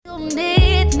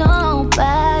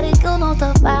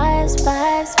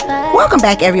Welcome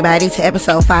back, everybody, to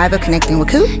episode 5 of Connecting with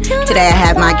Koo. Today I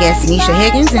have my guests Nisha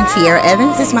Higgins and Tiara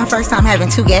Evans. This is my first time having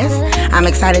two guests. I'm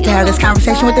excited to have this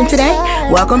conversation with them today.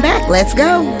 Welcome back. Let's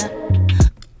go.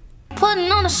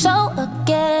 Putting on a show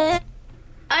again.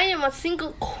 I am a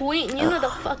single queen. You know the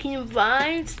fucking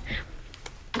vibes.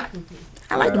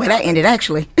 I like the way that ended,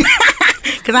 actually.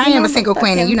 Because I am a single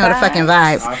queen and you know the fucking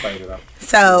vibes.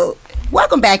 So,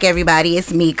 welcome back, everybody.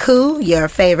 It's me, Koo, your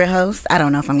favorite host. I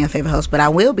don't know if I'm your favorite host, but I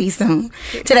will be soon.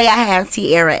 Today I have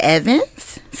Tiara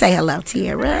Evans. Say hello,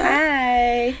 Tiara.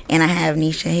 Hi. And I have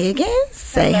Nisha Higgins.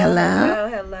 Say hello.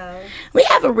 Hello. We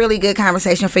have a really good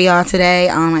conversation for y'all today.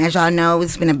 As y'all know,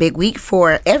 it's been a big week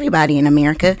for everybody in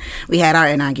America. We had our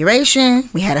inauguration.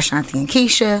 We had Ashanti and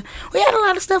Keisha. We had a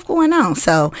lot of stuff going on.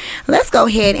 So let's go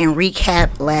ahead and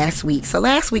recap last week. So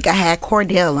last week I had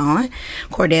Cordell on.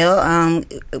 Cordell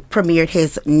premiered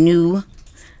his new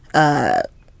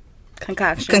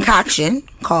concoction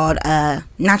called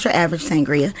Not Your Average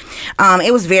Sangria.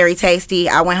 It was very tasty.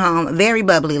 I went home very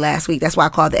bubbly last week. That's why I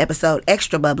called the episode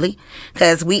Extra Bubbly,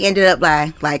 because we ended up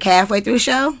like halfway through the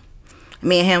show.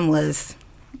 Me and him was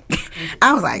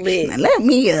I was like, let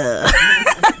me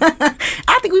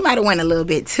I think we might have went a little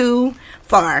bit too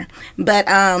far. But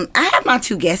I have my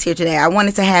two guests here today. I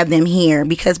wanted to have them here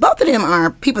because both of them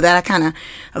are people that I kind of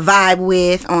vibe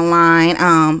with online.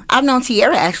 I've known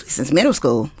Tiara actually since middle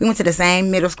school. We went to the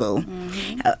same middle school,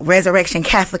 Resurrection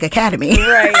Catholic Academy.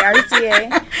 Right,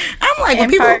 RCA. I'm like, when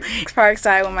and people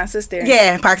Parkside with my sister.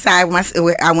 Yeah,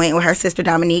 Parkside. I went with her sister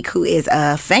Dominique, who is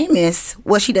famous.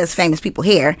 Well, she does famous people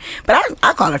hair, but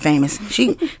I call her famous.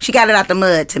 She got it out the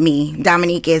mud to me.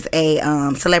 Dominique is a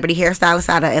celebrity hairstylist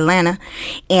out of Atlanta.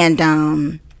 And,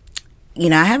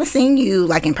 I haven't seen you,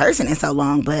 like, in person in so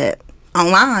long, but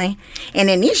online. And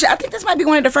then Nisha, I think this might be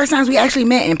one of the first times we actually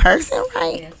met in person,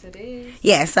 right? Yes, it is.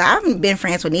 Yeah, so I've been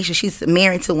friends with Nisha. She's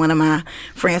married to one of my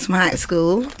friends from high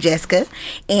school, Jessica.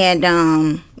 And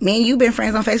me and you been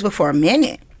friends on Facebook for a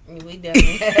minute. We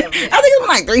definitely have. I think it's been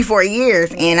like 3-4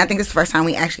 years. And I think it's the first time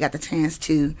we actually got the chance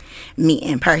to meet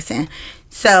in person.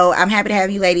 So I'm happy to have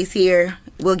you ladies here.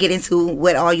 We'll get into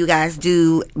what all you guys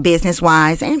do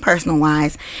business-wise and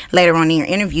personal-wise later on in your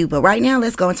interview. But right now,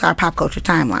 let's go into our pop culture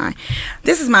timeline.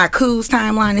 This is my Koo's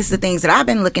timeline. This is the things that I've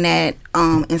been looking at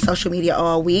in social media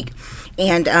all week.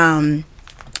 And,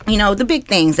 the big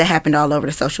things that happened all over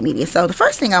the social media. So the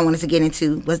first thing I wanted to get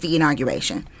into was the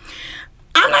inauguration.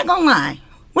 I'm not going to lie.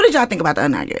 What did y'all think about the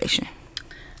inauguration?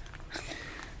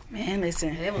 Man,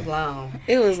 listen. It was long.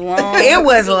 It was long. It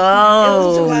was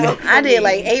long. I did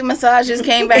like 8 massages,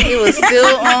 came back, it was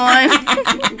still on.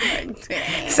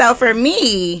 So for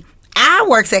me, I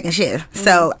work second shift.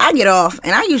 So I get off,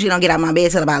 and I usually don't get out of my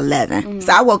bed till about 11.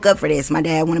 So I woke up for this. My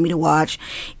dad wanted me to watch,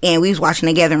 and we was watching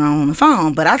together on the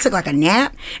phone. But I took like a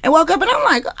nap and woke up, and I'm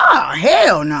like, oh,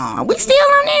 hell no. We still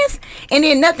on this? And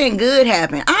then nothing good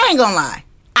happened. I ain't gonna lie.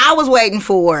 I was waiting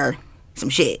for some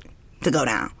shit to go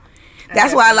down.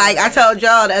 That's why, I told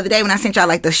y'all the other day when I sent y'all,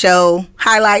 the show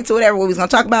highlights or whatever, what we was going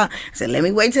to talk about. I said, let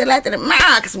me wait till after the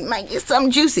because we might get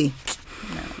something juicy.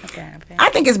 I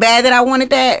think it's bad that I wanted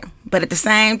that, but at the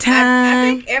same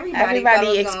time, I think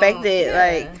everybody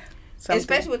expected, something.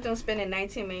 Especially with them spending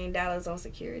 $19 million on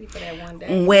security for that one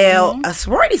day. Well, a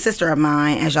sorority sister of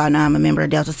mine, as y'all know, I'm a member of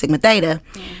Delta Sigma Theta,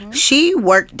 she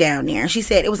worked down there. And she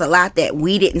said it was a lot that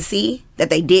we didn't see, that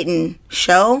they didn't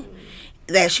show.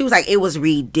 That she was like, it was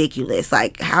ridiculous.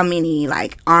 Like, how many,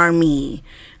 Army,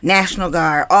 National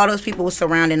Guard, all those people were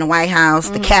surrounding the White House,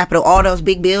 the Capitol, all those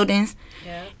big buildings.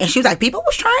 Yeah. And she was like, people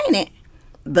was trying it.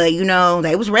 But,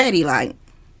 they was ready, wow.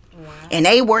 And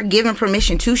they were given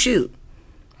permission to shoot.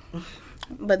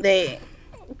 But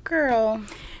girl.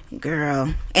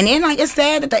 And then, it's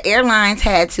sad that the airlines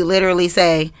had to literally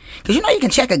say, because, you can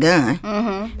check a gun.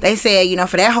 Mm-hmm. They said,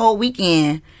 for that whole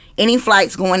weekend, any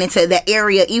flights going into that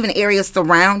area, even areas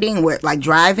surrounding where,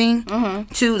 driving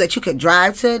to, that you could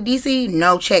drive to DC,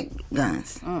 no check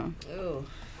guns.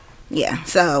 Yeah,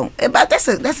 so, but that's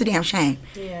a damn shame.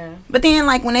 Yeah. But then,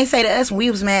 when they say to us, when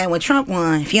we was mad when Trump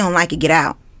won, if you don't like it, get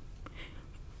out.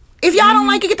 If y'all don't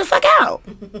like it, get the fuck out.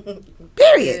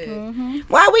 Period.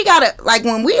 Why we gotta,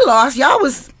 when we lost, y'all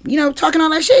was, talking all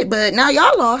that shit, but now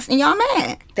y'all lost and y'all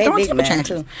mad. They big mad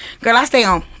too. Girl, I stay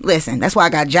on, listen, that's why I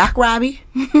got Jock Robbie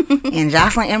and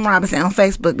Jocelyn M. Robinson on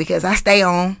Facebook, because I stay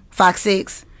on Fox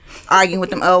 6 arguing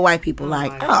with them old white people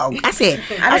I told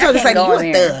this lady, you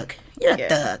a thug. You're a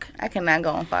thug. I cannot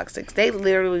go on Fox 6. They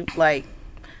literally,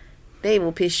 they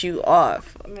will piss you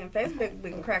off. I mean, Facebook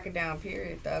been cracking down,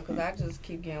 period, though, because I just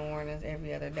keep getting warnings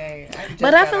every other day.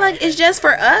 But I feel like it's just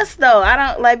for us, though.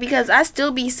 I don't, because I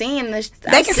still be seeing this.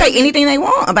 They can say anything they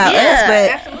want about us,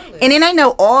 but absolutely. And then they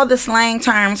know all the slang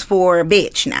terms for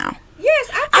bitch now. Yes,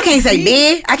 I can't say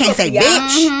bitch. I can't say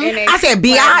bitch. I said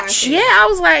biatch. Yeah, I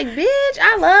was like, bitch,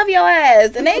 I love your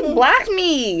ass. And they blocked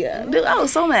me. Dude, I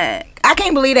was so mad. I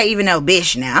can't believe they even know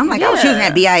bitch now. I'm like, I was using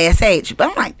that bish. But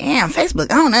I'm like, damn,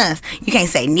 Facebook on us. You can't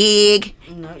say nig.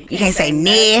 No, You can't say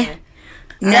nigh.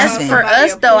 That's Nothing. for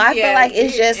us, though. I feel like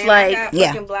it's just like, I got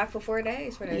yeah. fucking blocked for 4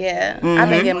 days for that. yeah. shit. I've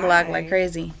been getting blocked like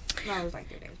crazy. No, it was like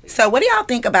 3 days. So what do y'all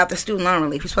think about the student loan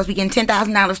relief? We're supposed to be getting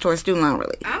 $10,000 towards student loan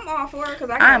relief. I'm all for it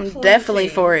because I got I'm plenty. definitely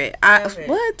for it. Love it.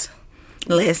 What?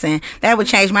 Listen, that would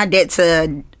change my debt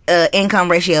to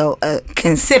income ratio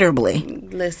considerably.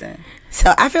 Listen.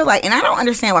 So I feel like, and I don't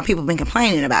understand why people been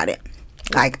complaining about it.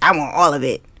 Like, I want all of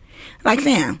it. Like,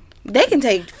 fam, They can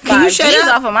take Can you 5 shut G's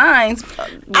up? off of mine.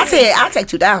 I said I'll take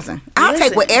 2,000. I'll take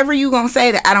Listen. whatever you gonna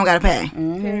say that I don't gotta pay.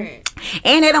 Period.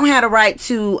 And they don't have the right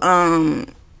to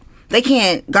they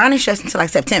can't garnish us until like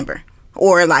September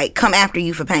or like come after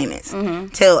you for payments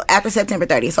till after September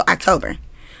 30th, so October.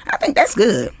 I think that's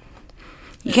good.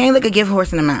 You can't look a gift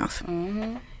horse in the mouth.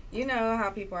 You know how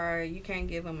people are. You can't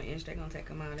give them an inch, they're gonna take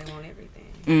them out. They want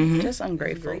everything. Just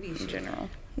ungrateful Greedy in shit. general.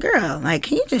 Girl, like,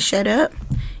 can you just shut up?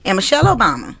 And Michelle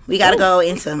Obama. We gotta go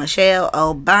into Michelle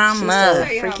Obama.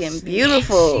 Hey, how freaking snatched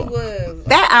beautiful. She was.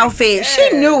 That outfit,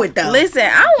 she knew it though. Listen,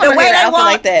 I want The to way get an they outfit walk-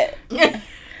 like that.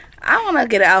 I want to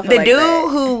get an outfit The like dude that.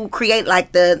 who create like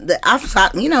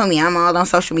you know me, I'm all on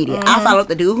social media. I followed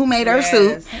the dude who made her Yes.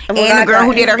 suit and Well, the girl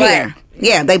who he's did her black. hair.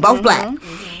 Yeah, they both black.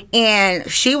 And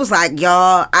she was like,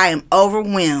 y'all, I am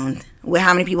overwhelmed with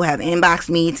how many people have inboxed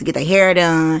me to get their hair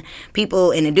done.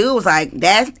 People, and the dude was like,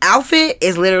 that outfit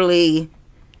is literally,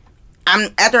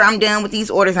 after I'm done with these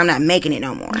orders, I'm not making it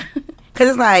no more. Because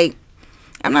it's like,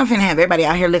 I'm not finna have everybody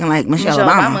out here looking like Michelle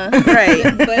Obama.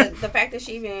 right? But the fact that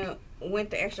she even went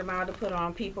the extra mile to put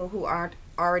on people who aren't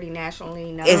already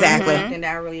nationally known Exactly. is something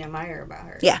that I really admire about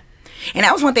her. Yeah. And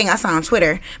that was one thing I saw on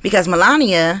Twitter because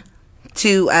Melania,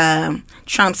 to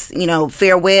Trump's,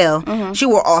 farewell, she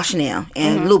wore all Chanel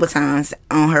and Louboutins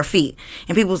on her feet.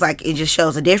 And people was like, it just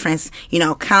shows a difference.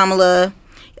 Kamala,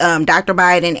 Dr.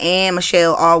 Biden, and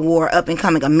Michelle all wore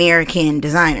up-and-coming American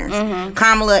designers.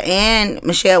 Kamala and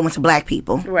Michelle went to black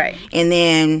people. Right. And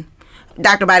then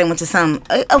Dr. Biden went to some,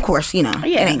 of course, it ain't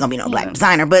going to be no black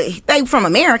designer, but they from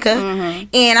America.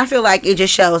 And I feel like it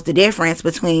just shows the difference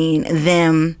between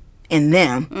them and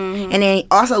them. And then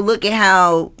also look at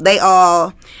how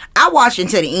I watched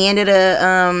until the end of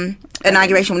the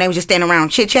inauguration when they was just standing around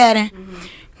chit-chatting.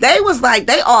 They was like,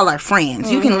 they all are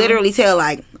friends. You can literally tell,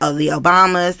 like, the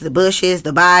Obamas, the Bushes,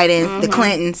 the Bidens, the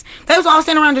Clintons. They was all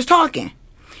standing around just talking.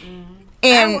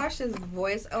 And I watched his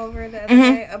voiceover the other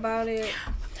day about it.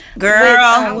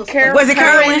 girl, was it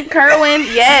Kerwin? Kerwin,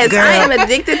 yes. Girl. I am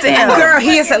addicted to him. Girl,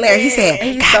 he is hilarious. He said,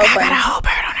 He's so got funny. a whole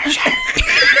bird on her shirt.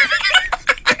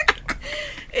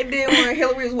 And then when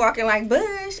Hillary was walking like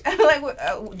Bush, I'm like,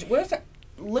 where's her?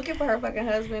 Looking for her fucking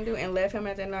husband, dude, and left him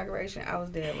at the inauguration. I was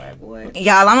dead. Like, what?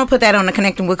 Y'all, I'm gonna put that on the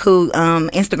Connecting with Cool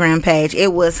Instagram page.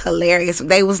 It was hilarious.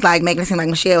 They was like making it seem like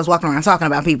Michelle was walking around talking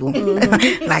about people.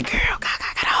 Like, girl,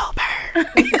 Gaga got a whole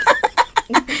bird.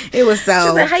 It was so.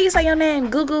 She's like, how you say your name?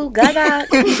 Goo Gaga.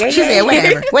 She said,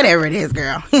 whatever it is,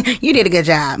 girl. You did a good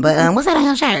job. But what's that on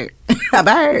your shirt? A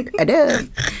bird, a dove.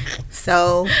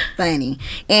 So funny.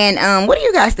 And what do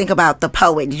you guys think about The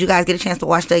Poet? Did you guys get a chance to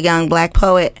watch The Young Black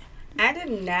Poet? I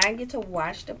did not get to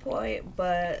watch The Poet,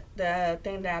 but the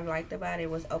thing that I liked about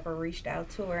it was Oprah reached out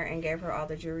to her and gave her all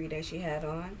the jewelry that she had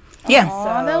on. Yeah.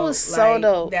 Aw, that was so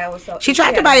dope. That was so. She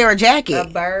tried to buy her a jacket. A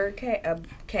bird, a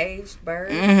caged bird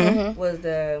was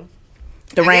the.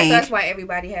 The I rain. guess that's why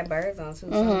everybody had birds on too.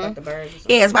 Something about the birds. Or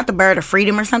something. Yeah, it's about the bird of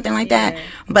freedom or something like that. Yeah.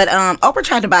 But Oprah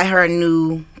tried to buy her a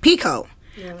new peacoat.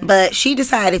 Really? But she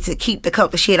decided to keep the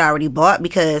coat that she had already bought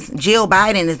because Jill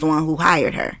Biden is the one who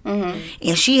hired her.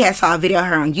 And she had saw a video of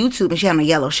her on YouTube and she had on a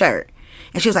yellow shirt.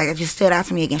 And she was like, it just stood out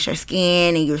to me against your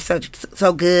skin and you're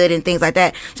so good and things like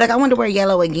that. She's like, I want to wear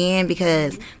yellow again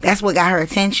because that's what got her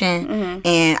attention.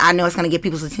 And I know it's going to get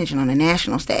people's attention on the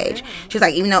national stage. She's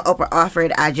like, even though Oprah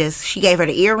offered, she gave her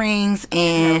the earrings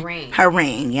and her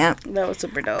ring. Yep. That was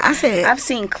super dope. I said- I've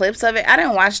seen clips of it. I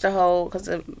didn't watch the whole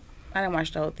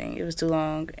thing. It was too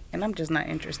long, and I'm just not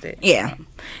interested. Yeah.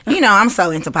 I'm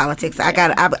so into politics.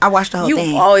 I watched the whole You've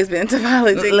thing. always been into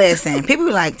politics. Listen, people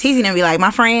be like, teasing them be like,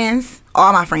 my friends,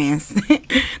 all my friends,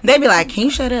 they be like, can you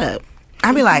shut up?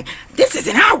 I be like, this is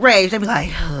an outrage. They be like,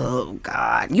 oh,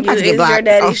 God. You about to get blocked. Your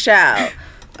daddy's child.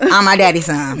 I'm my daddy's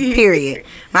son, period.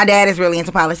 My dad is really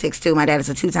into politics, too. My dad is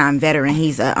a 2-time veteran.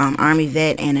 He's a Army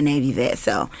vet and a Navy vet.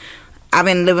 So I've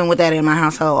been living with that in my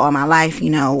household all my life,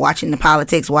 watching the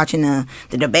politics, watching the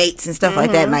debates and stuff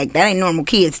like that. Like, that ain't normal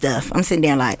kid stuff. I'm sitting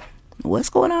there like, what's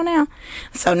going on now?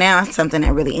 So now it's something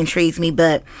that really intrigues me,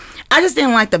 but I just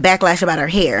didn't like the backlash about her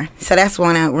hair. So that's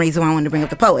one reason why I wanted to bring up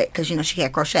the poet, because, she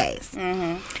had crochets.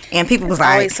 And people was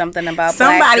like, always something about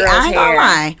black girls' I ain't gonna hair.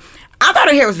 lie. I thought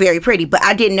her hair was very pretty, but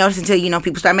I didn't notice until,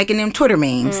 people started making them Twitter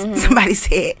memes. Somebody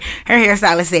said, her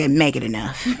hairstylist said, make it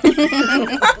enough.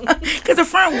 Because the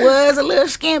front was a little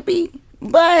skimpy,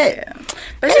 but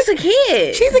she's a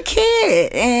kid. She's a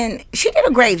kid, and she did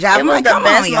a great job. It was like, the come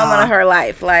best on, moment y'all. of her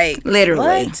life. Like,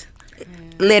 Literally. what?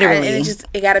 Literally. And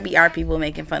it gotta be our people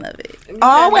making fun of it.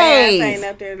 Always. Ain't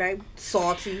up there like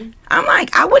salty. I'm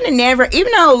like, I wouldn't have never,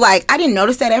 even though, like, I didn't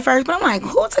notice that at first, but I'm like,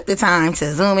 who took the time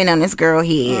to zoom in on this girl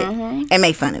head and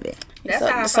make fun of it? That's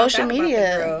how I social found out about the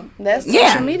media. girl. That's Yeah,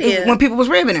 social media. when people was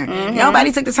ribbing her.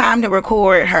 Nobody took the time to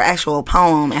record her actual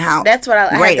poem and how That's what I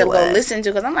had great to it go was. listen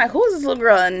to, because I'm like, who is this little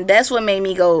girl? And that's what made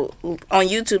me go on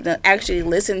YouTube to actually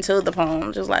listen to the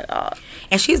poem. Just like, oh.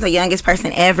 And she's the youngest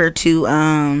person ever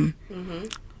to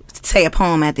say a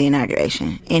poem at the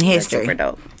inauguration in history. That's super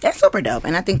dope. That's super dope.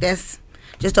 And I think that's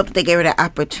just dope that they gave her the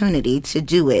opportunity to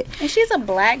do it. And she's a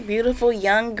black, beautiful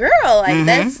young girl. Like,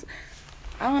 that's,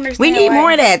 I don't understand. We need why-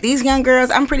 more of that. These young girls,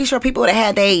 I'm pretty sure people would have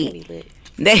had they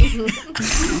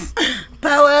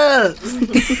power up.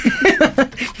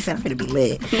 He said, I'm gonna be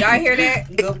lit. Y'all hear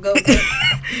that? Go, go, go.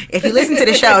 If you listen to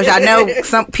the shows, y'all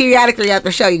know periodically after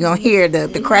the show, you're gonna hear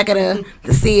the crack of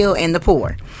the seal and the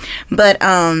pour. But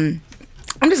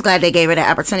I'm just glad they gave her that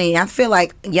opportunity. I feel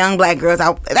like young black girls,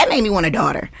 that made me want a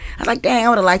daughter. I was like, dang, I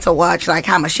would have liked to watch like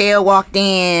how Michelle walked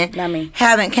in, Not me.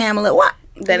 having Kamala. What?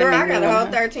 That Girl, it I made me got a whole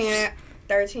wanna-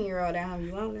 13-year-old at home.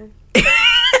 You want her?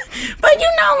 But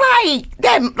like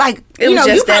that, like It you was know,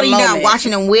 you just that probably not moment.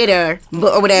 watching them with her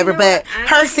or whatever. You know but what?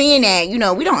 her seeing that,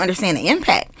 we don't understand the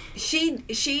impact.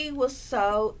 She was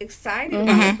so excited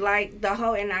Mm-hmm. about like the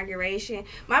whole inauguration.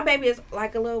 My baby is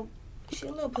like she's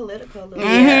a little political.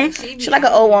 She's like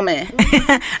an old woman.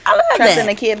 I love Trapped in a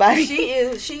that. kid body.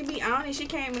 She be honest. She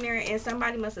came in there and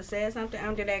somebody must have said something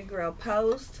under that girl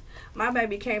post. My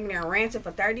baby came in there and ranted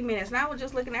for 30 minutes, and I was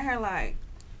just looking at her like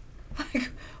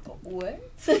what?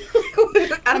 I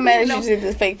I don't imagine know. she did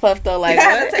this fake puff though. Like,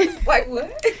 Yeah, what? like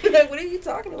what? Like, what are you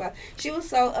talking about? She was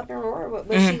so up and roaring,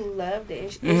 but she loved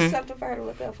it. It's something for her to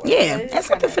look up for. Mm-hmm. Yeah, So it's that's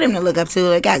something kinda- for them to look up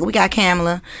to. We got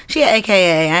Kamala. She an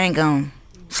AKA. I ain't gonna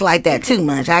slight that too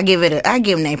much. I give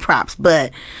them their props,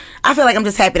 but I feel like I'm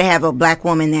just happy to have a black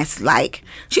woman that's like,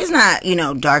 she's not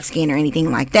dark skinned or anything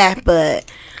like that,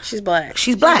 but She's black.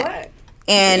 she's black. What?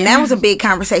 And that was a big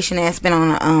conversation that's been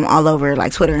on all over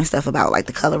like Twitter and stuff about like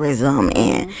the colorism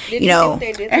and Did you see what they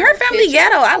did to And her family picture?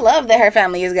 ghetto. I love that her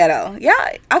family is ghetto.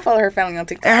 Yeah, I follow her family on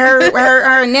TikTok.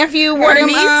 her nephew wore Her them.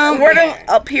 niece wore them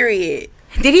up. Period.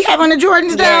 Did he have on the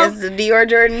Jordans though? Yes, the Dior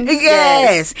Jordans.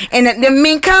 Yes. And the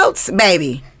mink coats,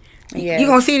 baby. Yes. You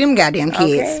gonna see them goddamn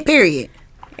kids. Okay. Period.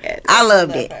 Yes. I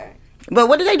loved Love it. her. But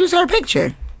what did they do to her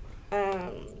picture?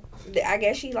 I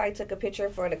guess she like took a picture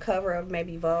for the cover of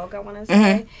maybe Vogue, I want to Mm-hmm.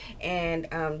 say,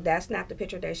 and that's not the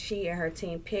picture that she and her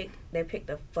team picked. They picked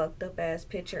a fucked up ass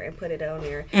picture and put it on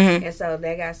there, Mm-hmm. and so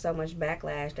they got so much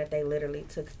backlash that they literally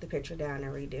took the picture down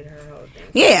and redid her whole thing.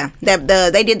 Yeah,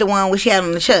 they did the one where she had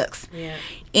on the chucks, Yeah,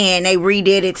 and they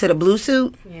redid it to the blue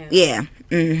suit. yeah. Yeah.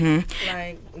 Mm-hmm.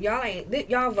 Like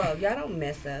y'all Vogue, y'all don't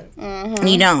mess up.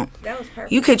 You don't. That was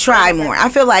perfect. You could try more. I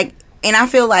feel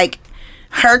like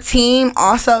her team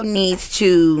also needs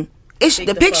to. The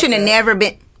the picture should fuck have up. never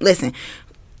been. Listen,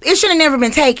 it should have never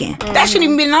been taken. That shouldn't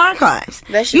even been in the archives.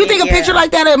 That should You be- think a yeah. picture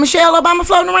like that of Michelle Obama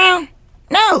floating around?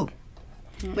 No.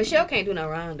 Michelle can't do no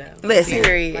wrong though. Listen,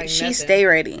 Period. Like She nothing. stay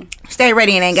ready. stay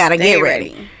ready and ain't gotta Stay get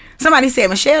ready. Somebody said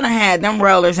Michelle done had them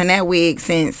rollers and that wig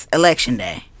since election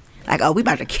day. Like, oh, we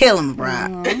about to kill him, bro.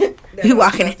 That You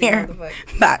walking in nasty here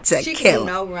motherfucker. about to She can kill do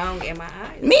him. no wrong in my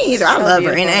eyes. Me either. I So love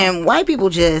her. beautiful. And white people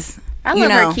just, I you love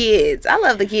know. her kids. I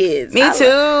love the kids. Me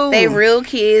too. They real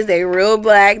kids. They real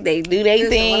black. They do their Listen,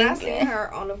 thing. when I seen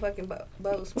her on the fucking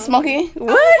boat Smoking? What?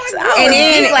 my God. I And was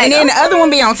then, like, and then the okay. other one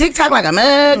be on TikTok like a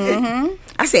mug.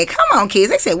 I said, come on,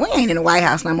 kids. They said, we ain't in the White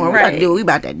House no more. We about to Right. do what we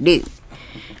about to do.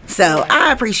 So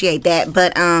I appreciate that.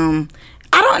 But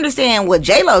I don't understand what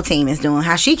J-Lo team is doing,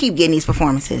 how she keep getting these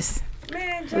performances.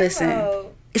 Man, Listen. J-Lo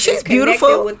She's is connected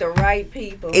beautiful. with the right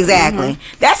people. Exactly.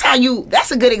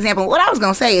 That's a good example. What I was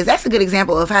going to say is that's a good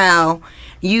example of how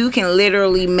you can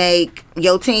literally make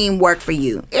your team work for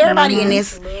you. Everybody in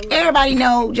this, everybody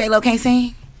know J-Lo can't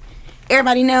sing.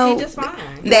 Everybody know She just fine.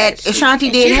 that Ashanti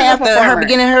did she's a half her performer.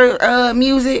 beginning of her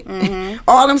music.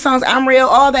 All them songs, I'm Real,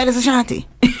 all that is Ashanti.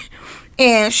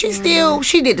 And she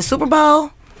did the Super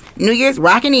Bowl, New Year's,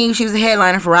 Rockin' Eve. She was a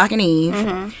headliner for Rockin' Eve.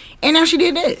 And now she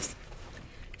did this.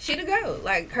 She the GOAT.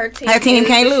 Like, her team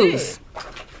can't the lose. shit.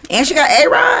 And she got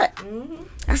A-Rod.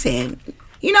 I said,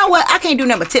 you know what? I can't do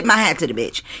nothing but tip my hat to the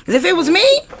bitch. Because if it was me,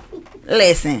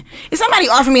 listen, if somebody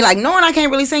offered me, like, knowing I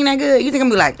can't really sing that good, you think I'm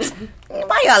going to be like,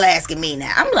 why y'all asking me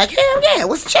now? I'm like, hell yeah.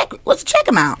 What's the check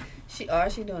amount? All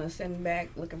she doing is sitting back,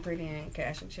 looking pretty, and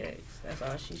cashing checks. That's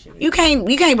all she should do. You can't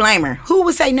blame her. Who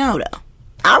would say no, though?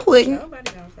 I wouldn't.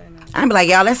 Nobody gonna say no. I'd be like,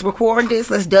 y'all, let's record this.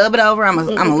 Let's dub it over. I'm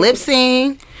a lip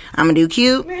sing. I'm going to do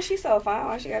cute. Man, she's so fine.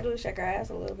 All she gotta do is shake her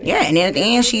ass a little bit. Yeah, and then at the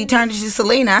end, she turned to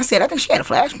Selena. I said, I think she had a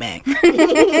flashback.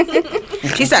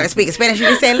 She started speaking Spanish.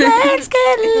 She said, let's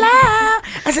get loud.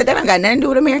 I said, that don't got nothing to do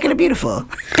with American the Beautiful.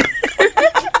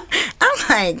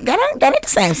 I'm like, that ain't the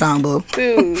same song, boo.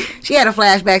 She had a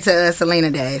flashback to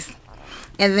Selena days.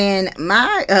 And then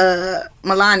my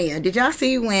Melania, did y'all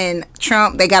see when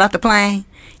they got off the plane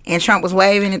and Trump was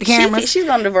waving at the cameras? She's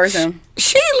gonna divorce him.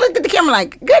 She looked at the camera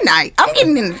like, good night. I'm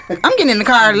getting in the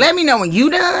car. Let me know when you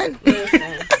done.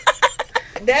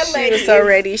 That lady She was so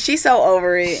ready. She's so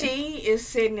over it. She is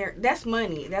sitting there. That's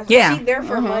money. Yeah. She's there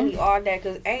for money all day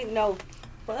because ain't no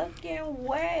fucking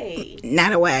way.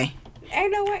 Not a way.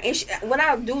 Ain't no way. And what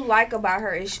I do like about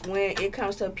her is when it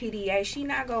comes to PDA, she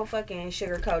not gonna fucking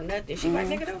sugarcoat nothing. She like,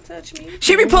 nigga, don't touch me.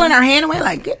 She be pulling her hand away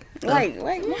like, get. Like,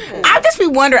 I just be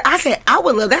wondering. I said, I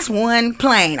would love. That's one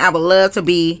plane I would love to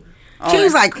be. She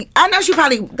was like, I know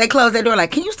they closed that door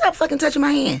like, can you stop fucking touching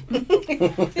my hand?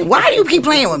 Why do you keep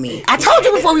playing with me? I told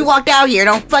you before we walked out here,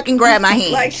 don't fucking grab my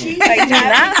hand. Like, she like,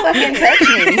 not fucking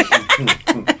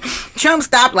touch me. Trump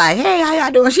stopped like, hey, how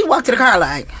y'all doing? She walked to the car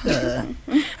like,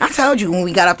 I told you when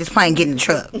we got off this plane, get in the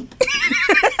truck.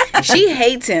 She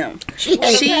hates him. She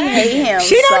hates him.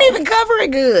 She don't even cover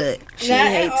it good. She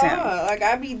hates him. Like,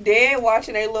 I be dead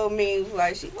watching they little memes.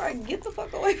 Like, she like, get the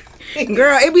fuck away from me.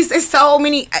 Girl, it's so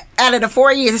many, out of the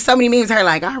 4 years, there's so many memes of her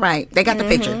like, all right, they got the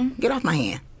picture. Get off my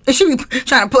hand. And she be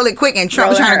trying to pull it quick and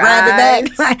Trump trying to grab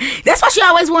it back. Like, that's why she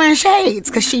always wearing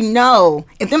shades, because she know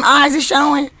if them eyes is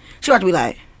showing, she about to be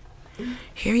like,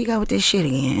 here you go with this shit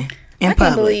again in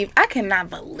public. I cannot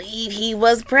believe he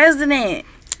was president.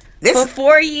 For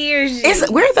 4 years,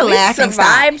 we're the laughing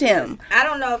survived him. I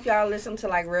don't know if y'all listen to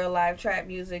like real life trap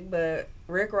music, but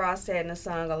Rick Ross said in a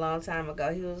song a long time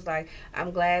ago, he was like,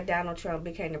 I'm glad Donald Trump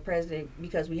became the president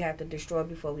because we have to destroy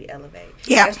before we elevate.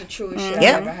 Yeah. That's the truest shit I've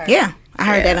ever heard. Yeah. I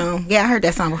heard that I heard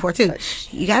that song before too.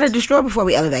 You gotta destroy before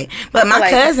we elevate. But my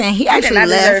cousin, he actually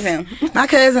left. My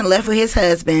cousin left with his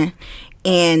husband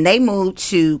and they moved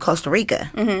to Costa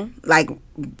Rica. Like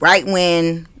right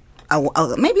when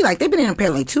maybe like they've been in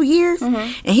apparently 2 years,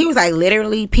 and he was like,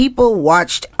 literally, people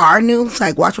watched our news,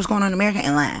 like watch what's going on in America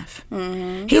and laugh.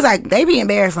 He was like, they be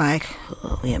embarrassed, like,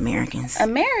 oh, we Americans.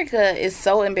 America is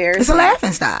so embarrassing. It's a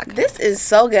laughing stock. This is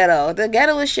so ghetto. The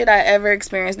ghettoest shit I ever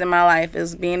experienced in my life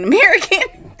is being American.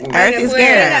 Earth is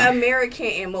ghetto. Being American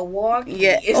in Milwaukee,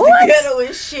 yeah, it's the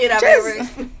ghettoest shit I've ever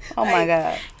experienced. Oh my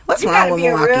god. What's wrong with Milwaukee?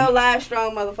 You gotta be a real live,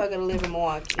 strong motherfucker to live in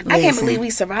Milwaukee. I can't believe we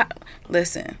survived.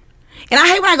 Listen. And I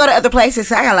hate when I go to other places,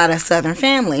 'cause I got a lot of Southern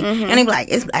family. And they be like,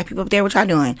 it's black people up there, what y'all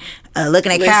doing?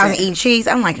 Looking at cows and eating cheese.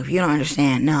 I'm like, if you don't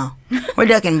understand, no. We're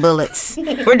ducking bullets.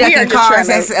 We're ducking cars.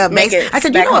 That's base. I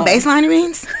said, do you know what baseline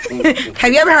means?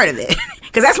 Have you ever heard of it?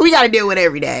 Because that's what we got to deal with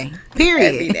every day.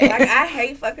 Period. Every day. Like, I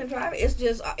hate fucking driving. It's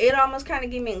just, it almost kind of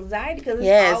gives me anxiety because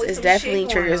it's definitely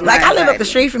triggers. Like, I live up the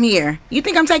street from here. You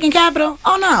think I'm taking Capitol?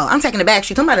 Oh, no. I'm taking the back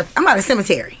street. I'm about a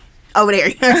cemetery. Over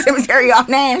there, cemetery off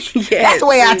Nash. Yes, that's the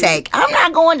way I take. I'm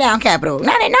not going down Capitol.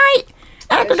 Not at night.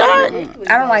 Not after dark.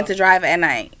 I don't like to drive at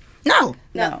night. No.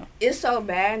 It's so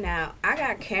bad now. I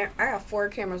got 4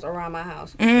 cameras around my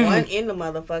house. One in the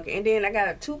motherfucker, and then I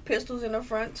got 2 pistols in the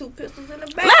front, 2 pistols in the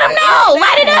back. Let them know.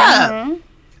 Light it up.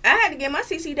 I had to get my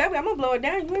CCW. I'm gonna blow it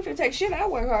down. You ain't finna take shit I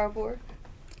work hard for.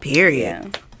 Period.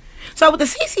 Yeah. So with the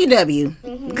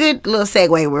CCW, good little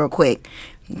segue real quick.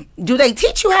 Do they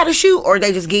teach you how to shoot, or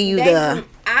they just give you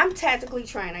I'm tactically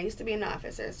trained. I used to be an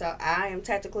officer, so I am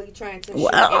tactically trained to shoot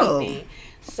anything.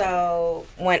 So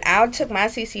when I took my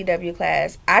CCW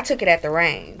class, I took it at the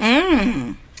range.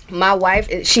 My wife,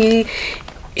 she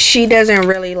doesn't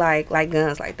really like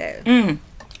guns like that.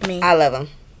 I love them.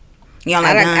 You don't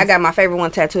like guns? I got my favorite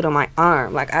one tattooed on my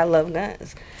arm. Like, I love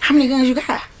guns. How many guns you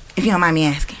got, if you don't mind me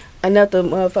asking? Enough the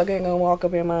motherfucker ain't gonna walk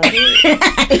up in my head.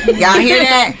 Y'all hear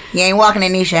that? You ain't walking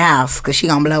in Nisha's house because she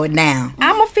gonna blow it down.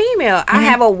 I'm a female. I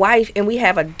have a wife and we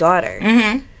have a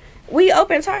daughter. We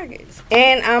open targets.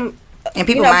 And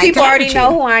people already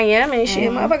know who I am and shit.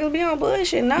 Motherfuckers be on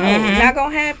bullshit. No, not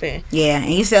gonna happen. Yeah,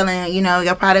 and you selling,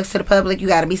 your products to the public, you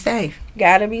gotta be safe.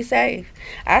 Gotta be safe.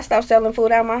 I stopped selling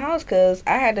food out of my house because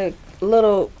I had a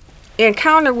little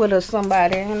encounter with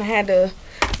somebody and I had to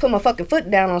put my fucking foot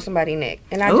down on somebody's neck.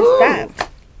 And I just stopped.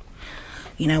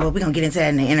 You know what? We're gonna get into that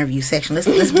in the interview section. Let's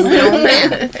move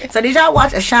it on down. So did y'all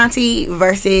watch Ashanti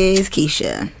versus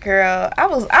Keisha? Girl, I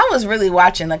was really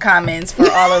watching the comments for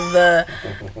all of the.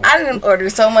 I didn't order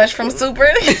so much from Super.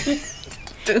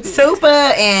 Super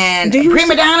and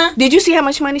Prima Donna. Did you see how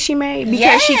much money she made?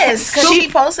 Because she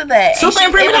posted that. Super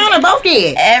and Prima Donna both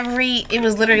did. It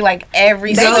was literally like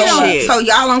every single shit. So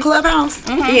y'all on Clubhouse?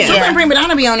 Mm-hmm. Yeah. Super and Prima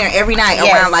Donna be on there every night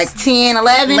around like 10,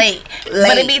 11. Late.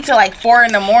 But it be till like 4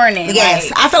 in the morning. Yes.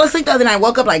 Like, I fell asleep the other night,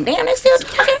 woke up like, damn, they still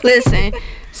talking. Listen,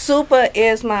 Super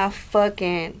is my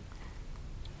fucking...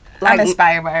 I'm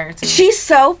inspired by her too. She's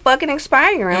so fucking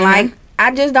inspiring. Mm-hmm. Like, I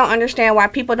just don't understand why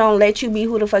people don't let you be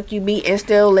who the fuck you be and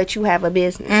still let you have a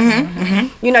business. Mm-hmm.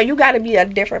 Mm-hmm. You know, you got to be a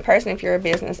different person if you're a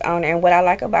business owner. And what I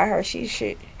like about her, she's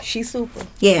Super.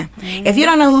 Yeah. Mm-hmm. If you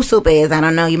don't know who Super is, I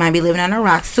don't know, you might be living on a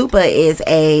rock. Super is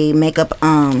a makeup,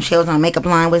 she was on a makeup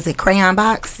line. Was it Crayon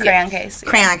Box? Crayon Case. Yeah.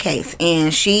 Crayon Case.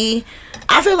 And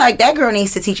I feel like that girl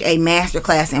needs to teach a master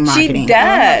class in marketing. She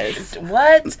does.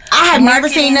 What? I have never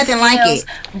seen nothing like it.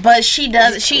 But she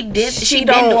does. She been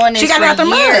doing this she got for out the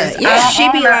years. mud. Yeah.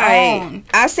 She be like,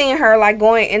 I seen her like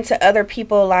going into other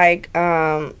people like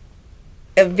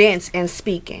events and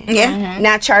speaking. Yeah.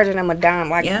 Not charging them a dime.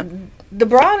 Like the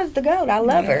broad is the goat. I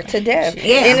love her to death.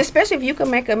 Yeah. And especially if you can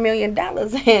make $1 million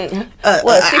in 60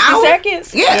 hour?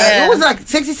 seconds. Yeah. It was like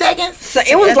 60 seconds. So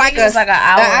it was like an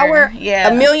hour.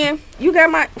 Yeah. $1 million. You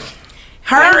got my.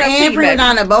 Her and Prima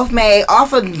Donna both made,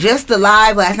 off of just the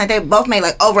live last night, they both made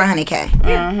like over 100K.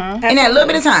 Yeah. In that little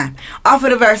bit of time. Off of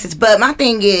the verses. But my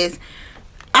thing is,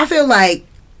 I feel like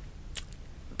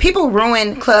people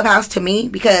ruin Clubhouse to me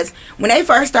because when they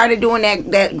first started doing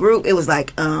that group, it was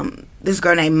like this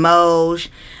girl named Moj,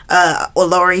 or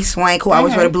Lori Swank, who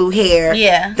always wore the blue hair.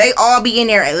 Yeah. They all be in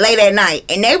there late at night.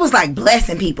 And they was like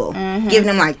blessing people. Giving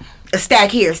them like a stack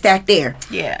here, a stack there.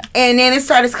 Yeah. And then it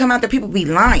started to come out that people be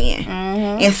lying.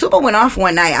 And Super went off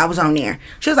one night. I was on there.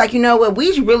 She was like, you know what?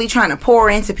 We really trying to pour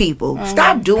into people.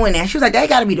 Stop doing that. She was like, that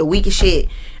got to be the weakest shit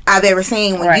I've ever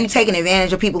seen when you taking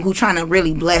advantage of people who trying to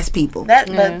really bless people.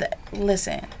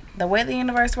 Listen, the way the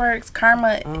universe works,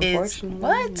 karma is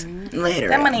what? Literally.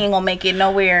 That money ain't gonna make it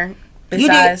nowhere.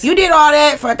 Besides, you did all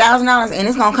that for $1,000 and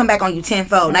it's gonna come back on you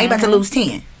tenfold. Now you about to lose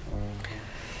 10.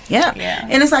 Yeah.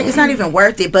 And it's like, it's not even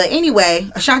worth it. But anyway,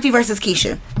 Ashanti versus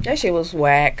Keisha. That shit was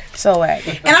whack. So whack.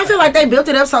 And I feel like they built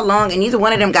it up so long and neither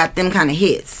one of them got them kind of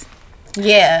hits.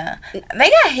 Yeah. They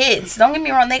got hits. Don't get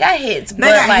me wrong. They got hits. They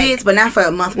got hits, but not for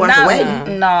a month worth of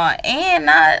waiting. No. And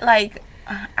not like,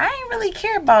 I ain't really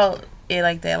care about it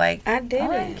like that. Like, I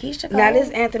didn't. Keisha Cole. Now this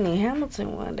Anthony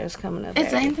Hamilton one that's coming up.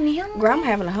 It's Anthony Hamilton? Girl, I'm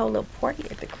having a whole little party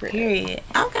at the crib. Period.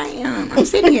 Okay, I'm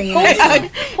sitting here.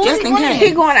 Just in case.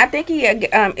 He going, I think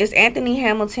it's Anthony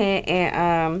Hamilton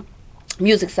and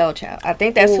Music Soul Child. I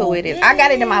think that's who it is. I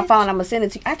got it in my phone. I'm going to send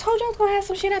it to you. I told you I was going to have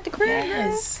some shit at the crib.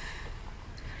 Yes.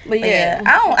 But yeah.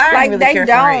 I don't like, really they care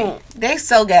don't. for it. They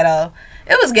so ghetto.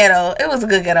 It was ghetto. It was a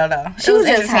good ghetto though. She it was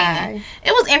just entertaining. high.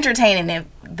 It was entertaining at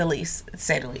the least,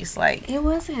 say the least. Like, it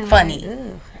wasn't funny.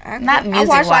 Like, Not music. I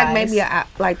watched like wise. maybe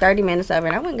like 30 minutes of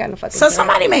it. I wouldn't got no fucking. So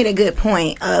somebody made a good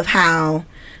point of how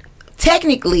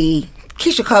technically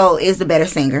Keisha Cole is the better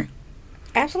singer,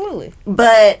 Absolutely.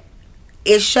 but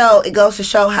it goes to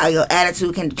show how your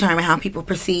attitude can determine how people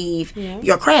perceive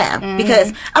your craft.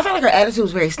 Because I feel like her attitude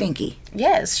was very stinky.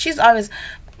 Yes, she's always.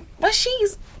 But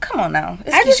she's. Come on now.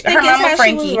 I just think her it's mama how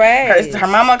Frankie, she was raised. her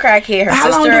mama crackhead, her How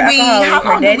long sister do alcoholic,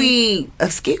 her daddy. we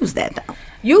excuse that though?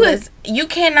 You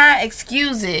cannot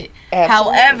excuse it.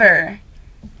 Absolutely. However,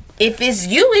 if it's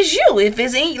you, it's you. If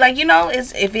it's ain't like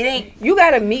it's if it ain't. You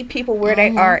gotta meet people where they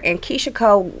are, and Keisha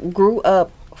Cole grew up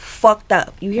fucked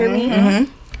up. You hear me?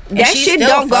 Mm-hmm. That she's shit still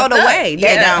don't go fucked the up. way.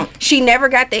 Yeah, She never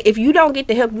got the. If you don't get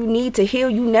the help you need to heal,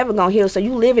 you never gonna heal. So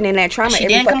you living in that trauma. She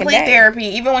every didn't fucking complete day. therapy.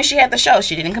 Even when she had the show,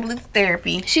 she didn't complete the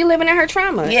therapy. She living in her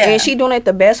trauma. Yeah. And she doing it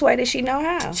the best way that she know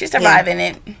how. She's surviving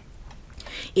it.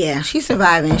 Yeah, she's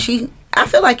surviving. I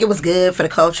feel like it was good for the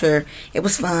culture. It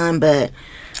was fun, but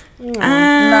They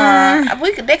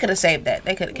could have saved that.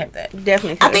 They could have kept that.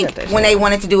 Definitely. I think when they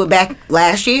wanted to do it back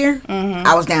last year,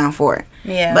 I was down for it.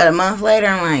 Yeah. But a month later,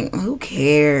 I'm like, who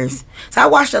cares? So I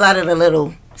watched a lot of the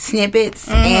little snippets,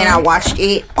 and I watched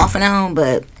it off and on,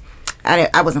 but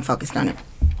I wasn't focused on it.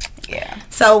 Yeah.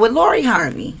 So with Lori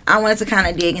Harvey, I wanted to kind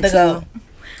of dig into goat.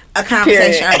 a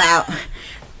conversation about.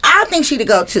 I think she the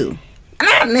go too.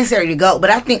 Not necessarily the go, but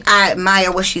I think I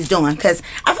admire what she's doing because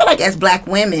I feel like as black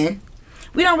women,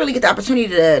 we don't really get the opportunity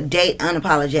to date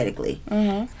unapologetically.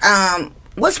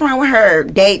 What's wrong with her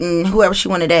dating whoever she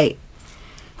want to date?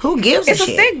 Who gives It's a a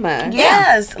shit? stigma.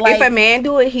 Yes, like If a man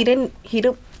do it, he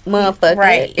the motherfucker.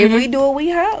 Right. If we do it,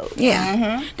 we hoe.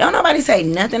 Yeah. Don't nobody say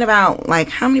nothing about like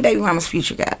how many baby mamas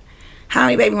Future got, how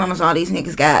many baby mamas all these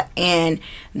niggas got, and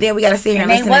then we gotta sit here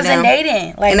and, and they listen to them. wasn't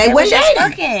dating. Like And they was wasn't just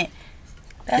dating. fucking.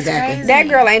 That's Exactly. crazy. That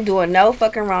girl ain't doing no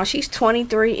fucking wrong. She's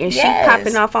 23 and she Yes.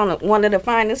 popping off on one of the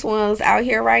finest ones out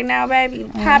here right now, baby.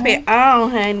 Pop it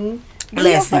on, honey. Do your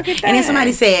Listen, fucking and then thing.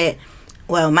 somebody said,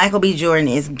 "Well, Michael B. Jordan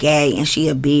is gay and she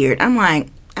a beard." I'm like,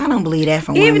 I don't believe that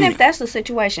for one Even minute. if that's the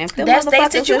situation, if the That's their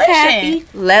motherfuckers is situation. happy,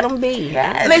 let them be.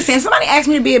 Yes. Listen, somebody asked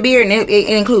me to be a beard, and it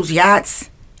includes yachts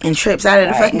and trips out of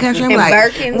the fucking country. I'm And like,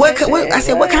 Birkins what? and I shit.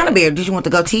 said, what kind of beard? Did you want the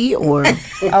goatee or?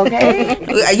 Okay.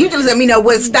 You just let me know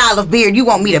what style of beard you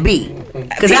want me to be,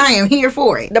 because I am here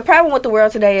for it. The problem with the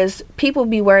world today is people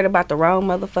be worried about the wrong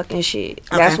motherfucking shit.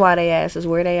 That's Okay. why they ass is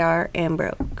where they are and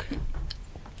broke.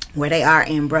 Where they are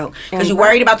and broke, because And you broke.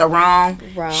 worried about the wrong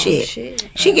Wrong shit. shit.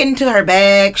 She getting to her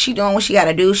bag. She doing what she got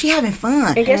to do. She having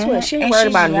fun. And guess what? She ain't And worried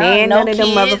she's about young, none no of them kids.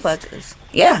 motherfuckers.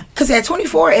 Yeah, because at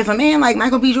 24, if a man like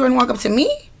Michael B. Jordan walk up to me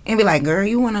and be like, "Girl,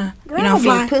 you wanna, Girl, you know, be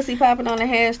fly?" pussy popping on the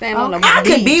handstand on the beach. I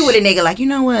could be with a nigga like, you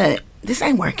know what? This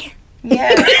ain't working.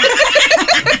 Yeah.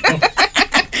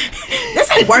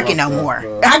 This ain't working no more.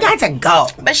 I got to go.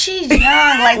 But she's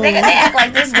young. Like they act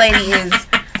like this lady is.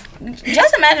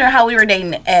 Just imagine how we were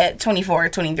dating at 24 or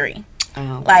 23.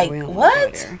 Oh, Like we don't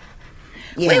what? go there.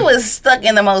 Yeah. We was stuck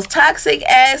in the most toxic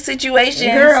ass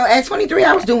situations. Girl, at 23,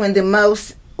 I was doing the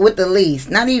most with the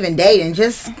least. Not even dating,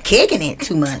 just kicking it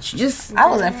too much. Just I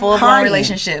was in full blown Partying.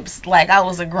 relationships. Like I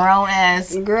was a grown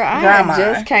ass Girl, I grandma.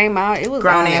 had just came out. It was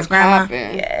Grown on ass and grandma.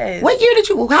 popping. Yes. What year did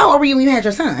you? How old were you when you had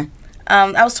your son?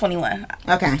 I was 21.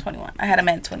 Okay, 21. I had him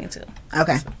at 22.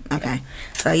 okay.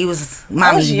 So you was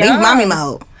mommy, was big young. mommy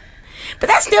mode. But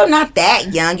that's still not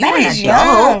that young. You're That an is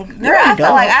adult. young. You're Girl, an I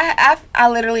felt adult. like I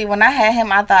literally, when I had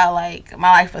him, I thought like my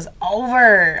life was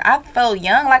over. I felt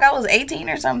young, like I was 18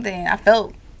 or something. I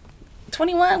felt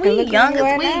 21. And We look where young, you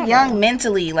are we now, young though.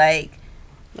 mentally. Like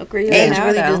Look where you age at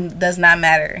really now, though. does not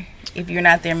matter if you're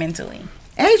not there mentally.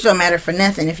 Age don't matter for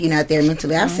nothing if you're not there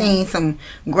mentally. I've seen some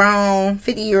grown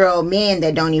 50-year-old men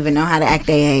that don't even know how to act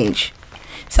their age.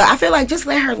 So I feel like just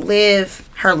let her live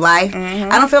her life. I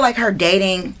don't feel like her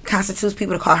dating constitutes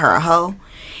people to call her a hoe.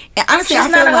 And honestly, She's I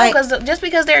feel not a hoe like because just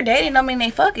because they're dating don't mean they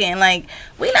fucking. Like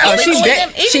we not Oh, sleeping with him.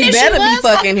 Even she if better be was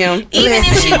fucking him. Even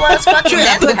if she was fucking,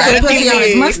 that's put what pussy on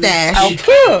his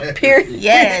mustache. Period.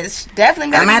 yes,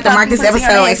 definitely. I'm gonna have to mark this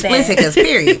episode explicit because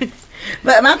period.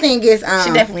 But my thing is,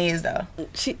 She definitely is though.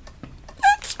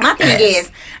 my thing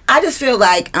is, I just feel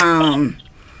like I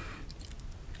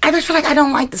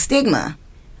don't like the stigma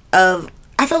of.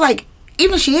 I feel like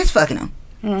even if she is fucking him,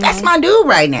 that's my dude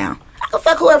right now. I can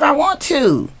fuck whoever I want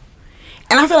to,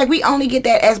 and I feel like we only get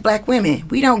that as black women.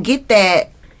 We don't get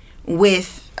that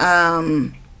with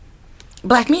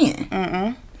black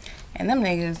men. And them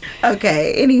niggas.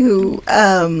 Okay, anywho,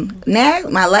 now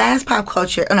my last pop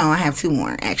culture. Oh no, I have two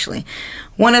more actually.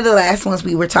 One of the last ones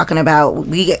we were talking about,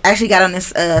 we actually got on this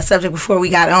subject before we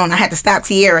got on. I had to stop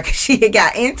Tierra because she had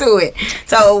got into it.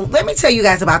 So let me tell you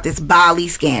guys about this Bali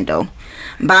scandal.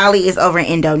 Bali is over in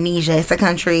Indonesia. It's a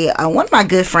country. One of my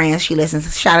good friends, she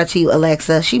listens. Shout out to you,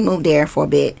 Alexa. She moved there for a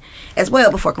bit as well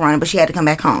before Corona, but she had to come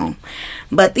back home.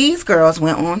 But these girls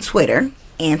went on Twitter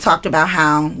and talked about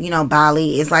how, you know,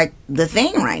 Bali is like the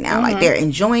thing right now. Like they're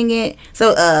enjoying it.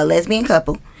 So lesbian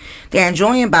couple. They're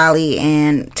enjoying Bali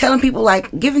and telling people,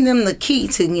 like, giving them the key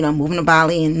to, you know, moving to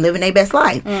Bali and living their best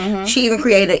life. She even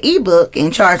created an ebook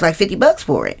and charged like $50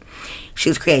 for it. She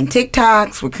was creating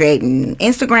TikToks, we're creating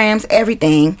Instagrams,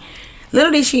 everything.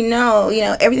 Little did she know, you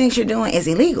know, everything you're doing is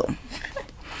illegal.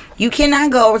 You cannot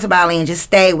go over to Bali and just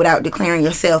stay without declaring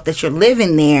yourself that you're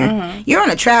living there. You're on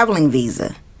a traveling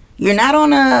visa. You're not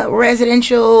on a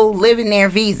residential living there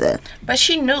visa. But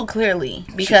she knew clearly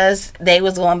because they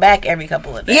was going back every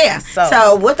couple of days. Yeah.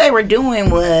 So what they were doing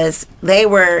was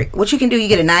what you can do, you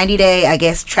get a 90-day, I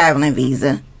guess, traveling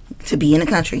visa to be in the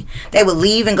country. They would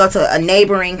leave and go to a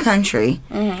neighboring country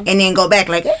and then go back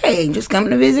like, hey, just coming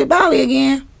to visit Bali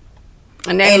again.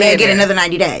 And they they get another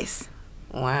 90 days.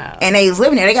 Wow. And they was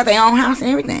living there. They got their own house and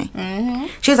everything.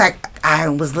 She was like, I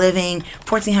was living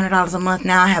 $1,400 a month.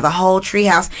 Now I have a whole tree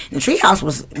house. The tree house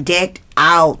was decked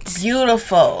out.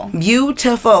 Beautiful.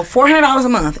 $400 a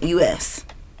month, U.S.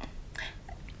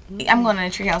 I'm going to a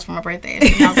treehouse for my birthday.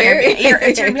 Treehouse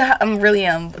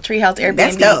Airbnb.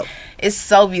 That's dope. It's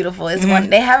so beautiful. It's one.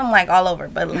 They have them like all over,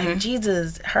 but like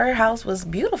Jesus, her house was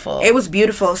beautiful. It was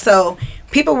beautiful. So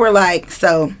people were like,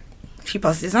 She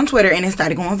posted this on Twitter and it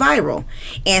started going viral.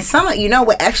 And some of, you know,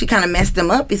 what actually kind of messed them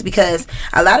up is because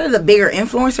a lot of the bigger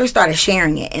influencers started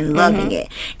sharing it and loving it.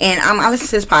 And I listen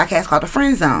to this podcast called The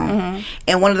Friend Zone.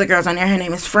 And one of the girls on there, her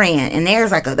name is Fran. And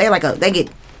there's they get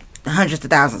hundreds of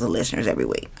thousands of listeners every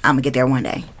week. I'm going to get there one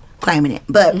day, claiming it.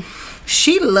 But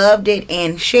she loved it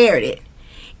and shared it.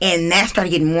 And that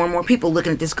started getting more and more people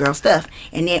looking at this girl's stuff.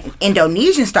 And then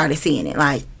Indonesians started seeing it.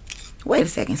 Like, wait a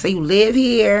second. So you live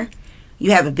here. You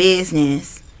have a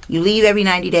business. You leave every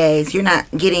 90 days. You're not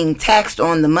getting taxed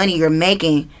on the money you're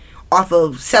making off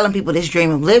of selling people this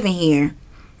dream of living here.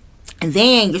 And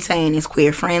then you're saying it's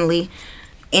queer friendly.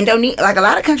 Like a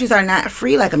lot of countries are not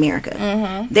free like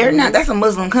America. They're not. That's a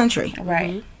Muslim country.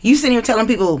 Right. You sitting here telling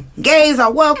people gays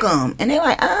are welcome. And they're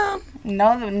like,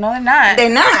 No, they're not.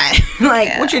 They're not.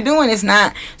 Like, what you're doing is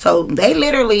not. So they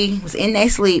literally was in their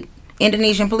sleep.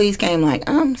 Indonesian police came like,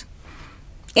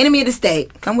 enemy of the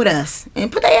state, come with us.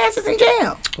 And put their asses in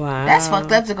jail. Wow. That's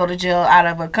fucked up to go to jail out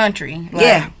of a country. Like,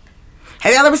 Yeah.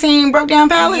 Have y'all ever seen Broke Down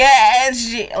Palace?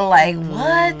 Yes. Like,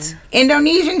 what?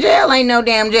 Indonesian jail ain't no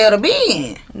damn jail to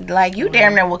be in. Like, you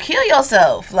damn near will kill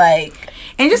yourself. Like,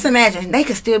 And just imagine, they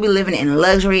could still be living in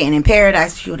luxury and in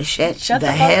paradise. You would have shut shut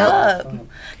the hell fuck up.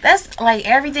 That's like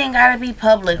everything gotta be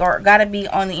public or gotta be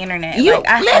on the internet. You like,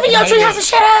 I live in your hate treehouse and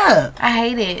shut up. I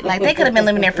hate it. Like, they could have been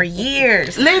living there for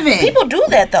years. Living. People do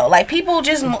that though. Like, people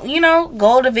just,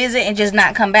 go to visit and just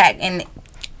not come back. And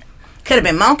Could have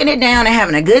been monking it down and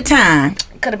having a good time.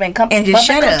 could have been And just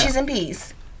shut up. cookies in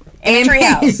peace. In the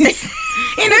treehouse.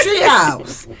 In the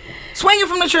treehouse. Swinging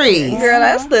from the trees. Girl,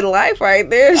 that's the life right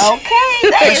there. Okay,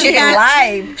 that is She got-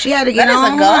 life. She had to get That is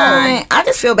a on. goal. I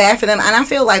just feel bad for them. And I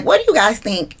feel like, what do you guys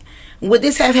think? Would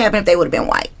this have happened if they would have been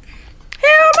white?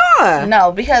 Hell no.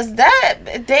 No, because They would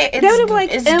have been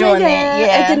like, it's oh my doing God,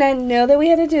 that. I did not know that we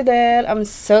had to do that. I'm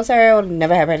so sorry. I would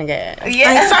never happen again.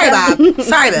 Yeah. Like, sorry, Bob.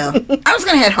 Sorry, Bill. I was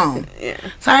going to head home.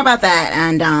 Sorry about that.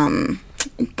 And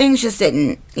things just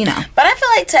didn't, But I feel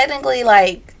like technically,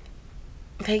 like,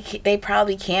 they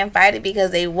probably can fight it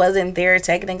because they wasn't there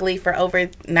technically for over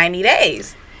 90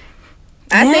 days.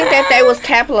 I think that they was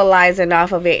capitalizing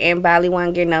off of it, and Bali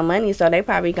wasn't getting no money, so they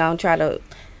probably gonna try to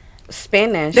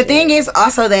spend that. The shit. thing is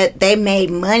also that they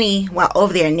made money while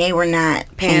over there and they were not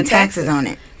paying taxes on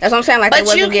it. That's what I'm saying. Like, they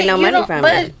wasn't getting no money from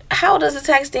But it. how does the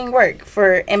tax thing work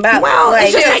for in Bali? Well,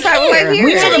 it's just like here. here.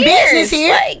 We have a business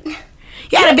here. Like,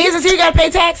 You got a business here, you got to pay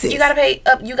taxes. you gotta pay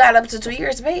up. You got up to 2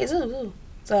 years to pay it too.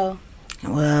 So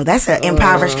Well, that's an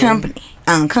impoverished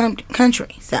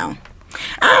country. So,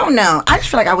 I don't know. I just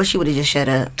feel like I wish she would have just shut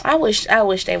up. I wish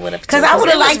they would have. Because I would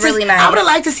have liked really to. nice. I would have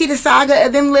liked to see the saga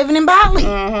of them living in Bali.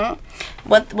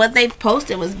 What they've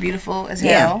posted was beautiful as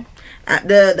hell.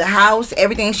 The house,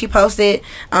 everything she posted,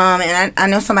 and I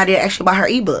know somebody that actually bought her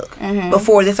ebook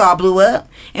before this all blew up,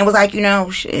 and was like,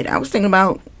 shit, I was thinking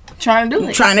about Trying to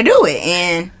do it.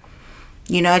 And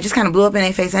it just kind of blew up in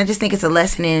their face. And I just think it's a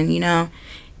lesson in, you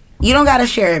don't gotta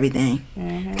share everything.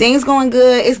 Things going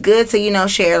good, it's good to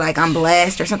share like I'm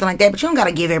blessed or something like that, but you don't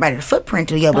gotta give everybody the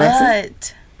footprint of your blessing.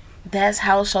 But that's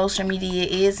how social media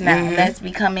is now. That's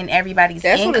becoming everybody's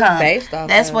That's what income. it's based off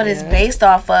That's of, what it's yeah. based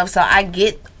off of. So I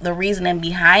get the reasoning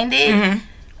behind it.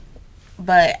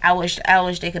 But I wish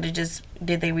they could have just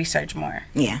did their research more.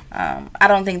 Yeah. I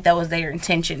don't think that was their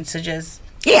intention to just.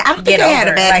 Yeah, I don't think Get they had a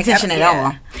over it. bad Like, intention at yeah.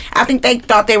 all. I think they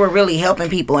thought they were really helping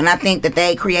people, and I think that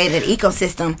they created an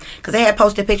ecosystem because they had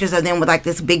posted pictures of them with like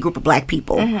this big group of black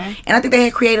people, and I think they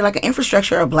had created like an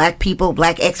infrastructure of black people,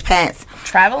 black expats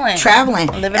traveling.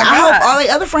 Living I hope abroad. all the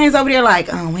other friends over there like,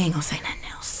 oh, we ain't gonna say nothing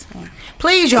else.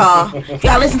 Please, y'all, if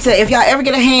y'all ever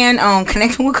get a hand on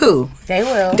Connection with Cool, They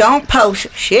will. don't post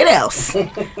shit else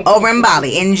over in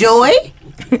Bali. Enjoy.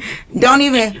 Don't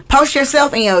even post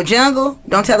yourself in your jungle.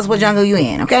 Don't tell us what jungle you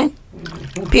in, okay?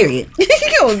 Period.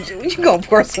 you gonna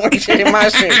pour some more shit in my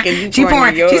shit? 'Cause you She pouring in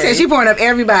pouring. She yours. said she pouring up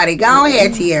everybody. Go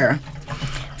ahead, Tierra.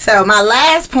 So my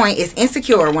last point is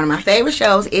Insecure. One of my favorite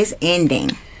shows is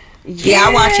ending. Yeah,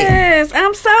 I watch it. Yes,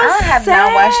 I'm so I have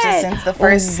not watched it sad. since the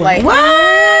first like.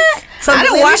 What? So I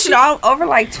done then watched it all over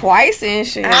like twice and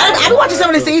shit. I've been watching some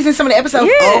of the seasons, some of the episodes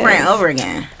Yes. over and over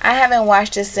again. I haven't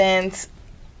watched it since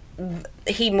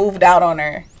he moved out on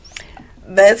her.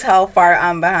 That's how far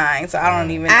I'm behind. So I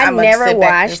don't even. I I'm gonna never sit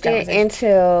back watched this it conversation.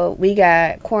 until we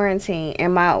got quarantined,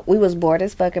 and we was bored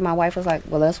as fuck, and my wife was like,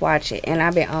 "Well, let's watch it," and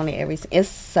I've been on it every. It's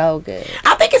so good.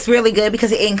 I think it's really good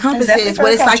because it encompasses definitely for what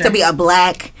the it's like to culture. be a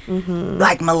black,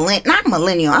 like not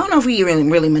millennial. I don't know if we really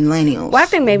millennials. Well, I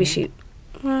think maybe she.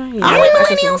 Well, Are we yeah, I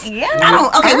think millennials? Yeah. I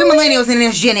don't. Okay, we're millennials and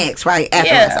there's Gen X right after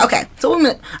Yeah. us. Okay, so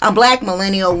we're a black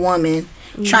millennial woman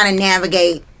trying to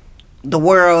navigate the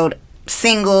world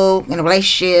single, in a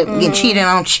relationship, getting cheated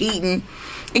on, cheating.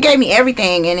 It gave me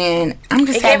everything, and then I'm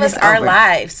just It gave us our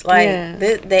lives. Like, Yeah.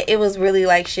 that it was really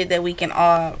like shit that we can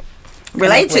all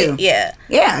relate connect to. with. Yeah.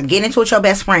 Yeah, get into it with your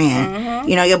best friend.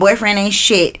 You know, your boyfriend ain't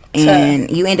shit, and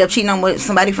you end up cheating on with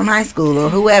somebody from high school or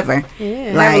whoever.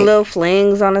 Yeah, Like, having little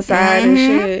flings on the side and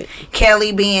shit.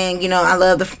 Kelly being, you know, I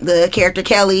love the character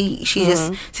Kelly. She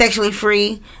just sexually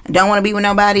free, don't want to be with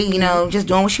nobody. You know, just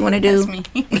doing what she want to do. That's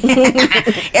me.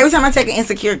 Every time I take an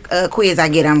insecure quiz, I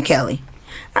get I'm Kelly.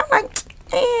 I'm like,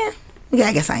 yeah,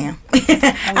 I guess I am.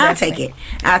 I'll take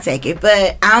it.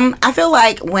 But I feel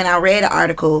like when I read an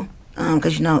article,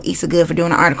 because you know Issa good for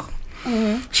doing an article.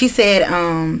 She said,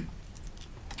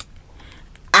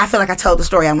 I feel like I told the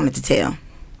story I wanted to tell.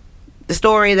 The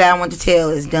story that I want to tell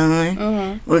is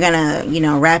done. We're gonna, you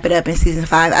know, wrap it up in season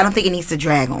 5. I don't think it needs to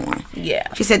drag on.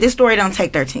 Yeah. She said this story don't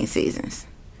take 13 seasons.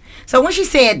 So when she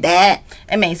said that,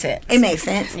 It made sense. it makes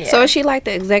sense. Yeah. So is she like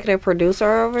the executive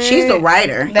producer over it? She's the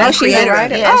writer. That's she's the creator.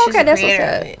 writer. Yeah, Oh, she's okay, the that's what's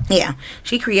creator up. of it. Yeah,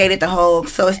 she created the whole.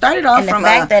 So it started off And the from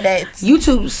fact a that it's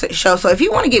YouTube show. So if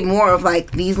you want to get more of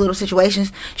like these little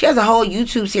situations, she has a whole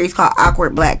YouTube series called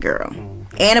Awkward Black Girl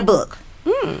and a book.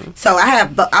 So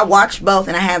I watched both,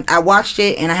 and I watched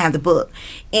it, and I have the book,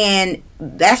 and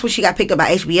that's what she got picked up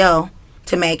by HBO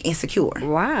to make Insecure.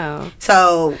 Wow.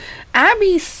 So I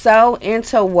be so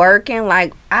into working,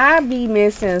 like I be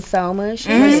missing so much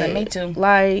shit. Listen, me too.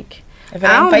 Like, If it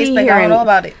I ain't don't be Facebook, I hearing- don't know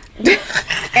about it.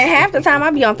 and half the time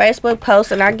I be on Facebook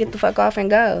posting, I get the fuck off and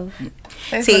go.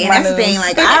 see, and that's the thing.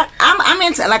 Like I'm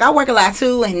into, like, I work a lot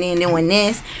too, and then doing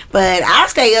this, but I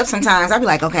stay up sometimes. I be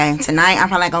like, okay, tonight I'm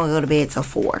probably not gonna go to bed till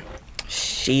 4.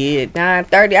 Shit,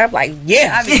 9:30. I'm like,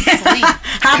 yeah. I be asleep.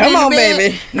 Hop in Come the on, bed.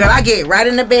 baby. Girl, I get right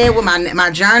in the bed with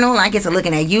my journal. I get to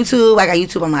looking at YouTube. I got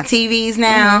YouTube on my TVs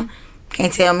now.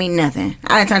 Can't tell me nothing.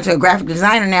 I done turned to a graphic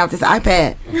designer now with this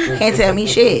iPad. Can't tell me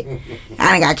shit.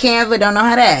 I done got Canva. Don't know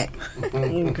how to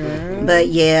act. But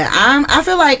yeah, I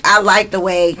feel like I like the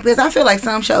way, because I feel like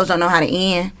some shows don't know how to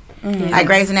end. Like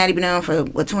Grey's Anatomy been on for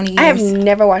 20 years. I have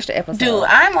never watched the episode. Dude,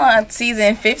 I'm on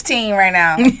season 15 right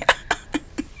now.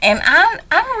 And I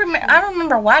don't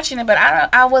remember watching it, but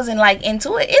I wasn't like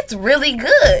into it. It's really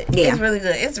good. Yeah. It's really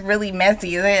good. It's really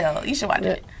messy as hell. You should watch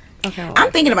it. Okay, well, I'm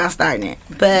thinking about starting it,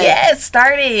 but Yes,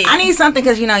 start it. I need something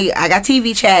because, you know, I got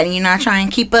TV chat, and, you know, I try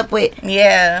and keep up with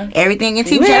Yeah. everything in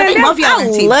TV man, chat. I think both of y'all I in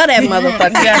TV. love that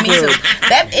motherfucker. Yeah, me too.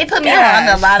 It put me on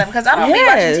a lot of, because I don't be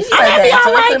watching TV Yes. I'm like happy that. y'all So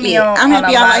it like put me it. on. I'm happy on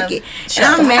a y'all lot like of it. shit.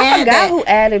 And I'm I mad forgot that who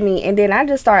added me, and then I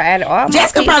just started adding all my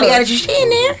Jessica people. probably added you. She in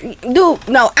there. Dude,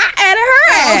 no, I added her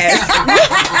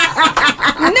ass.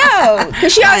 No,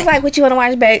 because she always like, what you want to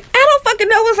watch, babe? I don't fucking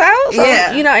know what's out. So,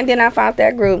 Yeah. you know, and then I found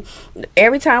that group.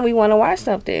 Every time we want to watch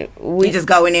something, we You just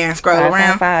go in there and scroll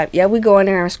around. Yeah, we go in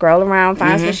there and scroll around,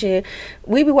 find some shit.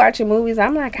 We be watching movies.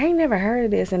 I'm like, I ain't never heard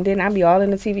of this. And then I be all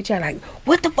in the TV chat like,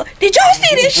 what the fuck? Did y'all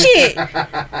see this shit?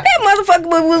 That motherfucker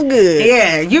movie was good.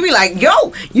 Yeah, you be like,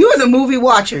 yo, you was a movie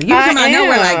watcher. You I come out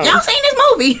nowhere am. like, y'all seen this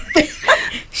movie?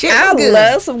 Shit I was good.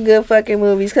 love some good fucking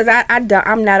movies because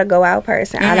I'm not a go out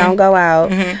person. I don't go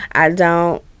out.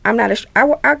 I'm not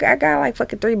I got like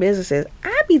fucking 3 businesses.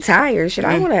 I be tired. Shit,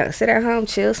 I want to sit at home,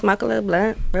 chill, smoke a little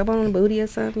blunt, rub on the booty or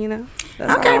something, you know.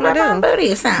 That's Okay, all I rub on do.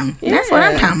 booty or something. That's what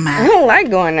I'm talking I about. don't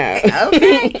like going out.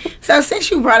 Okay. So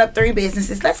since you brought up 3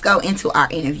 businesses, let's go into our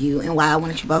interview and why I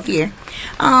wanted you both here.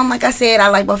 Like I said, I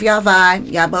like both y'all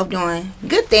vibe. Y'all both doing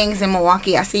good things in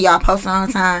Milwaukee. I see y'all posting all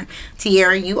the time.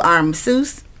 Tierra, you are a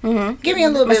masseuse. Give me a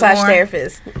little Massage bit more.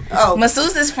 therapist. Oh,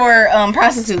 Masseuse is for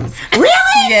prostitutes. really?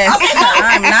 Yes. Okay.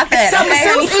 I'm not that. So okay?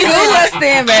 masseuse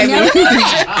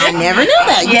is I never knew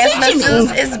that. You Yes, teaching me.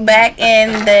 masseuse is back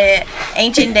in the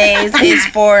ancient days. Is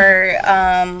for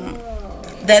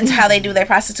that's how they do their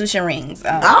prostitution rings.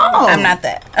 Oh. I'm not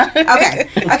that.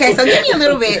 Okay. So give me a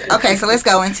little bit. Okay, so let's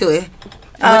go into it.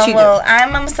 What you Well,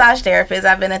 I'm a massage therapist.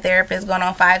 I've been a therapist going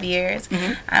on 5 years.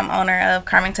 I'm owner of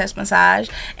Carmen Touch Massage,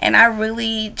 and I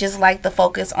really just like the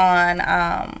focus on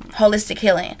holistic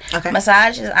healing. Okay.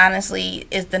 Massage is honestly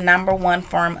the number one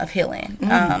form of healing.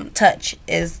 Touch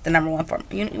is the number one form.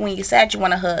 When you're sad, you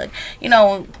want to hug. You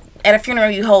know, at a funeral,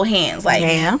 you hold hands. Like,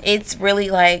 Yeah. it's really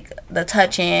like the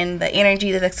touching, the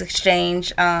energy that's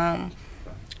exchanged. And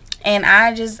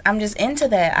I'm just into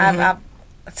that. I've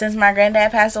since my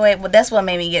granddad passed away, well, that's what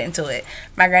made me get into it.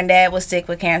 My granddad was sick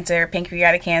with cancer,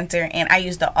 pancreatic cancer, and I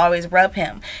used to always rub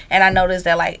him. And I noticed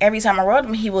that, like, every time I rubbed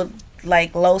him, he would,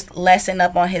 like, lessen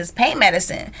up on his pain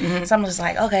medicine. So I'm just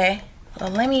like, okay, well,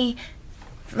 let me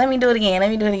do it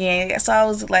again. So I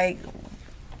was, like,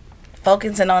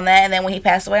 focusing on that. And then when he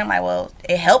passed away, I'm like, well,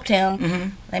 it helped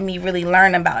him. Let me really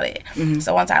learn about it.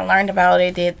 So once I learned about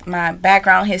it, did my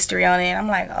background history on it, I'm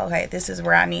like, okay, this is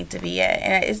where I need to be at.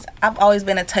 And I've always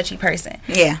been a touchy person.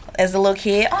 Yeah. As a little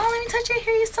kid, oh, let me touch your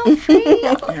hair, you're so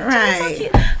free. Right.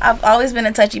 I've always been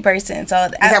a touchy person. So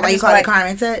Is that why you call it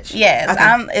Carmen Touch? Yes.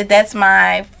 Okay. That's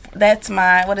my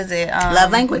what is it?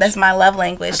 Love language? That's my love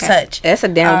language, touch. That's a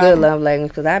damn good love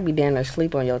language because I'd be down there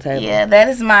sleep on your table. Yeah,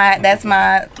 that's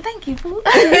my thank you, Pooh.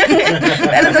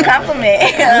 That is a compliment.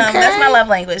 That's my love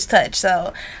language, touch.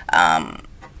 So and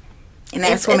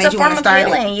that's what it's made a you want form to of start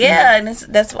healing. it? Yeah, and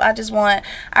that's what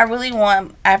I really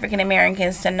want African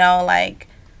Americans to know, like,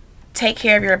 take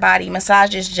care of your body.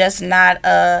 Massage is just not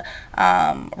a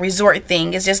resort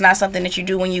thing. It's just not something that you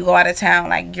do when you go out of town.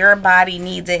 Like, your body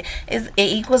needs it. It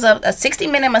equals up, a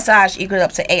 60-minute massage equals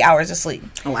up to 8 hours of sleep.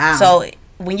 Wow. So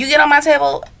when you get on my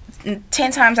table,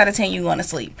 10 times out of 10 you're going to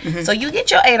sleep. So you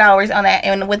get your 8 hours on that,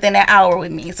 and within that hour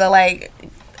with me. So, like,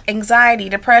 anxiety,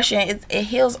 depression, it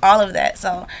heals all of that.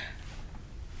 So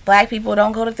Black people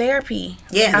don't go to therapy.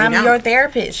 Yeah, I'm your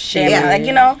therapist, Shanna. Yeah. Like,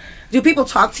 you know. Do people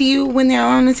talk to you when they're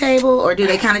on the table, or do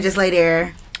they kind of just lay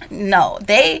there? No,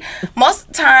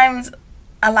 most times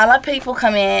a lot of people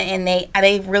come in and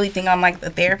they really think I'm like the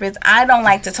therapist. I don't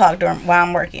like to talk while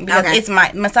I'm working because it's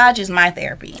my massage is my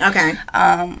therapy. Okay.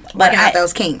 But Working out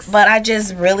those kinks. But I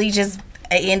just really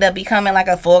end up becoming like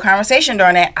a full conversation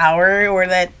during that hour or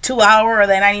that 2 hour or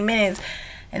that 90 minutes.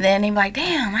 And then they be like,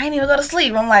 damn, I didn't even go to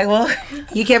sleep. I'm like, well.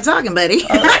 You kept talking, buddy.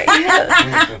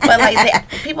 But like,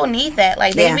 people need that.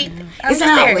 Like, Yeah. I'm It's just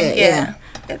an there. outlet, Yeah.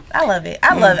 I love it.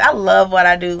 I love it. I love what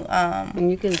I do. And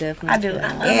you can definitely. I do.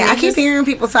 I love Yeah, I keep hearing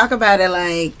people talk about it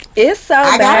like, It's so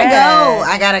I bad.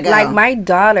 I gotta go. Like, my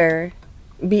daughter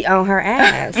be on her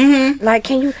ass. Like,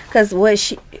 can you? Because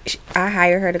I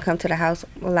hire her to come to the house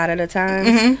a lot of the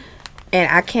times. And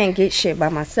I can't get shit by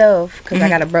myself because I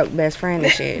got a broke best friend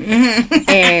and shit.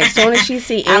 And as soon as she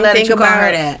see I love that anything you call about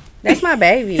her that. that's my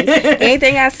baby.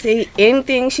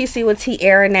 Anything she see with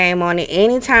Tierra name on it,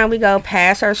 anytime we go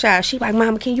past her shop, she like,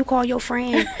 Mama, can you call your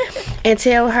friend and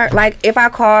tell her? Like, if I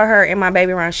call her and my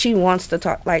baby around, she wants to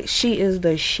talk. Like, she is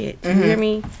the shit. You hear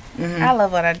me? I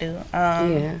love what I do.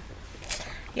 Yeah.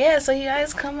 Yeah, so you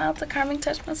guys come out to Carmen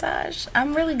Touch Massage.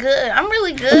 I'm really good.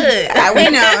 We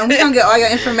know, and we're going to get all your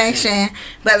information.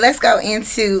 But let's go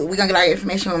into, we're going to get all your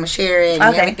information. We're going to share it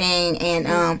and everything.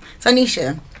 And so,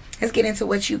 Nisha, let's get into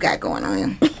what you got going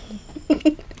on.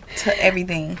 To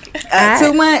everything.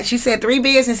 Too much. You said 3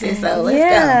 businesses, so let's go.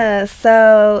 Yeah,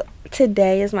 so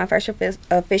today is my first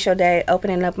official day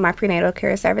opening up my prenatal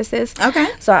care services. Okay.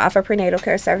 So I offer prenatal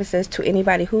care services to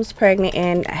anybody who's pregnant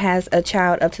and has a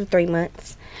child up to 3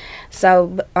 months.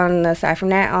 So on the side from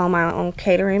that, I own my own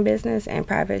catering business and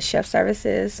private chef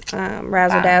services,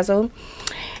 Razzle Dazzle.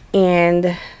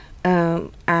 And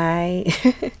I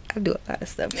do a lot of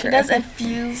stuff. She does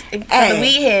infuse. For the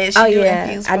weed head, I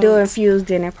infuse do foods. infuse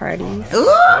dinner parties.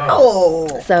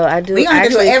 Ooh. So I do. We gonna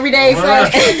do it every day. So.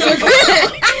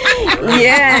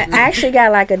 Yeah, I actually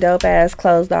got like a dope ass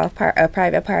closed off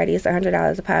private party. It's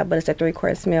 $100 a pop, but it's a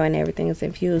 3-course meal and everything is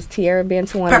infused. Tierra been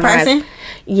to one Per of mine. person?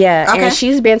 Yeah, Okay. and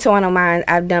she's been to one of mine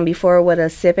I've done before with a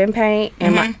sipping paint,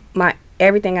 and my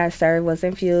everything I served was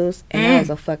infused, and that was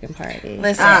a fucking party.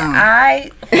 Listen, I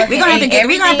We gonna have to get.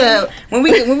 We gonna have to when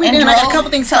we doing like a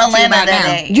couple things to talk to you about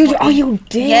now. You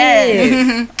did.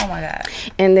 Yes. Oh my God.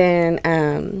 And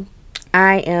then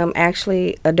I am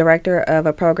actually a director of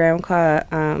a program called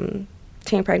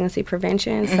Teen Pregnancy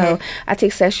Prevention. So I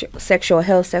teach sexual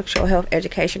health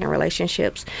education, and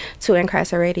relationships to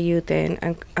incarcerated youth and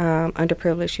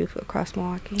underprivileged youth across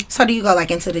Milwaukee. So do you go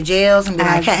like into the jails and be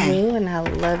like, I hey, do, and I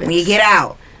love it. when you get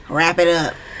out, wrap it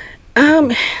up.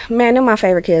 Man, they're my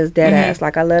favorite kids, dead ass.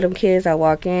 Like, I love them kids. I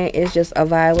walk in, it's just a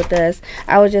vibe with us.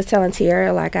 I was just telling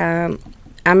Tierra, like, I'm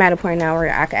at a point now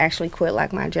where I could actually quit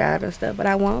like my job and stuff, but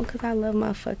I won't because I love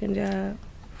my fucking job.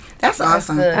 That's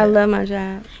awesome. good. I love my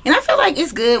job. And I feel like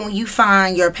it's good when you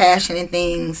find your passion in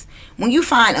things, when you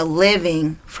find a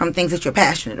living from things that you're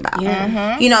passionate about.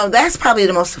 You know, that's probably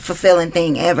the most fulfilling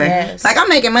thing ever. Yes. Like, I'm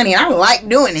making money and I like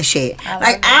doing this shit.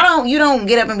 You don't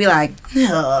get up and be like,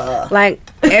 ugh. Like,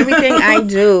 everything I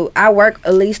do, I work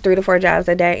at least 3 to 4 jobs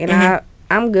a day, and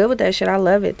I'm good with that shit. I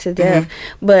love it to death.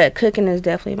 But cooking is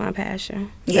definitely my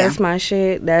passion. Yeah. That's my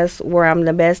shit. That's where I'm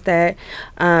the best at.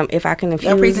 If I can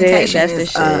Your infuse it, presentation that's the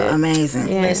is shit. amazing.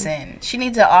 Yeah. Listen, she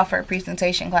needs to offer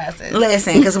presentation classes.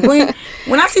 Listen, because when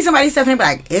I see somebody's stuff and they be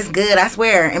like, it's good, I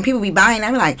swear, and people be buying,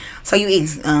 I be like, so you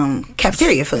eat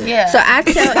cafeteria food? Yeah. So I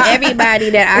tell everybody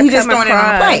that I You just come throwing it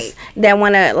on a across plate. that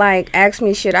want to, like, ask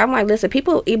me shit. I'm like, listen,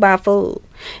 people eat by food.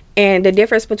 And the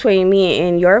difference between me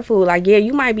and your food, like, yeah,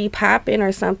 you might be popping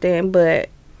or something, but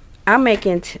I'm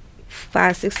making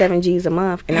 5, 6, 7 G's a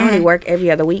month, and I only work every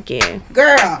other weekend.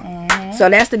 Girl. So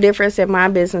that's the difference in my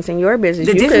business and your business.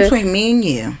 The difference between me and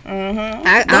you.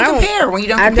 I Don't compare when you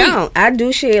don't compete. I don't. I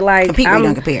do shit like Compete when you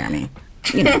don't compare, I mean.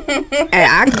 You know. and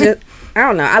I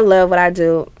don't know. I love what I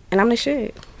do, and I'm the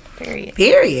shit.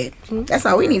 Period. That's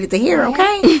all we needed to hear,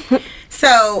 okay?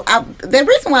 So, the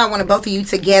reason why I wanted both of you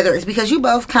together is because you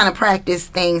both kind of practice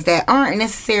things that aren't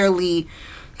necessarily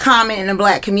common in the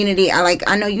black community.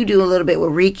 I know you do a little bit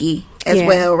with Reiki as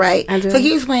well, right? I do. So, can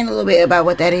you explain a little bit about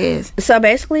what that is? So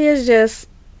basically, it's just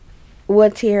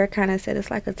what Tiara kind of said.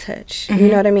 It's like a touch. You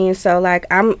know what I mean? So like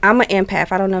I'm an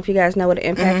empath. I don't know if you guys know what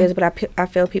an empath is, but I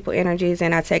feel people energies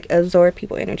and I absorb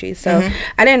people energies. So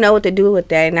I didn't know what to do with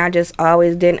that, and I just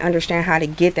always didn't understand how to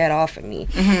get that off of me,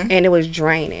 and it was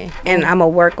draining. And I'm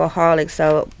a workaholic,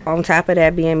 so on top of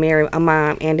that, being married, a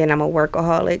mom, and then I'm a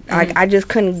workaholic. I just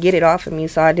couldn't get it off of me,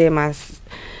 so I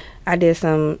did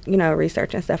some,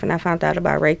 research and stuff, and I found out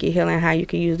about Reiki healing, how you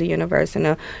can use the universe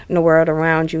and the world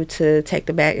around you to take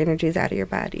the bad energies out of your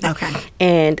body. Okay.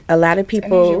 And a lot of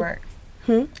people...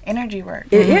 Energy work.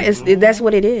 That's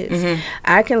what it is.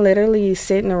 I can literally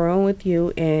sit in a room with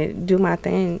you and do my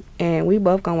thing, and we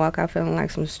both gonna walk out feeling like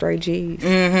some straight G's.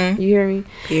 You hear me?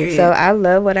 Period. So I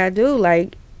love what I do.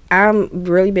 Like, I'm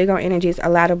really big on energies. A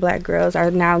lot of black girls are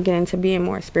now getting to being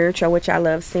more spiritual, which I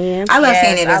love seeing. I love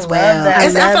seeing it as well. I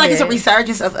feel like it's a it.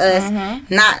 resurgence of us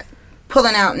not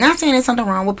pulling out, not saying there's something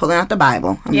wrong with pulling out the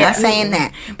Bible. I'm not saying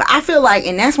that. But I feel like,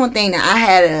 and that's one thing that I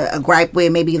had a gripe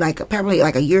with maybe probably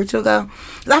like a year or two ago,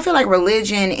 because I feel like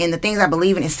religion and the things I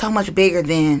believe in is so much bigger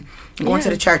than going to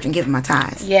the church and giving my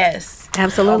tithes. Yes.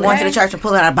 Absolutely. Going to the church and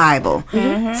pulling out a Bible.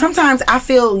 Sometimes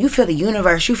you feel the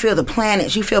universe, you feel the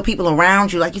planets, you feel people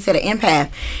around you, like you said, an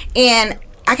empath. And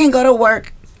I can go to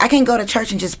work, I can go to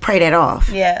church and just pray that off.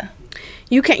 Yeah.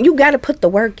 You got to put the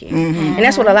work in. And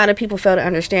that's what a lot of people fail to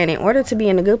understand. In order to be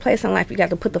in a good place in life, you got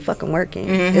to put the fucking work in.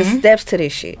 There's steps to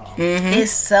this shit.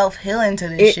 It's self-healing to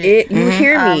this shit. You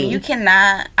hear me? You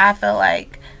cannot, I feel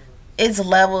like, it's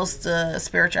levels to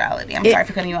spirituality. I'm sorry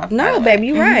for cutting you off. No, baby,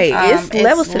 you're right. It's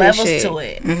levels to this shit. To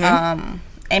it.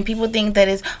 And people think that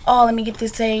it's, let me get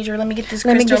this sage, or let me get this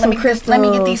crystal, let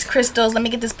me get these crystals, let me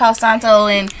get this Palo Santo,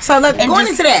 and so look, going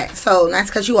into that, so not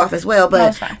to cut you off as well,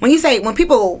 but when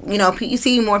people, you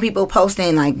see more people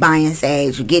posting like buying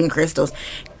sage, or getting crystals,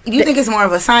 you think it's more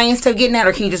of a science to getting that,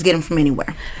 or can you just get them from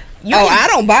anywhere? I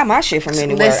don't buy my shit from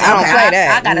anywhere. Listen, I don't play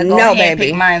that. I gotta go ahead and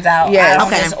pick mine out. Yes. I don't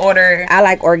just order. I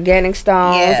like organic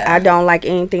stones. Yeah. I don't like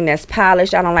anything that's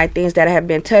polished. I don't like things that have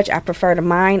been touched. I prefer to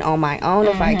mine on my own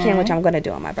if I can, which I'm gonna do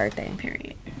on my birthday.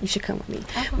 Period. You should come with me.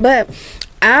 But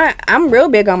I'm real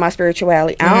big on my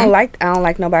spirituality. I don't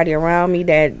like nobody around me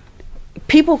that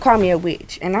people call me a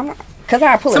witch, and I'm. Cause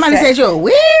I pull somebody says you're a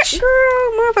witch,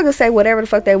 girl. Motherfuckers say whatever the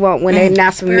fuck they want when they're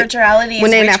not spirituality.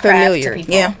 When they're not familiar.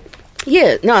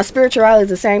 Yeah, no, spirituality is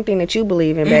the same thing that you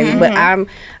believe in, baby. But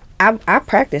I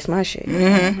practice my shit.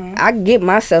 I get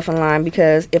myself in line,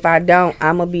 because if I don't,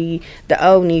 I'm gonna be the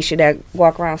old Nisha that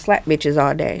walk around slap bitches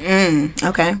all day.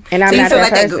 Okay. And I'm so you not feel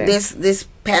that like person. this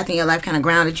path in your life kind of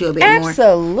grounded you a bit more?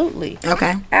 Absolutely.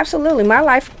 Okay. Absolutely. My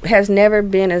life has never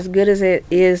been as good as it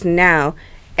is now,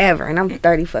 ever, and I'm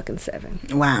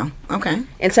 30-fucking-7. Wow. Okay.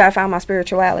 Until I found my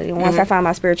spirituality. And once I found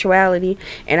my spirituality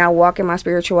and I walk in my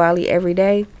spirituality every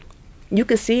day, you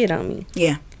can see it on me.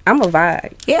 Yeah. I'm a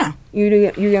vibe. Yeah. You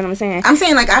get what I'm saying? I'm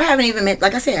saying, like, I haven't even met,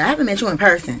 like I said, I haven't met you in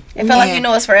person. It felt like you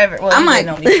know us forever. Well, I'm like,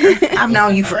 know me. I've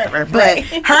known you forever. But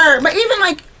but even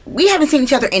like, we haven't seen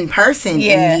each other in person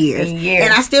in years.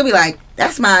 And I still be like,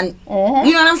 that's mine. You know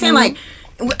what I'm saying? Like,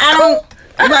 I don't,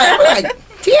 I'm like,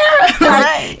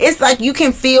 Tiara. It's like you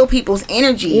can feel people's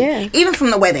energy. Even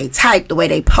from the way they type, the way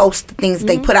they post, the things that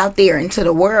they put out there into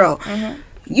the world.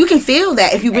 You can feel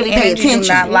that if you really pay attention.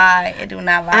 It do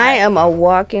not lie. I am a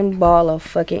walking ball of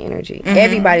fucking energy.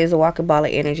 Everybody is a walking ball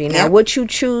of energy. Now, what you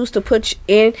choose to put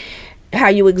in, how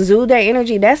you exude that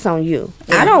energy, that's on you.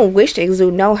 I don't wish to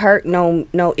exude no hurt, no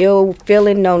ill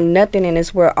feeling, no nothing in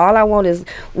this world. All I want is,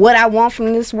 what I want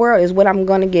from this world is what I'm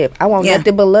going to give. I want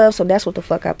nothing but love, so that's what the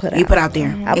fuck I put out. You put out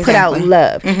there. I put out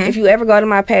love. If you ever go to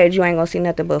my page, you ain't going to see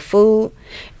nothing but food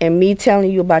and me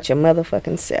telling you about your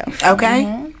motherfucking self.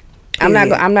 Okay. I'm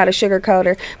not a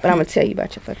sugarcoater, but I'm gonna tell you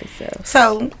about your fucking self.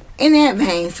 So, in that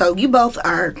vein, so you both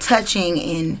are touching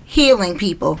and healing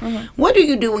people. What do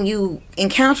you do when you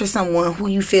encounter someone who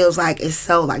you feels like is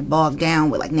so like bogged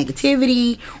down with like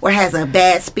negativity or has a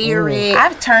bad spirit?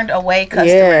 I've turned away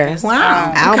customers.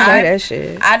 Wow. I don't play that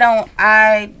shit.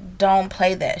 I don't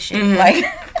play that shit. Like,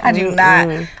 I do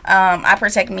not. I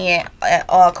protect me at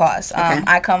all costs.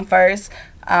 I come first.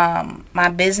 My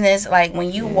business, like,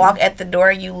 when you walk at the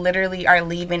door, you literally are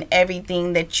leaving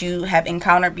everything that you have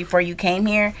encountered before you came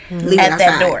here at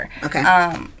that door. Okay.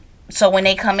 So when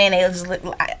they come in,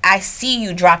 I see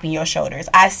you dropping your shoulders.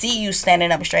 I see you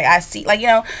standing up straight. I see, like, you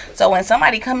know. So when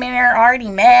somebody come in there already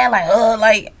mad,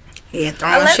 like, yeah,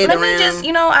 throwing shit around. Let me just,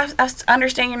 you know, I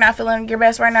understand you're not feeling your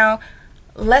best right now.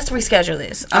 Let's reschedule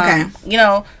this. Okay. You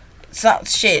know,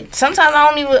 sometimes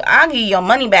I'll give you your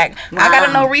money back. Wow. I got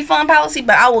a no refund policy,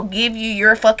 but I will give you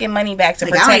your fucking money back to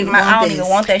protect I don't even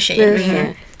want that shit.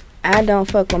 Listen, I don't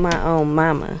fuck with my own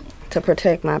mama to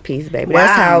protect my peace, baby. Wow.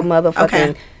 That's how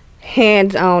motherfucking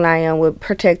hands on I am with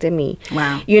protecting me.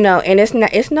 Wow. You know, and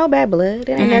it's no bad blood.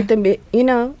 It ain't nothing but, you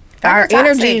know, our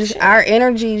energies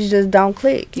just don't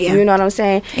click. Yeah. You know what I'm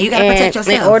saying? And you gotta protect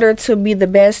yourself. In order to be the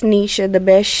best Nisha, the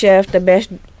best chef, the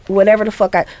best whatever the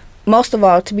fuck most of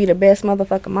all, to be the best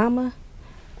motherfucking mama,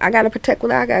 I gotta protect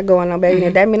what I got going on, baby. And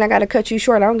if that mean I gotta cut you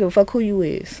short, I don't give a fuck who you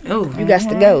is. Ooh. You got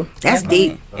to go. That's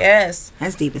deep. Yes.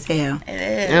 That's deep as hell. It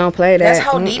is. I don't play that. That's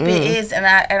how deep it is, and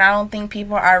I don't think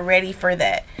people are ready for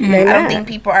that. I don't think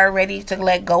people are ready to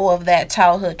let go of that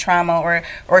childhood trauma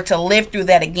or to live through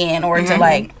that again, or to,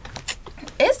 like,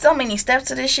 it's so many steps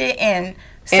to this shit, and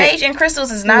sage and crystals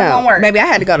is not gonna work. Baby, I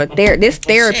had to go to this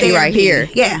therapy right here.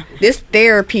 Yeah. This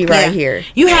therapy right here.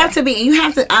 You have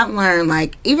to, I've learned,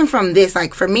 like, even from this,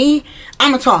 like, for me,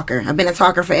 I'm a talker. I've been a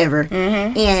talker forever.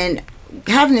 And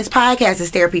having this podcast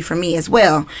is therapy for me as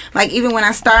well. Like, even when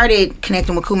I started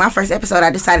connecting with Koo, my first episode,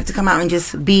 I decided to come out and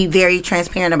just be very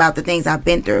transparent about the things I've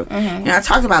been through. You know, I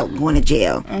talked about going to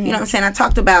jail. You know what I'm saying? I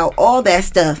talked about all that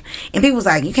stuff. And people was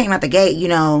like, you came out the gate, you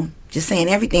know, just saying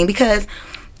everything, because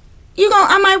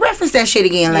I might reference that shit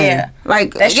again later. Yeah.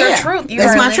 Like, that's your truth.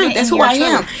 That's my truth. That's who I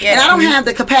am. Yeah. And I don't have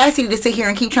the capacity to sit here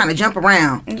and keep trying to jump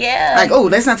around. Yeah. Like, oh,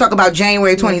 let's not talk about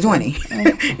January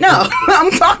 2020. No,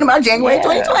 I'm talking about January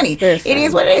 2020. It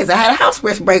is what it is. I had a house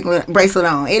bracelet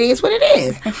on. It is what it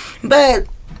is. But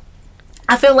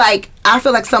I feel like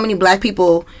so many black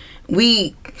people,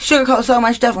 we sugarcoat so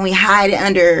much stuff and we hide it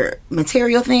under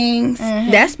material things.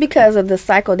 That's because of the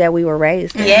cycle that we were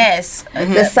raised in. Yes.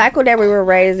 The cycle that we were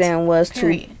raised in was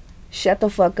to shut the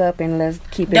fuck up and let's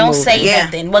keep it Don't moving. say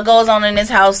nothing. What goes on in this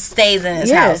house stays in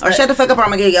this house. Or shut the fuck up or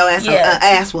I'm gonna get your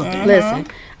ass whooped. Listen,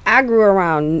 I grew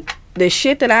around the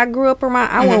shit that I grew up around.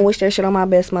 I wouldn't wish that shit on my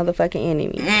best motherfucking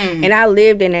enemy. And I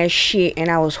lived in that shit, and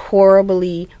I was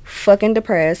horribly fucking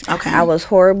depressed. I was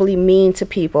horribly mean to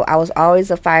people. I was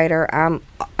always a fighter.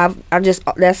 I just,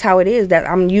 that's how it is. That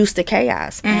I'm used to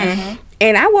chaos.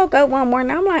 And I woke up one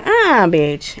morning, I'm like,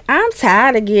 bitch, I'm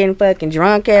tired of getting fucking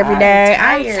drunk every day.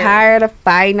 I'm tired of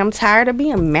fighting. I'm tired of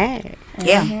being mad.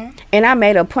 Yeah. And I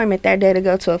made an appointment that day to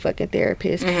go to a fucking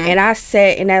therapist. And I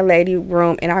sat in that lady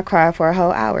room and I cried for a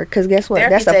whole hour. Because guess what?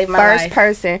 Therapy That's the first life.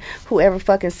 person who ever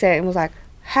fucking sat and was like,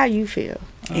 how you feel?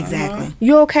 Exactly.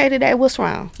 You okay today? What's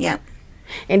wrong? Yeah.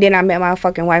 And then I met my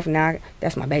fucking wife, and now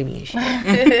that's my baby and shit.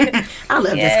 I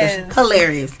love discussion.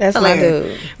 Hilarious. That's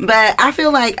hilarious. my dude. But I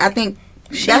feel like, I think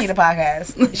She need a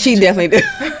podcast. She definitely do.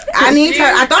 I need her.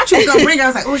 I thought you was gonna bring her. I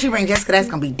was like, oh, she bring Jessica. That's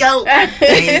gonna be dope.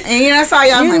 And you know, I saw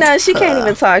y'all. You like, know, she can't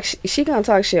even talk. She gonna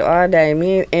talk shit all day.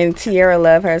 Me and Tierra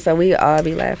love her, so we all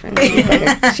be laughing.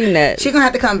 She nuts. She gonna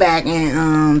have to come back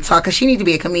and talk, cause she need to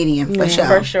be a comedian for sure.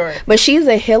 For sure. But she's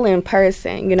a healing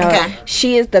person. You know,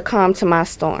 she is the calm to my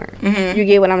storm. You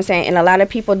get what I'm saying? And a lot of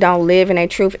people don't live in their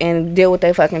truth and deal with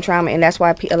their fucking trauma, and that's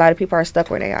why a lot of people are stuck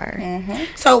where they are.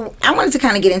 So I wanted to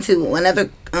kind of get into another.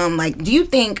 Like, do you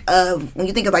think of, when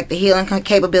you think of like the healing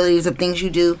capabilities of things you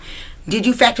do, did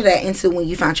you factor that into when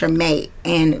you found your mate?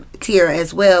 And Tierra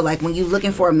as well, like when you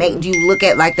looking for a mate, do you look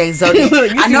at like they zodiac?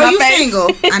 I know you single.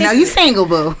 I know you single,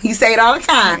 boo. You say it all the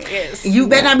time. Yes. You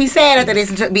better not be sad after this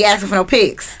and be asking for no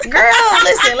pics. Girl,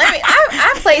 listen,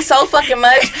 I play so fucking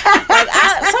much. Like,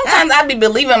 sometimes I be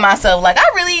believing myself. Like,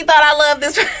 I really thought I loved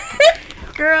this.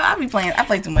 Girl, I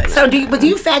play too much. So do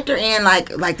you factor in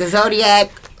like the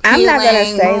zodiac? I'm not gonna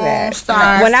say that.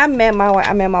 Stars. When I met my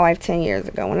wife 10 years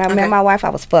ago. When I met my wife, I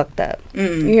was fucked up.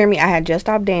 You hear me? I had just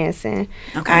stopped dancing.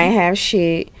 I ain't have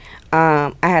shit.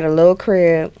 I had a little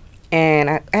crib, and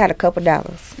I had a couple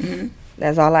dollars.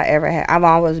 That's all I ever had. I've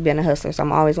always been a hustler, so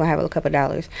I'm always gonna have a couple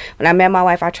dollars. When I met my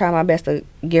wife, I tried my best to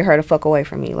get her to fuck away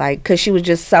from me, like, cause she was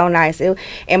just so nice.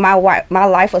 And my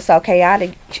life was so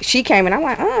chaotic. She came and I'm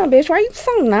like, bitch, why you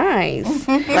so nice?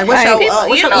 Like,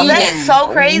 what's your that's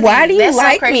so crazy. Why do you that's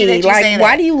like so me? Like,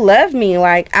 why do you love me?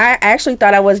 Like, I actually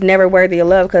thought I was never worthy of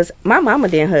love, cause my mama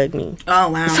didn't hug me. Oh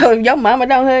wow. So if your mama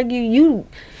don't hug you,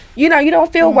 you know, you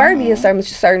don't feel worthy of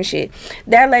certain shit.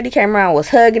 That lady came around, was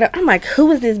hugging her. I'm like,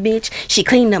 who is this bitch? She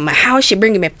cleaned up my house. She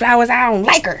bringing me flowers. I don't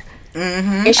like her.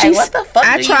 And she, what the fuck?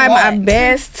 I tried my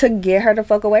best to get her the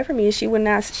fuck away from me, and she would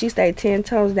not. She stayed 10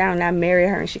 toes down, and I married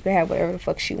her, and she could have whatever the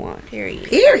fuck she want.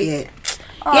 Period.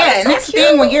 Oh, yeah, and that's the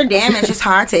thing. When you're damaged, it's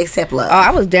hard to accept love. Oh, I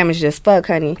was damaged as fuck,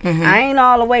 honey. I ain't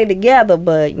all the way together,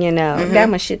 but you know, got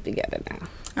my shit together now.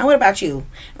 And what about you?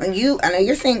 I know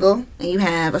you're single and you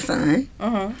have a son.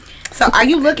 So are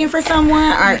you looking for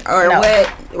someone, or No.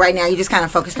 what? Right now, you just kind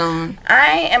of focused on.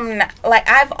 I am not, like,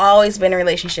 I've always been in a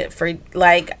relationship for,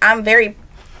 like,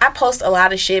 I post a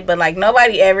lot of shit, but like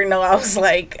nobody ever know I was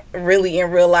like really in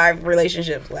real life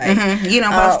relationships. Like you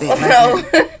don't post it.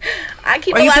 No. I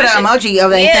keep. Or a you lot put of an shit. emoji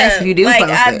over their face if you do like,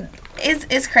 post it.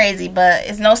 It's crazy, but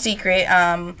it's no secret.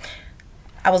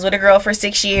 I was with a girl for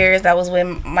 6 years. I was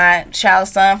with my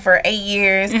child's son for 8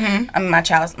 years. I'm my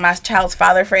child's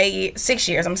father for 6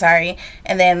 years. I'm sorry.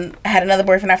 And then I had another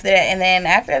boyfriend after that. And then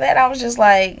after that, I was just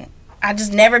like, I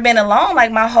just never been alone.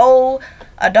 Like my whole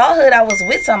adulthood, I was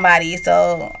with somebody.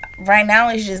 So right now,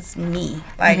 it's just me.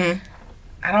 Like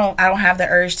I don't have the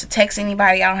urge to text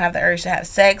anybody. I don't have the urge to have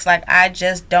sex. Like I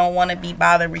just don't want to be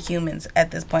bothered with humans at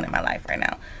this point in my life right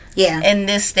now. Yeah. In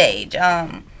this stage,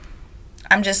 I'm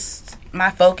just, my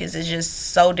focus is just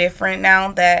so different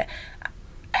now that,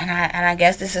 and I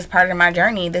guess this is part of my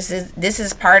journey. This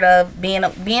is part of being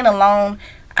alone.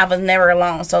 I was never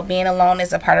alone, so being alone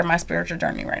is a part of my spiritual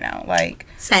journey right now. Like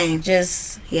same,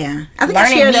 just yeah. I think I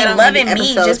learning shared me, that on loving the me,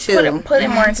 episode just too. putting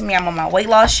more into me. I'm on my weight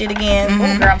loss shit again.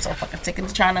 Oh, girl, I'm so fucking sick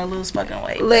of trying to lose fucking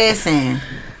weight. Listen,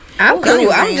 I'm Go cool.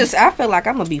 ahead, I feel like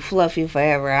I'm gonna be fluffy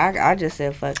forever. I just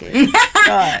said fuck it.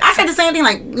 I said the same thing.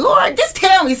 Like, Lord, just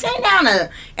tell me, sit down.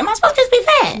 Am I supposed to just be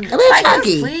fat, a little Like,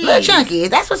 chunky, please. a little chunky?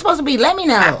 If that's what's supposed to be, let me I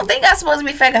know. don't think I'm supposed to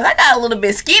be fat because I got a little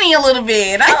bit skinny a little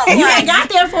bit. I was You like, ain't got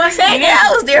there for a second. yeah,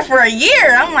 I was there for a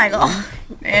year. I'm like, oh,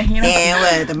 man, you know.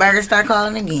 And what? The burgers start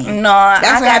calling again. No, That's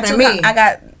I what got happened to me. I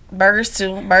got burgers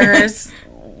too. Burgers,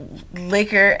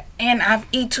 liquor, and I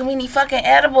eat too many fucking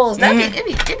edibles.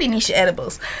 It be niche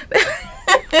edibles.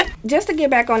 Just to get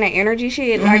back on that energy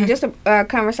shit, like just a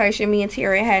conversation me and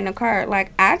Tierra had in the car.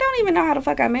 Like I don't even know how the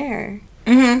fuck I met her.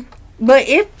 But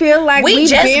it feel like We we've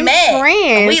just been met.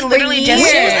 friends. We literally just.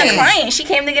 She was years. a client. She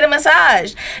came to get a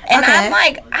massage, and Okay. I'm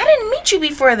like, I didn't meet you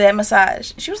before that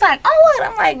massage. She was like, oh, what?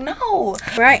 I'm like, no.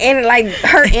 Right, and like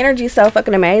her energy is so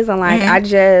fucking amazing. Like I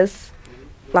just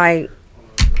like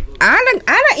I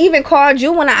done even called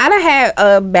you when I done had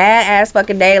a bad ass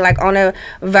fucking day, like on the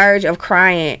verge of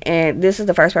crying, and this is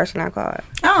the first person I called.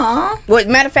 Aw. Well,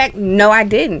 matter of fact, no, I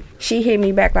didn't. She hit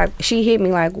me back like,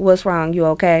 "What's wrong? You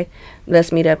okay?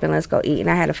 Let's meet up and let's go eat." And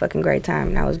I had a fucking great time,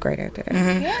 and I was great after that.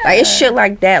 Like it's shit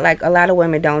like that, like a lot of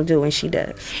women don't do, and she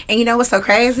does. And you know what's so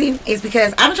crazy? It's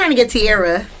because I'm trying to get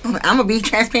Tierra. I'm gonna be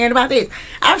transparent about this.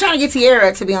 I'm trying to get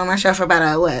Tierra to be on my show for about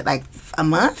a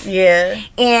month. Yeah.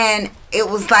 And it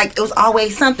was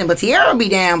always something. But Tierra would be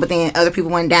down, but then other people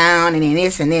went down, and then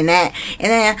this and then that.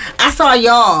 And then I saw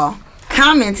y'all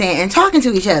commenting and talking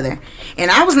to each other. And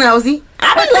I was nosy.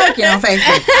 I be lurking on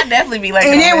Facebook. I definitely be like,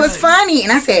 And it was funny.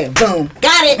 And I said, boom,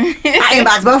 got it. I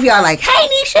inboxed both of y'all like, hey,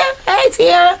 Nisha, hey,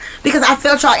 Tierra. Because I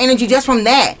felt y'all energy just from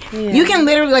that. You can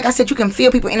literally, like I said, you can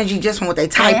feel people energy just from what they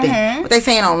typing, what they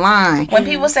saying online. When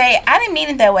people say, I didn't mean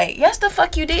it that way. Yes, the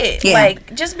fuck you did. Yeah.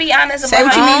 Like, just be honest Say about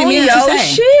what you how mean to me, you what you know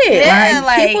say. Shit, Yeah,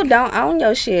 like- people don't own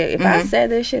your shit. If I said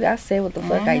this shit, I said what the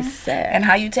fuck I said. And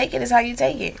how you take it is how you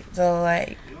take it. So,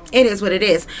 like, It is what it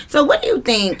is. So what do you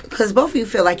think, because both of you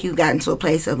feel like you've gotten to a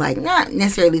place of like, not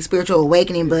necessarily spiritual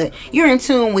awakening, but you're in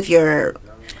tune with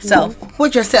yourself.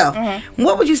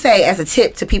 What would you say as a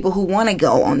tip to people who want to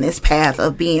go on this path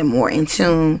of being more in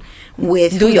tune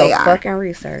with Do who your they are? fucking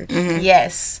research.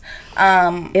 yes.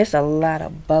 It's a lot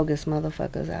of bogus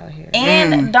motherfuckers out here.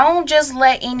 And don't just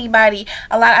let anybody.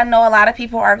 I know a lot of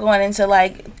people are going into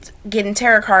like getting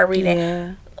tarot card reading.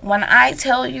 Yeah. When I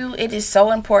tell you, it is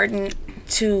so important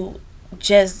to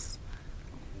just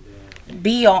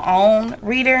be your own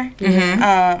reader.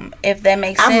 If that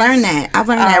makes sense. I've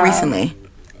learned that recently.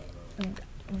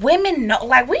 Women know,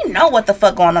 like, we know what the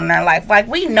fuck going on in our life. Like,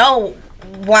 we know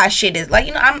why shit is, like,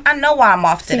 you know, I know why I'm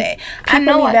off today. I People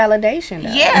know need validation,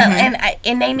 though. yeah,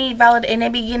 and they need and they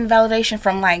be getting validation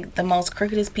from like the most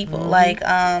crookedest people. Like,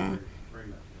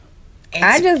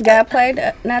 I just got played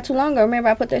not too long ago. Remember,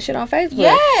 I put that shit on Facebook.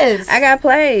 Yes. I got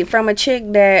played from a chick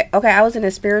that, I was in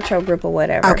a spiritual group or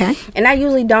whatever. Okay. And I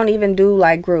usually don't even do,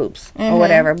 like, groups or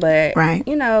whatever. But, Right.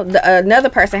 you know, another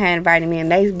person had invited me,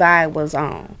 and they vibe was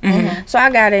on. So I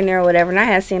got in there or whatever, and I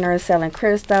had seen her selling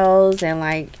crystals and,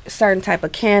 like, certain type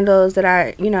of candles that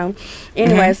I, you know.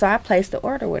 Anyway, so I placed the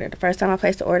order with her. The first time I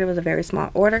placed the order was a very small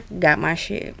order. Got my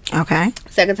shit. Okay.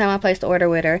 Second time I placed the order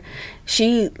with her,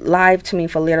 she lied to me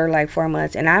for literally like 4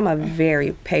 months, and I'm a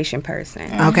very patient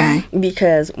person. Okay.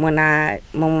 Because when my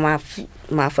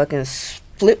fucking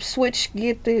flip switch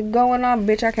get the going on,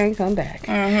 bitch, I can't come back.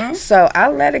 So I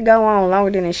let it go on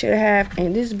longer than it should have,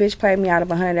 and this bitch paid me out of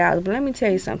 $100. But let me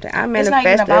tell you something, I manifested. It's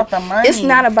not even about the money. It's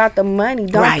not about the money.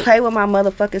 Don't Right. play with my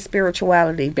motherfucking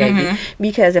spirituality, baby.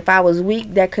 Because if I was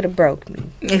weak, that could have broke me.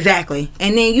 Exactly.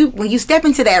 And then when you step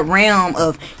into that realm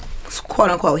of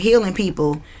quote unquote healing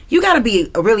people, you got to be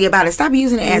really about it. Stop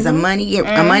using it as a money grab.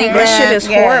 That shit is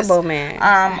horrible, man.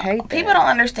 I hate that. People don't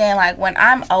understand, like, when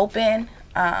I'm open,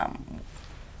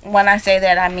 when I say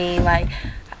that, I mean, like,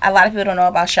 a lot of people don't know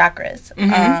about chakras,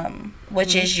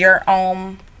 which is your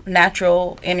own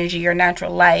natural energy, your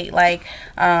natural light. Like,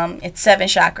 it's 7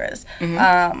 chakras.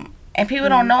 And people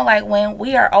don't know, like, when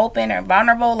we are open or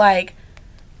vulnerable, like,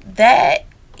 that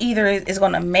either is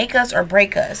going to make us or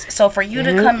break us. So for you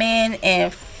to come in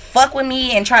and fuck with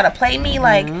me and try to play me,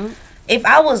 like, if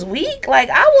I was weak, like,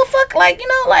 I will fuck, like, you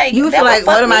know, like, You would feel like,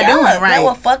 what am I doing? Right. That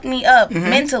will fuck me up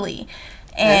mentally.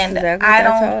 And exactly I what I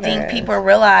don't told think her. people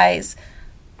realize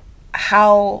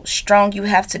how strong you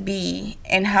have to be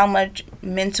and how much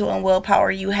mental and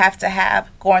willpower you have to have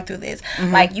going through this.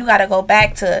 Like, you got to go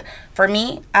back to, for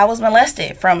me, I was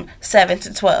molested from 7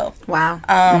 to 12. Wow.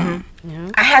 I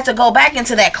had to go back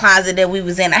into that closet that we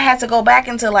was in. I had to go back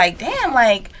into, like, damn,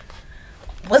 like,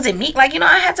 was it me? Like, you know,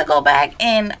 I had to go back,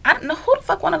 and I don't know who the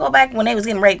fuck want to go back when they was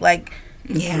getting raped. Like,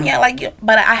 Yeah. like,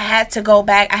 but I had to go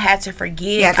back. I had to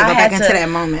forgive. You have to go back into that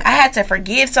moment. I had to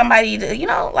forgive somebody to, you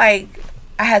know, like,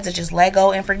 I had to just let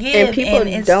go and forgive. And people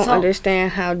it's don't so,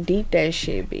 understand how deep that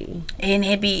shit be. And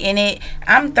it be in it.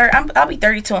 I'll be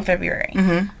 32 in February.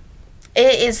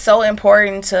 It is so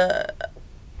important to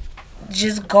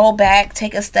just go back,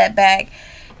 take a step back,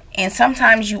 and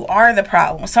sometimes you are the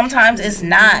problem. Sometimes it's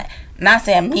not. Not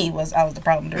saying I was the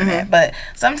problem doing that, but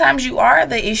sometimes you are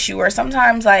the issue, or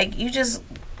sometimes, like, you just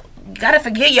gotta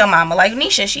forgive your mama. Like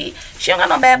Nisha, she don't got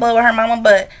no bad blood with her mama,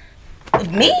 but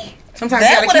me, Sometimes you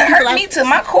that gotta would keep have people hurt like- me to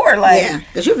my core. Like, Yeah,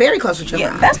 because you're very close with your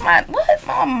yeah, mom. that's my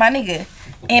nigga.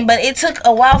 And but it took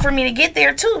a while for me to get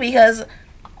there too because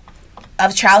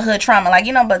of childhood trauma. Like,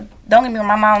 you know, but don't get me wrong,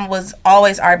 my mom was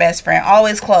always our best friend,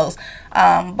 always close.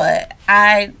 But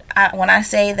I when I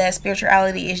say that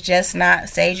spirituality is just not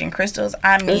sage and crystals,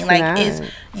 I mean, It's like, not. it's,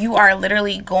 you are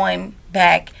literally going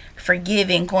back,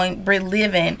 forgiving,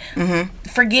 reliving,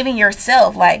 forgiving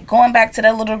yourself, like going back to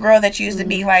that little girl that you used to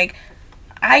be. Like,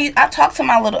 I talk to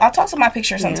my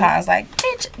picture sometimes, like,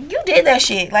 bitch, you did that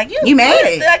shit. Like, you made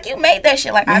it. Like, you made that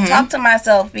shit. Like, I talk to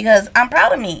myself because I'm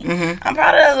proud of me. I'm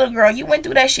proud of that little girl. You went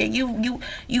through that shit.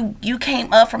 You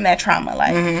came up from that trauma.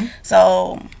 Like,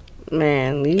 so,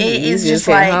 Man, you is just just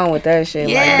hit like- home with that shit.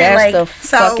 yeah, like, that's like- the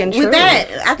So fucking with truth.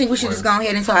 that, I think we should just go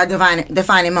ahead into our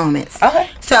defining moments. okay.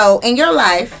 So in your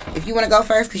life, if you want to go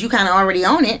first, because you kind of already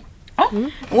own it,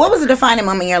 what was a defining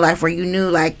moment in your life where you knew,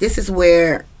 like, this is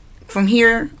where, from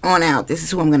here on out, this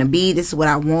is who I'm going to be, this is what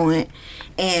I want,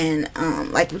 and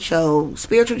like with your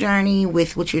spiritual journey,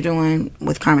 with what you're doing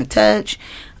with Karmic Touch,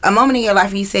 a moment in your life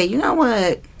where you say, you know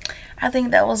what? I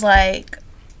think that was like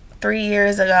 3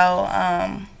 years ago.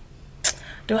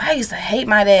 Dude, I used to hate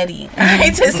my daddy. I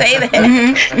hate to say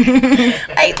that.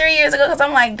 Like 3 years ago, because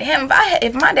I'm like, damn,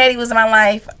 if my daddy was in my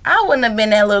life, I wouldn't have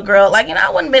been that little girl. Like, you know, I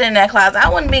wouldn't have been in that closet. I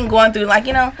wouldn't have been going through, like,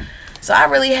 you know. So I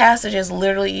really have to just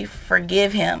literally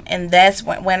forgive him. And that's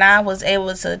when I was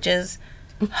able to just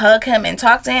hug him and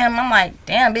talk to him. I'm like,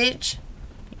 damn, bitch.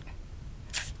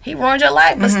 He ruined your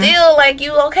life, but still, like,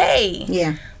 you okay.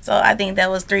 Yeah. So I think that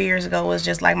was 3 years ago, was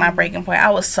just like my breaking point. I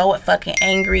was so fucking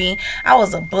angry. I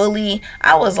was a bully.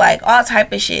 I was like all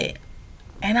type of shit.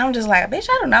 And I'm just like, bitch,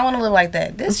 I do not want to live like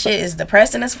that. This shit is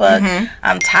depressing as fuck.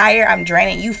 I'm tired. I'm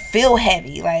draining. You feel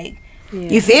heavy. Like,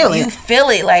 You feel you it. feel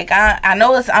it. Like, I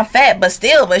know I'm fat, but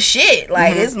shit.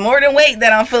 Like, it's more than weight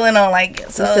that I'm feeling on. Like,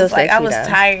 so still it's like I sexy, was though.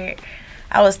 tired.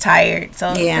 I was tired.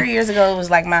 So Yeah. 3 years ago, it was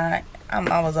like I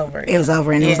was over it. It was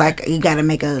over, and it was Yeah. like you got to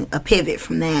make a pivot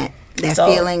from that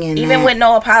So, feeling, and even that. with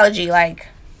no apology, like,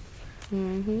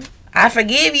 I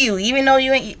forgive you, even though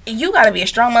you gotta be a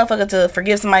strong motherfucker to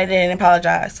forgive somebody that didn't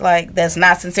apologize. Like, that's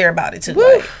not sincere about it too.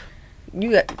 Like,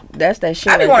 that's that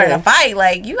shit. I be right wanting there. to fight.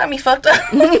 Like, you got me fucked up.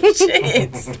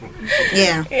 Shit.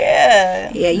 Yeah.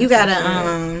 Yeah. Yeah, you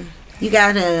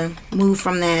gotta move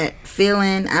from that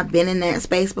feeling. I've been in that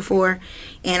space before,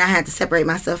 and I had to separate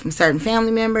myself from certain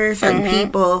family members, certain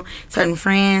people, certain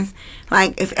friends.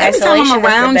 Like, if every time Isolation I'm is the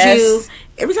around you, best.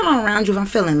 every time I'm around you, if I'm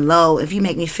feeling low, if you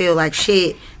make me feel like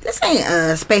shit, this ain't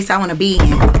a space I want to be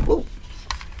in. Ooh,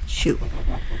 shoot.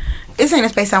 This ain't a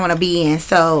space I want to be in.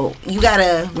 So you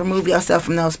gotta remove yourself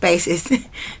from those spaces.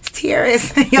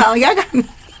 Tears, y'all got me.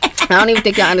 I don't even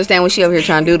think y'all understand what she over here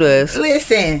trying to do to us.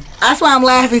 Listen, that's why I'm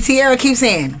laughing. Tierra keeps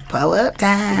saying, pull up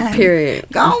time. Period.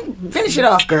 Go on, finish it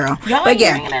off, girl. Y'all But ain't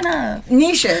yeah, drinking enough.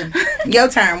 Nisha, your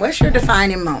turn. What's your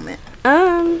defining moment?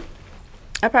 I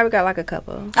probably got like a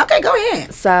couple. Okay, go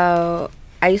ahead. So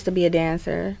I used to be a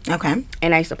dancer, Okay.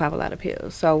 and I used to pop a lot of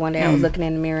pills. So one day I was looking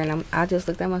in the mirror, and I just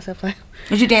looked at myself like,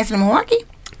 Was you dancing in Milwaukee?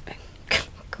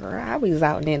 girl, I was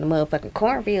out in the motherfucking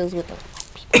cornfields with the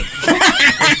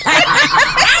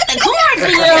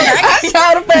I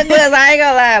saw the fuck was. I ain't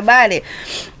gonna lie about it.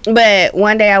 But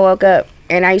one day I woke up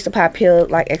and I used to pop pills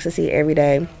like ecstasy every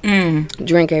day,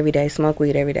 drink every day, smoke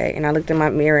weed every day. And I looked in my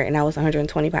mirror and I was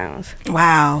 120 pounds.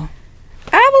 Wow.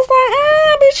 I was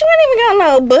like, bitch, you ain't even got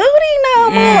no booty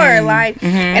no more. Like,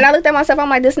 and I looked at myself. I'm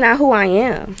like, this is not who I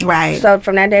am. Right. So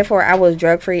from that day forward, I was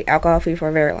drug free, alcohol free for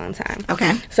a very long time.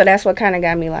 Okay. So that's what kind of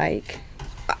got me like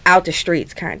out the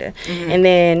streets, kind of. And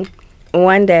then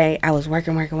one day I was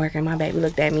working. My baby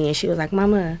looked at me and she was like,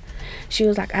 Mama, she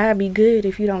was like, I'd be good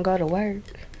if you don't go to work.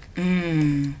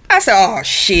 I said, oh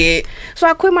shit. So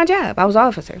I quit my job. I was an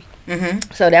officer.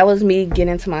 So that was me getting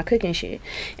into my cooking shit.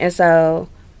 And so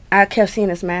I kept seeing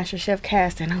this MasterChef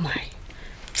cast and I'm like,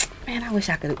 man, I wish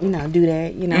I could, do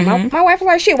that. My wife was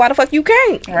like, shit, why the fuck you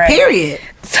can't? Right. Period.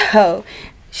 So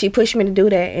she pushed me to do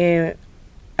that, and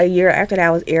a year after that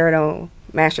I was aired on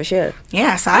MasterChef.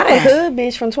 Yeah, I saw I'm a that. hood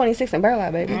bitch from 26 and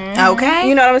Burlock, baby. Okay.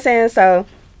 You know what I'm saying? So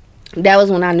that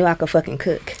was when I knew I could fucking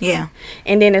cook. Yeah.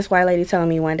 And then this white lady told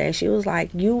me one day, she was like,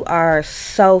 you are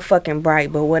so fucking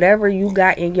bright, but whatever you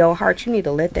got in your heart, you need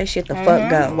to let that shit the fuck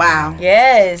go. Wow.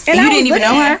 Yes. And you I didn't was even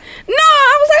know her? No,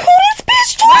 I was like, who this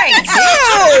bitch talking to?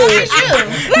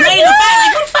 You ain't even find,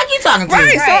 like, who the fuck you talking to?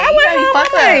 Right, so I you went got me home,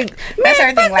 fucked I'm like, up. That's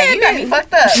her thing. Like, you got me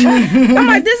fucked up. I'm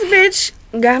like, this bitch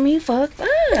got me fucked up.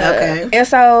 Okay. And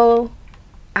so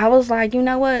I was like, you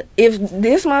know what? If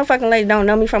this motherfucking lady don't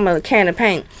know me from a can of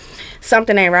paint,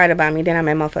 something ain't right about me. Then I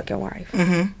met my fucking wife.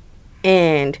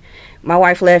 And my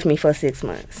wife left me for 6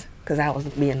 months because I was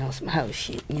being on some hoe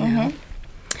shit, you know.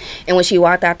 And when she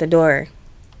walked out the door,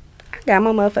 I got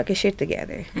my motherfucking shit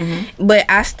together. But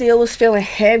I still was feeling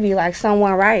heavy, like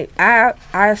someone right.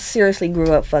 I seriously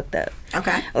grew up fucked up.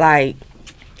 Okay. Like,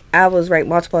 I was raped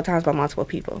multiple times by multiple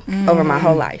people over my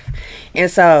whole life.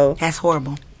 And so That's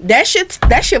horrible. that shit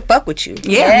fuck with you.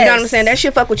 Yeah. You know what I'm saying? That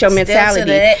shit fuck with your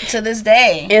mentality. To this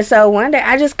day. And so one day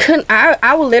I just couldn't.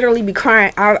 I would literally be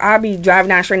crying. I'll be driving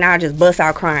down the street and I'll just bust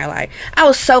out crying. Like, I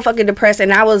was so fucking depressed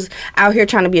and I was out here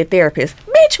trying to be a therapist.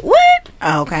 Bitch, what?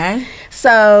 Okay.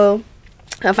 So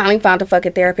I finally found a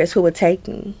fucking therapist who would take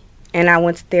me. And I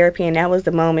went to therapy, and that was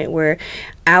the moment where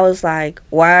I was like,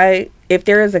 why, if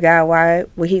there is a God, why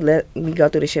would he let me go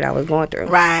through the shit I was going through?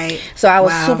 Right. So I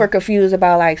was Wow. super confused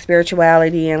about, like,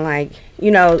 spirituality and, like,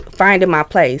 finding my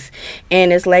place.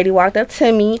 And this lady walked up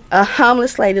to me, a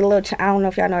homeless lady, I don't know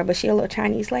if y'all know her, but she a little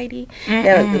Chinese lady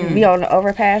that would be on the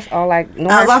overpass or, like,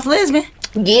 north. Off Lisbon.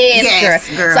 Yes,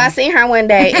 girl. So I seen her one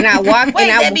day, and I walked, Wait,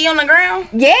 and I that be on the ground?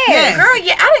 yes. Girl,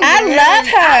 yeah, I love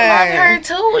her. I love her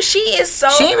too. She is so.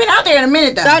 She ain't been out there in a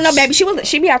minute, though. No, baby,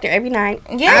 she be out there every night.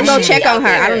 Yeah, I go she check be on out her.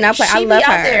 there. I do not play. I She love be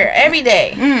out her. there every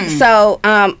day. So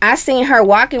I seen her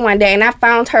walking one day, and I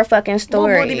found her fucking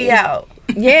story. Little booty be out.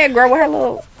 Yeah, girl, with her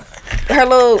little You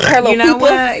know pooper.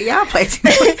 what? Y'all play too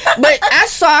much. But I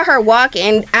saw her walk,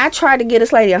 and I tried to get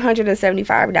this lady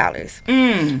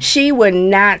 $175. She would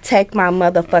not take my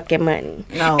motherfucking money.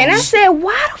 No. And I said,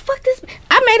 why the fuck this?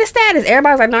 I made a status.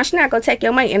 Everybody was like, no, she's not going to take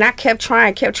your money. And I kept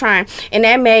trying. And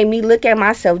that made me look at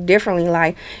myself differently.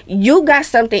 Like, you got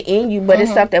something in you, but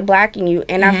it's something blocking you.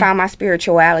 And I found my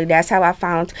spirituality. That's how I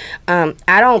found, I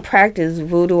don't practice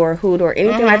voodoo or hoodoo or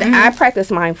anything like that. I practice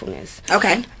mindfulness.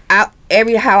 Okay. How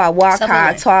I walk, how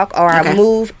I Self-aware. talk, or Okay. I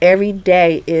move every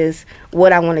day is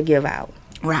what I want to give out.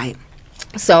 Right.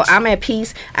 So I'm at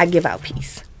peace, I give out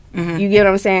peace. You get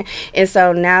what I'm saying? And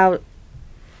so now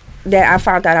that I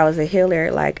found out I was a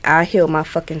healer, like, I healed my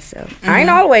fucking self. I ain't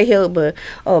all the way healed, but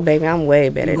oh baby, I'm way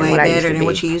better than Way what I used better to than be.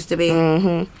 what you used to be.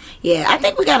 Yeah, I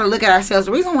think we got to look at ourselves.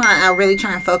 The reason why I really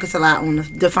try and focus a lot on the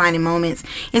defining moments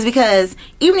is because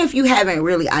even if you haven't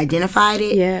really identified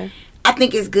it, Yeah. I I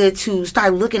think it's good to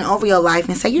start looking over your life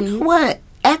and say, you know what?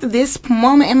 After this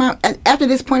point in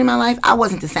my life, I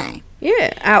wasn't the same.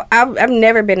 Yeah, I've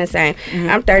never been the same.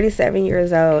 I'm 37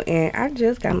 years old, and I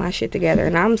just got my shit together.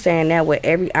 And I'm saying that with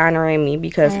every honor in me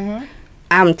because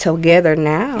I'm together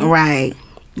now. Right.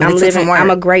 But I'm living. I'm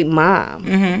a great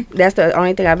mom. That's the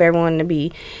only thing I've ever wanted to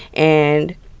be,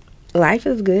 and life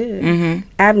is good.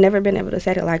 I've never been able to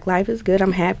say that. Like, life is good.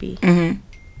 I'm happy.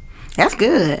 That's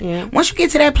good. Yeah. Once you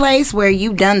get to that place where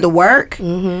you've done the work,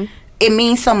 it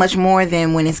means so much more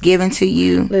than when it's given to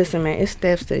you. Listen, man, it's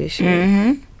steps to this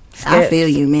shit. I feel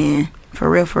you, man. For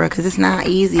real, because it's not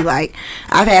easy. Like,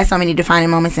 I've had so many defining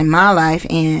moments in my life,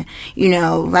 and, you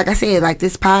know, like I said, like,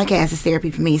 this podcast is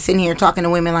therapy for me. Sitting here talking to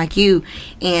women like you,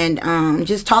 and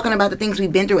just talking about the things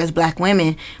we've been through as black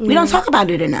women, we don't talk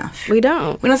about it enough. We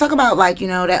don't. We don't talk about, like, you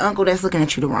know, that uncle that's looking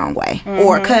at you the wrong way,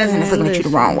 or a cousin that's looking at you the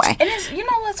wrong way. And it's, you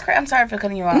know what's crazy? I'm sorry for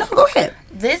cutting you off. No, go ahead.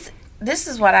 This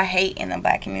is what I hate in the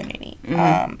black community.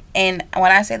 And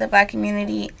when I say the black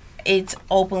community, it's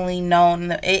openly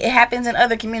known. It happens in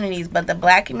other communities, but the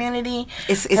black community,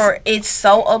 it's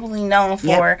so openly known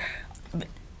for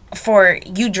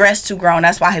you dressed too grown.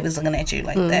 That's why he was looking at you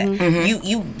like that.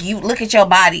 You look at your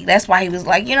body. That's why he was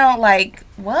like, you know, like,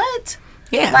 what?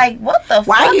 Yeah. Like, what the fuck?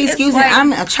 Why are you excusing? Like,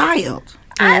 I'm a child.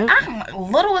 I'm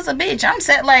little as a bitch. I'm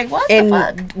set like, what the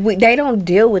fuck? They don't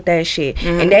deal with that shit,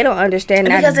 and they don't understand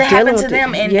that because it happened to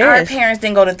them, and our parents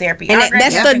didn't go to therapy. And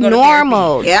that's the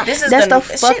normal. Yeah, that's the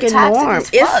fucking norm.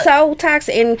 It's so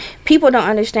toxic, and people don't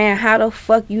understand how the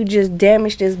fuck you just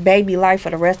damaged this baby life for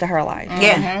the rest of her life.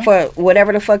 Yeah, for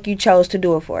whatever the fuck you chose to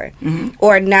do it for,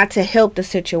 or not to help the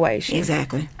situation.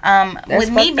 Exactly.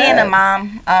 With me being a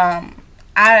mom,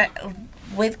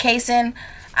 with Kaysen,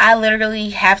 I literally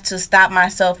have to stop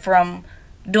myself from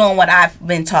doing what I've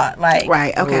been taught. Like,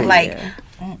 right, okay. Like,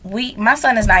 my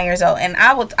son is 9 years old, and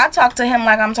I talk to him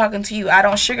like I'm talking to you. I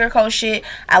don't sugarcoat shit.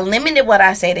 I limited what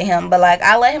I say to him, but, like,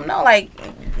 I let him know, like,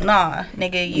 nah,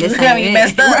 nigga, you got me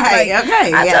messed up. Right, like,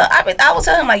 okay, I will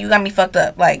tell him, like, you got me fucked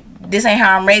up. Like, this ain't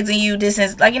how I'm raising you. This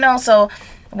is, like, you know, so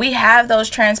we have those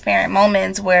transparent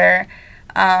moments where,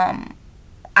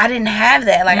 I didn't have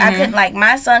that. Like, I couldn't, like,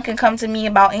 my son can come to me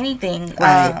about anything.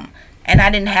 Right. And I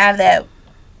didn't have that.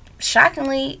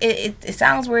 Shockingly, it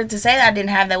sounds weird to say that I didn't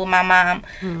have that with my mom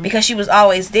because she was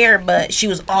always there, but she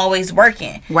was always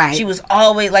working. Right. She was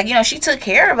always, like, you know, she took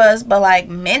care of us, but, like,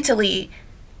 mentally,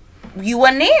 you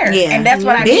wasn't there. Yeah. And that's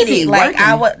what I busy needed. Like,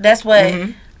 working. that's what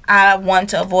I want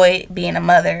to avoid being a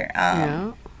mother.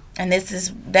 And I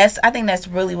think that's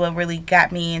really what really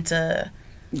got me into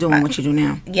doing what you do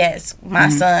now. Yes, my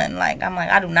son. Like, I'm like,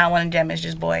 I do not want to damage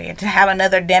this boy. And to have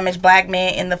another damaged black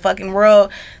man in the fucking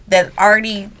world that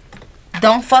already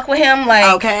don't fuck with him,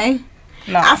 like, okay.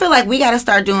 No. I feel like we got to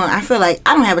start doing, I feel like,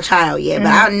 I don't have a child yet, but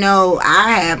I know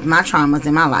I have my traumas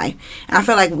in my life. And I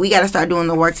feel like we got to start doing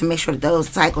the work to make sure that those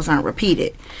cycles aren't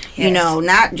repeated. Yes. You know,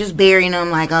 not just burying them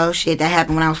like, oh shit, that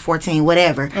happened when I was 14,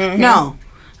 whatever. No.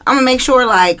 I'm going to make sure,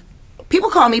 like, people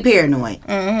call me paranoid.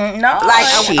 No,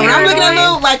 like when I'm looking at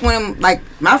little, like when like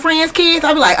my friends' kids,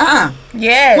 I be like,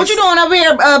 yes, what you doing over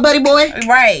here, buddy boy?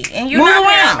 Right, and you're not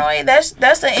paranoid. That's the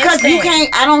instinct. Because you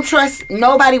can't. I don't trust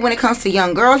nobody when it comes to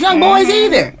young girls, young boys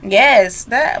either. Yes,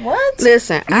 that what?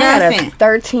 Listen, I had a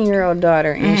 13-year-old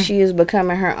daughter, and she is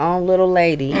becoming her own little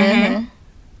lady.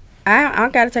 I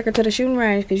gotta take her to the shooting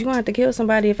range because you're gonna have to kill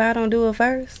somebody if I don't do it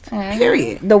first.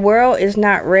 Period. The world is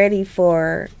not ready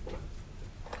for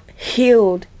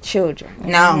healed children.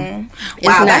 No.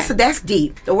 Wow, that's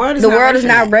deep. The world is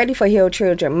not ready for healed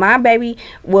children. My baby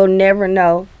will never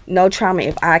know no trauma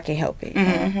if I can help it.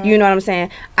 You know what I'm saying?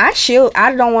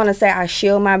 I don't want to say I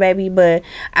shield my baby, but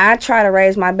I try to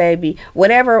raise my baby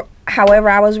however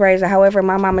I was raised or however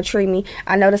my mama treat me.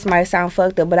 I know this might sound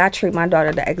fucked up, but I treat my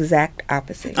daughter the exact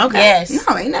opposite. Okay. Yes.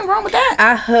 No, ain't nothing wrong with that.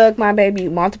 I hug my baby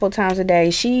multiple times a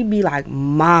day. She be like,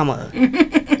 mama.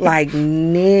 Like,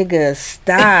 nigga,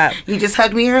 stop. You just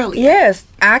hugged me earlier. Yes.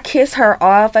 I kiss her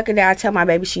all fucking day. I tell my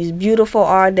baby she's beautiful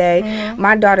all day.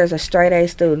 My daughter's a straight A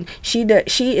student. She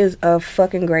is a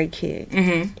fucking great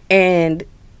kid. And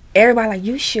everybody like,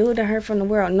 you shielding her from the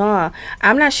world. No,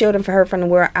 I'm not shielding for her from the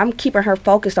world. I'm keeping her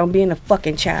focused on being a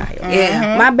fucking child.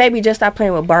 Yeah. My baby just stopped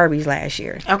playing with Barbies last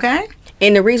year. Okay.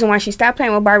 And the reason why she stopped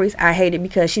playing with Barbies, I hate it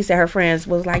because she said her friends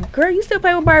was like, girl, you still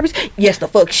play with Barbies? Yes, the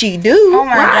fuck she do. Oh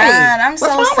my God, I'm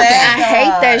so sad. I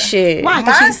hate that shit. Why?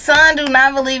 My son do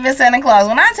not believe in Santa Claus.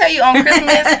 When I tell you on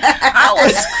Christmas, I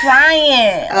was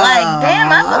crying. Like,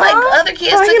 damn, I feel like other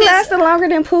kids took he lasted longer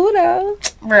than Pooh, though.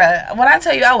 Bruh, when I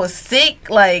tell you I was sick,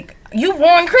 like, You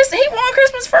ruined Christmas. He ruined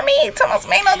Christmas for me. Thomas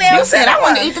made no damn You said I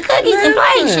want to eat the cookies and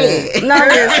play shit. No,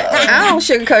 I don't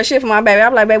sugarcoat shit for my baby.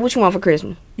 I'm like, baby, what you want for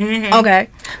Christmas? Okay,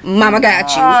 Mama got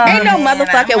you. Ain't no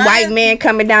motherfucking white man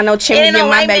coming down no chimney Ain't give no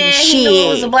my white baby man. shit. He knew it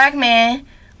was a black man.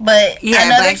 But Yeah,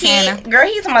 another Black kid, Santa. girl,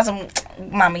 he's talking about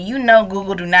some, Mama, you know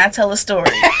Google do not tell a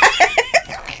story.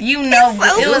 You know,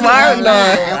 it was smart, a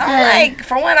though. I'm like,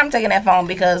 for one, I'm taking that phone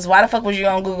because why the fuck was you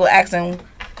on Google asking,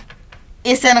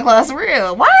 is Santa Claus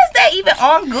real? Why is that even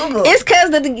on Google? It's because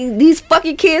these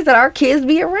fucking kids that our kids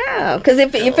be around. Because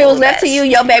if it was left to you,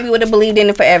 your baby would have believed in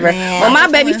it forever. Man, when my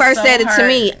I baby was first so said it to hurt.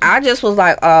 me, I just was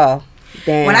like, oh,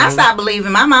 damn. When I stopped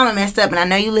believing, my mama messed up, and I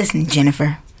know you listen,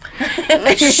 Jennifer.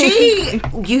 She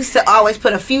used to always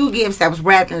put a few gifts that was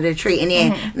wrapped under the tree, and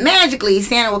then magically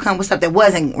Santa would come with stuff that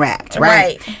wasn't wrapped.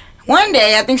 Right. One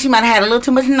day, I think she might have had a little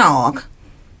too much nog.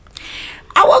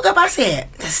 I woke up, I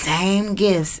said, the same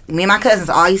gifts. Me and my cousins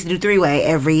all used to do three-way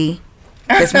every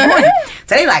Christmas morning.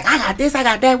 So they like, I got this, I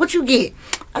got that. What you get?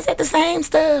 I said the same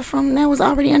stuff from that was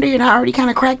already under here. And I already kind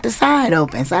of cracked the side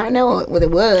open, so I know what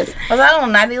it was. Was I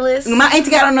on naughty list? My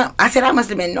auntie got on the, I said I must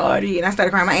have been naughty, and I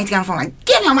started crying. My auntie got on the phone like,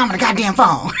 give your mama the goddamn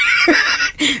phone.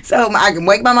 So I can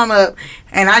wake my mama up,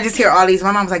 and I just hear all these.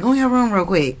 My mom's like, go in your room real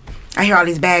quick. I hear all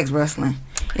these bags rustling,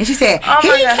 and she said, Oh,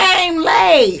 my he God. came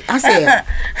late. I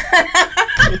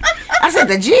said,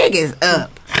 the jig is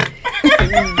up.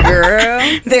 Girl.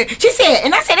 She said,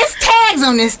 and I said, there's tags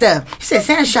on this stuff. She said,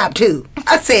 Santa shop too.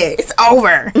 I said, it's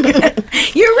over. You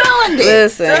ruined it.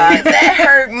 Listen. That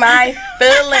hurt my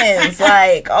feelings.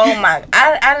 Like, oh my,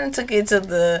 I done took it to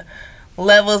the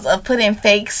levels of putting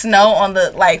fake snow on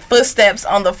the, like, footsteps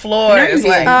on the floor. No, you It's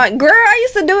like, didn't. Girl, I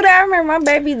used to do that. I remember my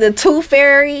baby, the Tooth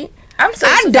Fairy. I'm still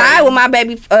I died when my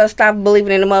baby stopped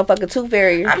believing in the motherfucking Tooth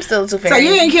Fairy. I'm still too So fairy. you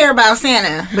didn't care about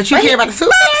Santa, but you care about the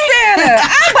Tooth Fairy? Santa,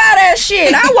 I buy that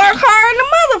shit. I work hard in the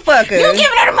motherfucker. You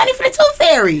giving her the money for the Tooth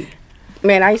Fairy.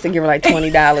 Man, I used to give her like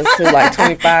 $20 to like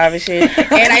 $25 and shit.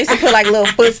 And I used to put like little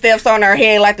footsteps on her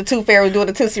head like the Tooth Fairy was doing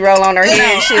the Tootsie Roll on her head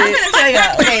and I'm shit. gonna tell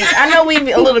y'all. Okay, I know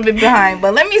we a little bit behind,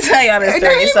 but let me tell y'all this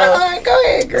story. So, Go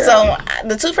ahead, girl. so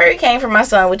the Tooth Fairy came from my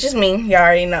son, which is me. Y'all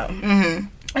already know.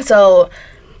 So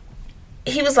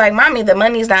he was like, Mommy, the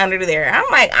money's not under there. I'm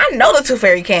like, I know the Tooth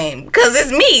Fairy came because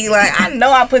it's me. Like, I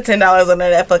know I put $10 under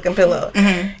that fucking pillow.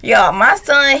 Y'all, my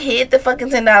son hid the fucking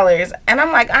 $10, and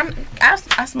I'm like,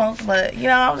 I smoked, but you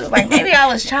know, I was just like, maybe I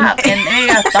was chopped, and maybe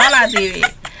I thought I did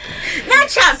it. not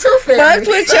chopped Tooth Fairy. Fucked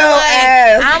with So, your like,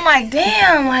 ass. I'm like,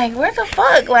 damn, like, where the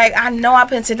fuck? Like, I know I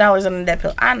put $10 under that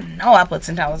pillow. I know I put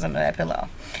 $10 under that pillow.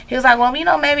 He was like, well, you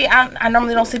know, maybe I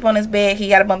normally don't sleep on his bed. He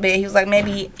got a bunk bed. He was like,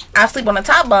 maybe I sleep on the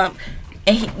top bunk.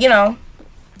 And he, you know.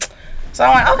 So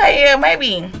I'm like, okay, yeah,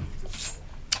 maybe.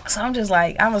 So I'm just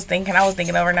like, I was thinking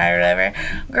overnight or whatever.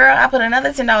 Girl, I put another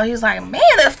 $10. He was like, man,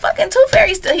 the fucking Tooth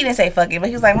Fairy still, he didn't say fuck it, but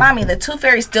he was like, Mommy, the Tooth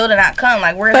Fairy still did not come.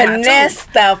 Like, where's my Finesse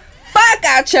tooth? the fuck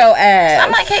out your ass.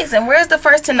 I'm like, Hazen, where's the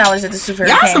first $10 that the Tooth Fairy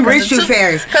Y'all came? some 'Cause rich the Tooth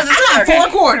Fairies. Because the I Tooth got Fairy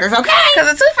 4 quarters, okay?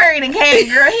 Because the Tooth Fairy done came,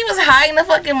 girl. He was hiding the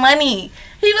fucking money.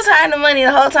 He was hiding the money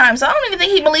the whole time. So I don't even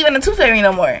think he believe in the Tooth Fairy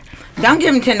no more. Don't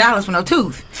give him $10 for no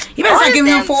tooth. You better What start is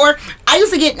giving him that? 4. I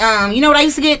used to get, you know what I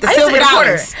used to get? The I used to silver get a quarter.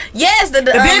 dollars. Yes, the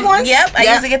big ones? Yep, I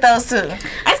Yeah. used to get those too.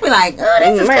 I used to be like, oh,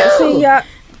 this is Man, cool. see, y'all,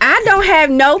 I don't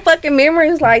have no fucking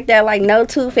memories like that. Like no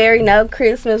Tooth Fairy, no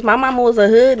Christmas. My mama was a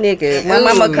hood nigga. My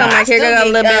mama come like, here got a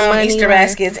little bit of money. Easter like-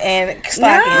 baskets and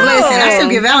stockings. No. Listen, I still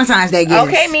get Valentine's Day gifts.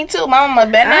 Okay, me too. My mama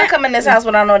better not come in this house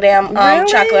without no damn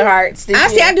Really? chocolate hearts. Did I you?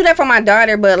 see. I do that for my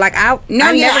daughter, but like I No,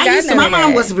 I yeah, never I got used to. none My of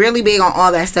mom that. was really big on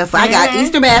all that stuff. I got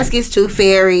Easter baskets, Tooth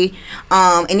Fairy,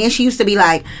 and then she used to be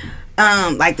like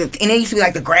and it used to be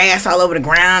like the grass all over the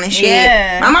ground and shit.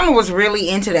 Yeah. My mama was really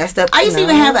into that stuff. I used to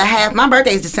even have a half. My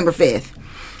birthday is December 5th.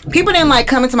 People didn't like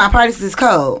coming to my parties because it's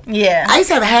cold. Yeah. I used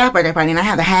to have a half birthday party and I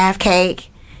have a half cake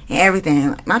and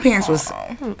everything. My parents was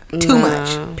too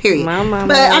much. Period. My mama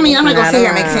But I mean, I'm not gonna was sit here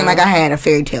and not make it seem like I had a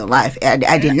fairy tale life. I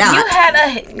did not. You had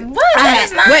a what? That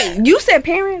is not. Wait, you said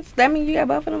parents? That mean you got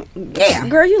both of them? Yeah.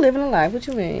 Girl, you living a life. What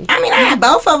you mean? I mean, I had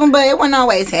both of them, but it wasn't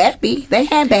always happy. They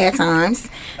had bad times.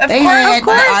 Of They course, had of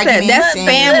course, arguments. that's and-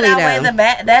 family. Good outweigh though. the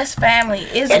bad. That's family.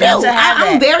 It's They good do. to have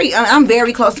I'm that. I'm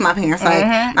very close to my parents. Like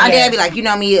my yes. dad be like, you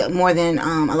know me more than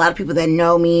a lot of people that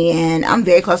know me, and I'm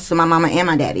very close to my mama and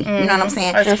my daddy. You know what I'm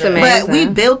saying? That's That's amazing. But we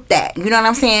built that. You know what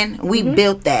I'm saying? We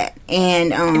built that,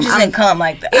 and It just didn't come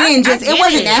like that. It didn't just. It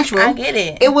wasn't natural. I get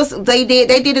it. It was. They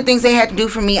did the things they had to do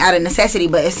for me out of necessity.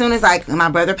 But as soon as like my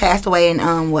brother passed away in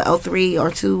 03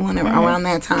 or 02, whenever around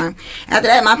that time. After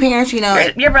that, my parents, you know,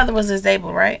 Your brother was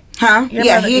disabled, right? huh? Your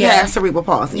Yeah, brother- he yeah. had cerebral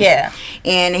palsy. Yeah.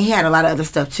 and he had a lot of other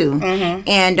stuff too.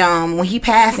 And when he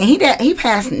passed, and he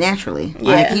passed naturally.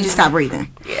 Like Yeah. he just stopped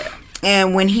breathing. Yeah.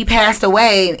 And when he passed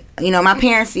away, you know, my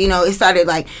parents, you know, it started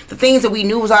like the things that we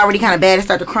knew was already kind of bad. It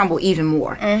started to crumble even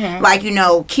more. Like, you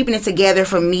know, keeping it together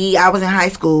for me. I was in high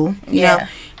school, you know.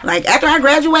 Like, after I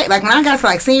graduated, like, when I got to,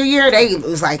 like, senior year, it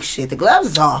was like, shit, the gloves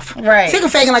is off. Right. Sick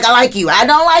of faking like I like you. I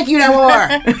don't like you no more.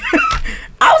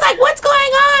 I was like, what's going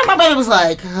on? My brother was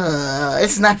like,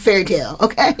 it's not a fairy tale,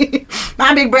 okay?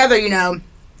 My big brother, you know,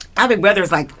 my big brother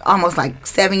is, like, almost, like,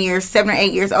 7 or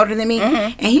 8 years older than me.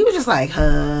 And he was just like,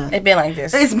 It's been like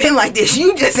this. it's been like this.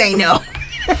 You just ain't know.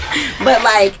 But,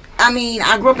 like, I mean,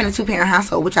 I grew up in a 2-parent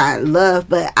household, which I love,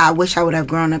 but I wish I would have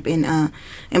grown up in,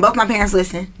 and both my parents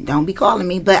listen. Don't be calling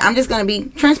me, but I'm just going to be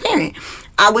transparent.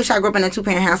 I wish I grew up in a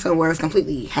 2-parent household where I was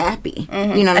completely happy.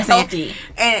 You know what I'm saying? Healthy.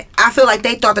 And I feel like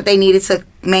they thought that they needed to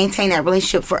maintain that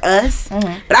relationship for us.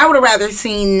 But I would have rather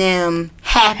seen them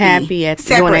happy at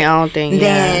separate, doing their own thing,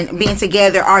 than being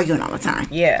together arguing all the time.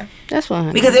 Yeah. That's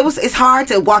fine. Because it's hard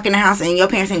to walk in the house and your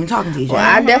parents ain't even talking to each other.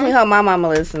 Well, I definitely hope my mama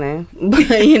listening.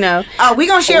 But, you know, Oh, we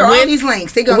gonna share all With- these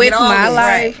links. They gonna with get all my this.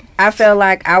 life, I felt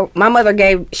like my mother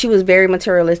she was very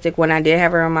materialistic when I did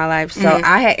have her in my life. So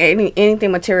I had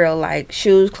anything material like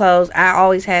shoes, clothes. I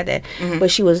always had that. But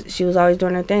she was always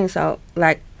doing her thing. So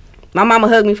like, my mama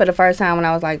hugged me for the first time when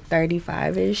I was like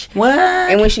 35-ish. What?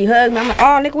 And when she hugged me, I'm like, oh,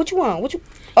 nigga, what you want? What you?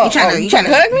 Oh, you tryna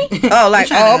hug me? Oh, like,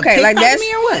 you tryna okay, like pickpocket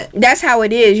me or what? that's how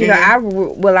it is. You know, I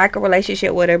would like a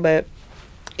relationship with her, but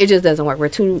it just doesn't work.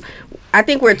 I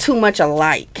think we're too much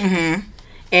alike.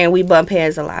 And we bump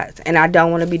heads a lot. And I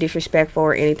don't want to be disrespectful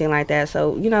or anything like that.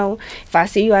 So, you know, if I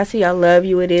see you, I see you. I love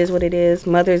you. It is what it is.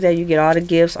 Mother's Day, you get all the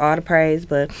gifts, all the praise.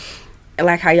 But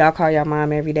like how y'all call your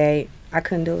mom every day, I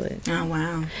couldn't do it. Oh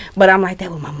wow. But I'm like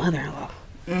that with my mother-in-law.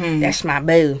 That's my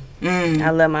boo. I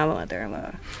love my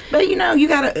mother-in-law. But you know, you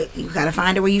gotta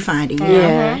find it where you find it. You know?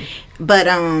 Yeah. But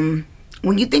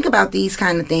when you think about these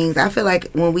kind of things, I feel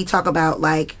like when we talk about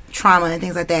like trauma and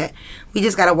things like that, we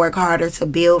just gotta work harder to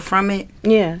build from it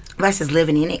Yeah. versus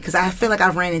living in it. Because I feel like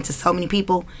I've ran into so many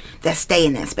people that stay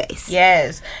in that space.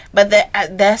 Yes, but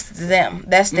that's them.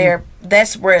 That's their.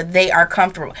 That's where they are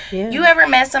comfortable. Yeah. You ever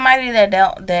met somebody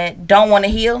that don't want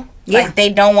to heal? Yeah. Like they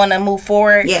don't want to move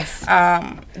forward. Yes.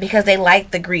 Because they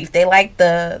like the grief. They like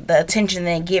the attention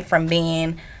they get from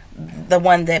being the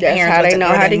one that That's parents how they wasn't, know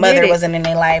or how their to mother get it. wasn't in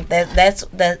their life. That's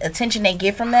the attention they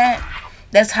get from that.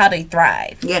 That's how they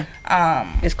thrive. Yeah.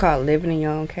 It's called living in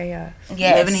your own chaos.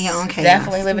 Yes, Living in your own chaos.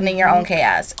 Definitely living in your own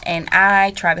chaos. And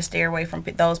I try to stay away from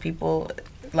those people.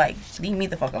 Like, leave me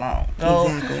the fuck alone.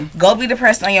 Exactly. Go be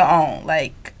depressed on your own.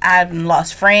 Like, I've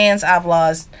lost friends. I've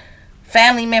lost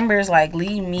family members. Like,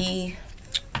 leave me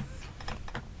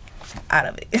out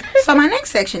of it. So my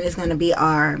next section is going to be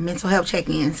our mental health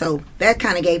check-in. So that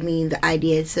kind of gave me the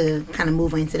idea to kind of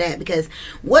move into that, because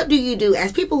what do you do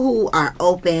as people who are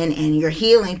open and you're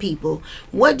healing people?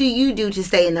 What do you do to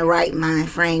stay in the right mind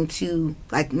frame to,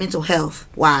 like, mental health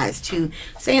wise, to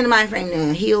stay in the mind frame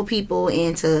to heal people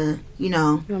and to, you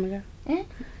know? You want me to go?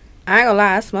 I ain't gonna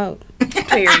lie, I smoke.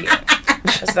 Period.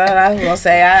 That's what I was gonna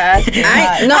say. I thought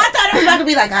it was about to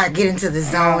be like, I get into the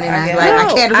zone and I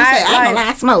No, can't do I- say, I ain't gonna lie,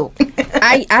 I smoke.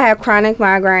 I have chronic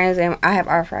migraines and I have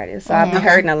arthritis, so I be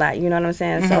hurting a lot. You know what I'm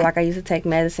saying? So like I used to take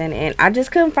medicine, and I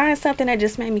just couldn't find something that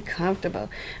just made me comfortable.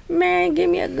 Man, give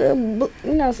me a good,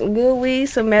 some good weed,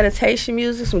 some meditation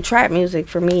music, some trap music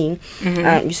for me.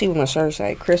 You see what my shirt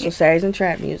say? Crystal Sage and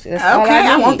trap music. That's all Okay,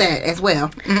 I need. want that as well.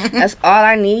 That's all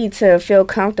I need to feel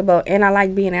comfortable, and I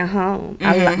like being at home.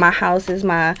 My house is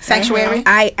my Sanctuary?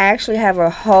 I actually have a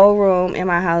whole room in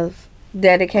my house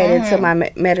dedicated to my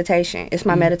meditation. It's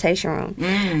my meditation room.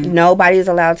 Nobody's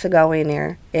allowed to go in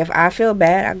there. If I feel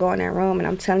bad, I go in that room, and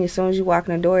I'm telling you, as soon as you walk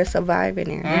in the door, it's a vibe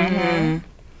in there.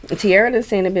 Tiara done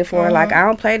seen it before. Like, I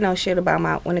don't play no shit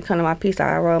about when it comes to my piece.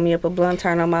 I roll me up a blunt,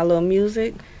 turn on my little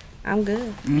music. I'm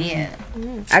good. Yeah.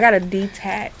 I gotta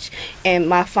detach, and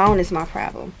my phone is my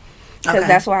problem. Because Okay.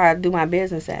 that's where I do my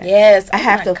business at. Yes. I Oh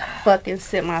have my to God. fucking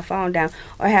sit my phone down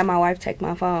or have my wife take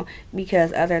my phone,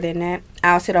 because other than that,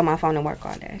 I'll sit on my phone and work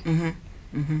all day.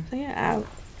 So yeah, I'll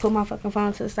put my fucking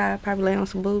phone to the side, probably lay on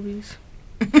some boobies,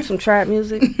 some trap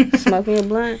music, smoke me a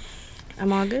blunt.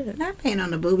 I'm all good. Not paying on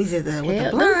the boobies with the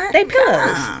Hell, blunt. they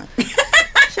pillows. Come on.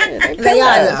 Shit, They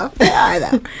are pillows. though. They are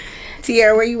though.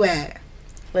 Tiara, where you at?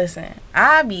 Listen,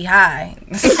 I be high.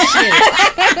 Shit.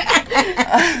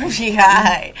 I be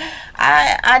high.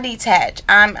 I detach.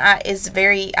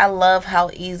 I love how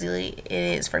easily it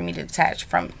is for me to detach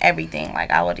from everything.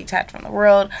 Like, I will detach from the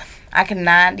world. I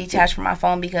cannot detach from my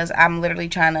phone because I'm literally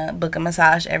trying to book a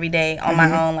massage every day on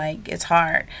my own. Like, it's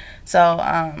hard. So,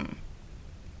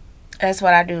 that's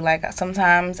what I do. Like,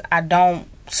 sometimes I don't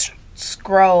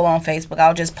scroll on Facebook.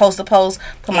 I'll just post a post,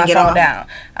 put my phone down.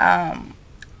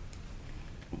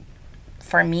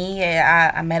 For me,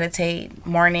 I meditate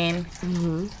morning.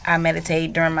 I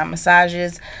meditate during my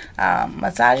massages.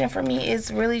 Massaging for me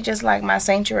is really just like my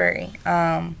sanctuary.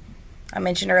 I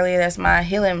mentioned earlier that's my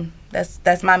healing.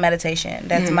 That's my meditation.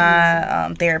 That's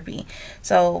my therapy.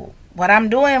 So what I'm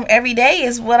doing every day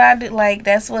is what I do. Like,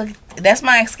 that's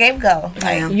my escape goal.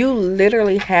 Like, you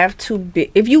literally have to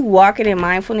if you walk it in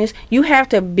mindfulness, you have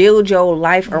to build your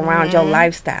life around your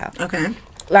lifestyle. Okay.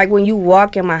 Like, when you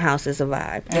walk in my house, it's a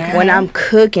vibe. Okay. When I'm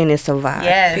cooking, it's a vibe.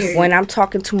 Yes. When I'm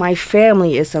talking to my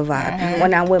family, it's a vibe.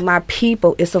 When I'm with my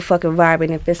people, it's a fucking vibe.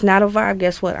 And if it's not a vibe,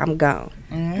 guess what? I'm gone.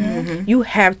 You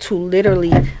have to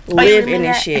literally live in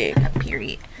this shit.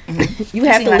 Period. You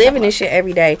have to live in this shit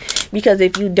every day, because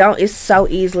if you don't, it's so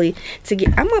easily to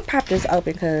get. I'm gonna pop this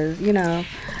open because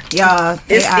Y'all,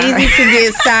 it's easy to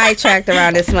get sidetracked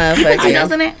around this motherfucker.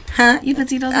 Tito's in it? Huh? You put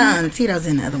Tito's in it? Tito's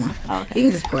in the other one. Okay. You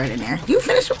can just pour it in there. You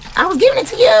finished? I was giving it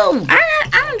to you. I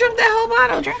don't drink that whole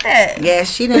bottle. Drink that. Yeah,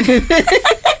 she didn't.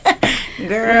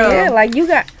 Girl. Yeah, like, you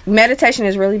got meditation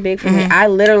is really big for me. I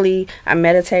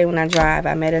meditate when I drive.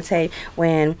 I meditate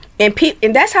when and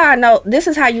that's how I know. This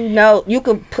is how you know you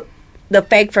could put the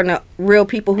fake from the real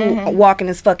people who are walking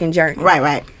this fucking journey.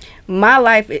 Right. My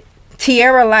life,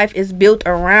 Tierra life, is built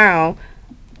around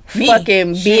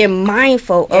fucking being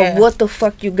mindful of what the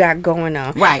fuck you got going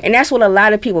on. Right. And that's what a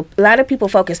lot of people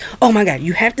focus. Oh my God,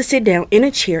 you have to sit down in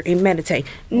a chair and meditate.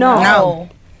 No.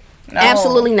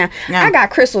 Absolutely not. No. I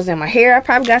got crystals in my hair. I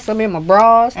probably got some in my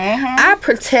bras. I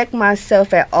protect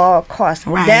myself at all costs.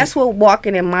 Right. That's what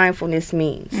walking in mindfulness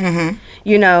means.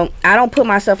 You know, I don't put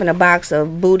myself in a box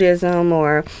of Buddhism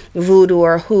or voodoo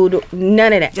or hoodoo.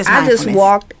 None of that. Just I just mindfulness.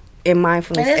 walked in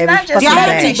mindfulness And it's every not just fucking Y'all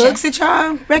have day. any books that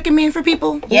y'all recommend for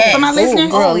people? Yes. For my listeners?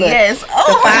 girl, look. Yes.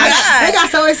 Oh, my God. They got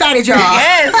so excited, y'all.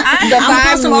 Yes. I'm gonna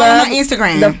post them all on my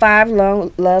Instagram. The 5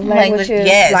 love languages.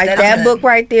 Yes, like that's that good. book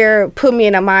right there put me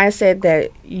in a mindset that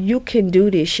you can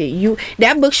do this shit.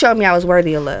 That book showed me I was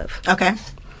worthy of love. Okay.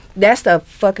 That's the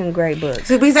fucking great book.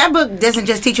 So because that book doesn't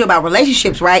just teach you about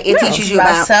relationships, right? It teaches you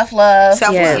about self-love.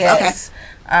 self-love. Yes.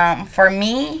 Okay. For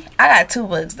me, I got 2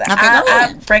 books. go I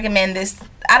ahead. recommend this.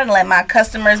 I didn't let my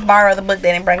customers borrow the book.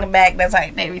 They didn't bring it back. That's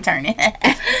like they return it.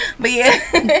 But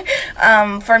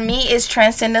yeah, for me, it's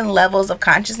Transcending Levels of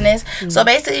Consciousness. So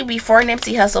basically, before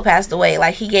Nipsey Hussle passed away,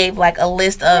 like, he gave like a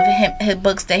list of his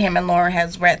books that him and Lauren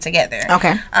has read together.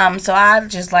 Okay. So I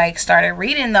just like started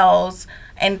reading those.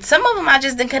 And some of them I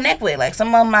just didn't connect with. Like,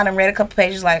 some of them I done read a couple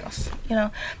pages, like, you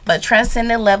know. But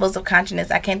Transcending Levels of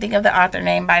Consciousness, I can't think of the author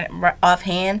name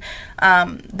offhand.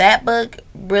 That book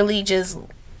really just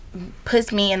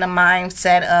puts me in the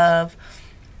mindset of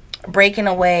breaking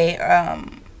away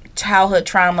childhood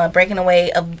trauma, breaking away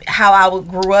of how I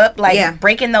grew up, like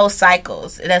breaking those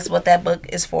cycles. That's what that book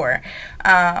is for.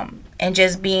 And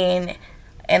just being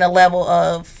in a level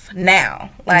of now,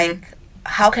 like,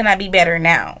 how can I be better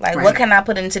now? Like, what can I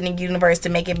put into the universe to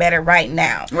make it better right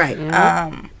now? Right.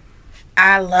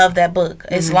 I love that book.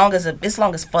 It's long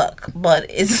as fuck, but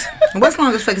it's What's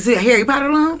long as fuck? Is it Harry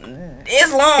Potter long?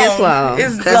 it's long. It's long.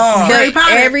 It's 'Cause long. Harry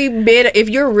Potter. Every bit, if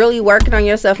you're really working on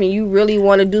yourself and you really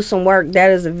want to do some work,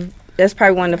 that's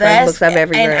probably one of the first books I've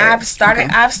ever read.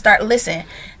 And listen,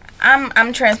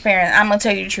 I'm transparent. I'm gonna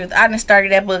tell you the truth. I done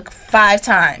started that book 5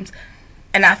 times.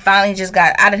 And I finally just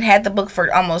I done had the book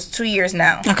for almost 2 years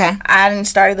now. Okay. I done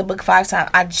started the book 5 times.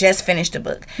 I just finished the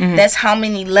book. That's how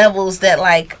many levels that,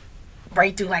 like,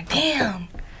 break through, like, damn.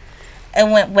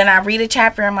 And when I read a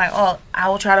chapter, I'm like, oh, I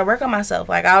will try to work on myself.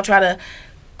 Like, I'll try to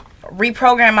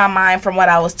reprogram my mind from what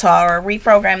I was taught, or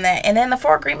reprogram that. And then the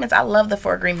 4 Agreements, I love the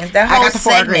 4 Agreements. That whole got the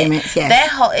 4 segment, Agreements, yes. that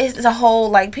whole, it's a whole,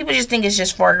 like, people just think it's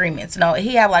just 4 Agreements. No,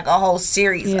 he have like a whole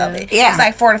series of it. Yeah. It's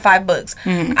like 4 to 5 books.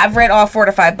 I've read all 4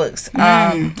 to 5 books.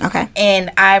 Okay.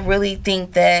 And I really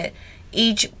think that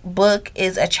each book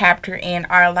is a chapter in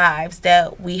our lives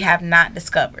that we have not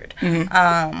discovered,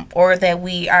 or that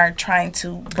we are trying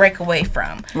to break away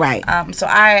from. Right. So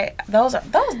those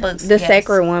books. The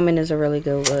Sacred Woman is a really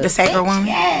good book. The Sacred Woman.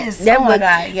 Yes. That oh book, my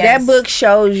God. Yes. That book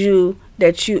shows you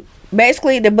that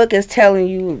basically the book is telling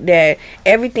you that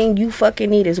everything you fucking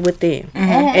need is within,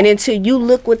 and until you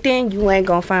look within, you ain't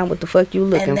gonna find what the fuck you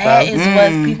looking And that for. is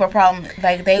what people problem.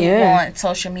 Like they want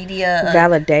social media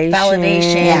Validation.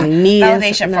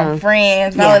 validation from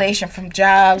friends, validation from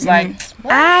jobs. Like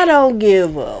I don't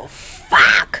give a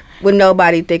fuck what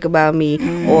nobody think about me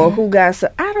or who got.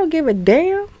 I don't give a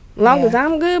damn. Long as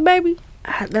I'm good, baby.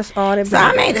 That's all that. So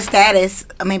I made a status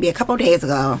maybe a couple days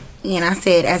ago, and I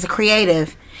said, as a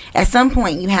creative, at some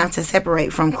point you have to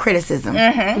separate from criticism.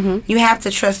 You have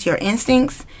to trust your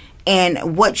instincts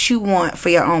and what you want for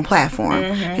your own platform.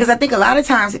 Because I think a lot of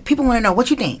times people want to know what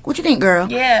you think. What you think,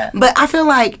 girl? Yeah. But I feel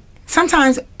like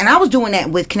sometimes, and I was doing that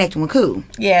with Connecting with Cool.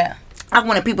 yeah. I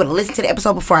wanted people to listen to the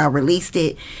episode before I released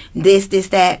it. This,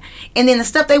 that. And then the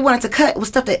stuff they wanted to cut was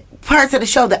stuff that parts of the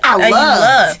show that I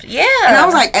loved. Yeah. And I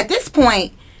was like, at this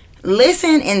point,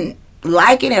 listen and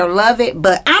like it or love it,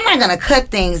 but I'm not going to cut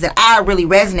things that I really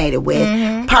resonated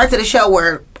with. Parts of the show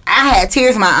where I had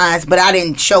tears in my eyes, but I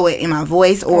didn't show it in my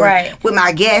voice or with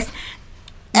my guests.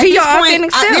 At Be this your point,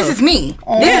 authentic self. this is me.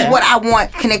 This is what I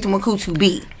want Connecting with Cool to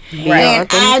be. Right. And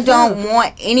I don't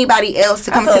want anybody else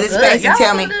to come to this space and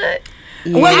tell me,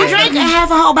 well, you drank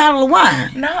half a whole bottle of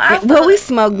wine. No, Well, we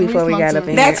smoked before we got up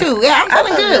in That here. too. Yeah, I'm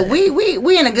feeling good.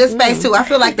 We in a good space too. I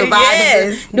feel like the vibe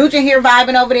is Nugent here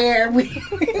vibing over there. We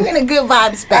in a good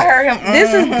vibe space. I heard him. This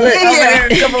is over there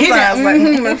a couple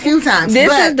times. A few times. This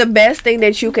but is the best thing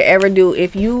that you could ever do.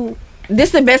 If you, this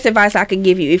is the best advice I could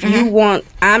give you. If you want,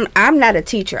 I'm not a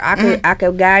teacher. I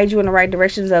could guide you in the right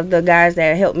directions of the guys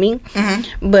that help me.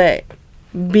 But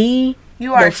be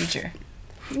You are a teacher.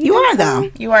 you are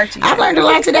though. You are a teacher. I've learned a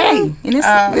lot today in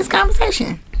this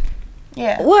conversation.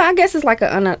 Yeah. well. I guess it's like I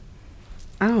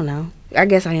don't know. I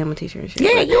guess I am a teacher and shit.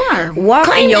 Yeah, you are. Walk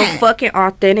Claim in your that. fucking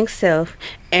authentic self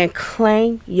and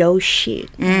claim your shit.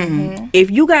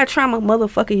 If you got trauma,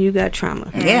 motherfucker, you got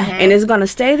trauma. Yeah. And it's gonna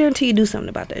stay there until you do something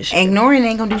about that shit. Ignoring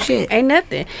ain't gonna do shit. Ain't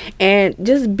nothing. And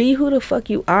just be who the fuck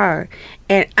you are.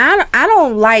 And I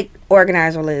don't like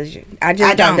organized religion. I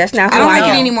just don't. That's not who I don't like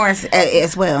am. it anymore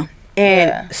as well.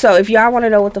 And so if y'all want to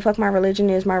know what the fuck my religion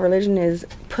is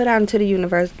put out into the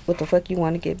universe what the fuck you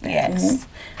want to get back. Yes.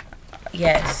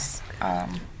 Yes.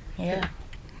 Yeah.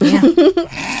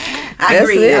 I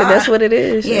agree. That's what it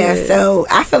is. Yeah, Shit. so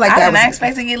I feel like I that did not was.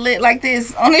 expect to get lit like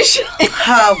this on this show.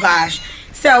 Oh gosh.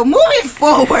 So moving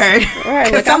forward, Right,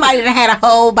 because look, somebody that had a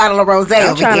whole bottle of rosé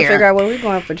I'm over trying here. to figure out where we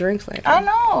going for drinks later. I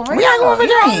know. We are going for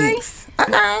drinks.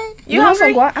 Okay. You want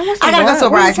some guac? I want some I gotta go guac. to a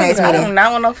Where you bridesmaids finna I go? meeting. do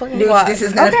not want no fucking Dude, guac. this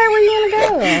is Okay, gonna. where you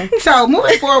want to go? So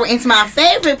moving forward into my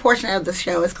favorite portion of the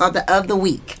show is called the Of the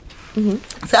Week.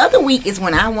 So Of the Week is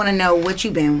when I want to know what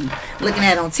you've been looking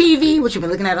at on TV, what you've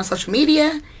been looking at on social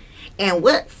media, and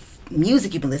what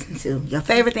music you've been listening to. Your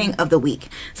favorite thing of the week.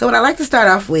 So what I like to start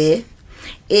off with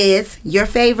is your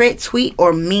favorite tweet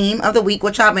or meme of the week.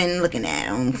 What y'all been looking at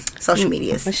on social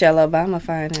medias? Michelle Obama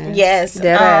fine ass. Yes.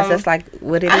 Dead ass. That's like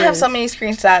what it is. I have so many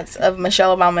screenshots of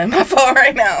Michelle Obama in my phone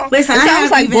right now. Listen, It I sounds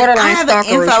have like borderline I have an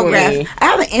stalkerish with me. infographic. I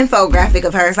have an infographic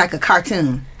of her. It's like a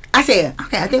cartoon. I said,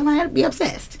 okay, I think I might be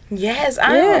obsessed. Yes,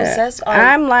 I'm obsessed.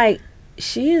 I'm like,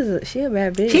 she a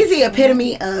bad bitch. She's the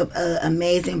epitome of an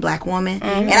amazing black woman,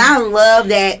 and I love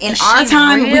that in our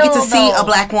time we get to real, see though. a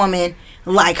black woman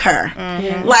like her.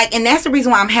 Like, and that's the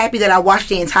reason why I'm happy that I watched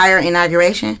the entire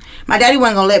inauguration. My daddy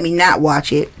wasn't gonna let me not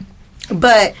watch it,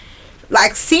 but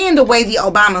like seeing the way the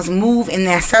Obamas move in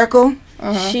that circle.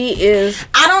 She is.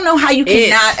 I don't know how you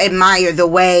cannot admire the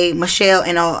way Michelle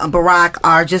and Barack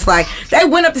are just like, they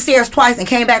went up the stairs twice and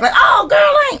came back like, oh,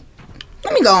 girl,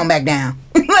 let me go on back down.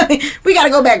 We got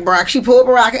to go back, Barack. She pulled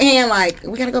Barack's hand like,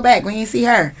 we got to go back. We ain't see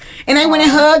her. And they went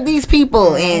and hugged these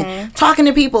people and talking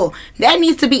to people. That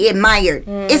needs to be admired.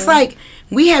 It's like,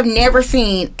 we have never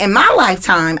seen, in my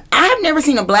lifetime, I have never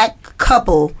seen a black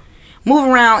couple move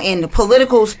around in the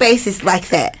political spaces like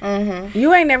that.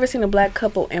 You ain't never seen a black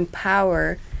couple in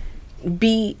power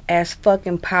be as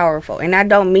fucking powerful, and I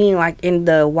don't mean like in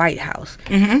the White House.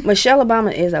 Michelle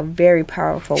Obama is a very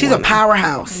powerful. She's woman. a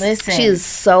powerhouse. Listen, She is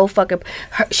so fucking.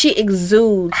 She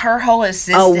exudes. her whole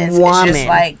existence is woman. just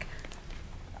like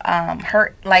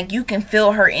her, like you can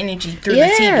feel her energy through Yeah.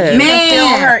 the TV. You can feel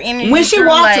her energy when she through,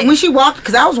 walked, like,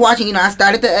 because I was watching. I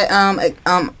started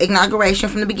the inauguration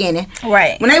from the beginning.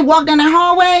 right. When they walked down that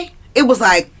hallway, it was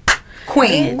like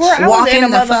queen Girl, I was walking in a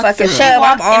the fuck motherfucking through. shell.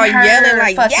 I'm Walked all in her yelling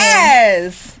like, fucking-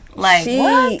 yes. Like She-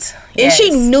 what? And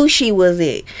she Yes. knew she was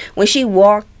it when she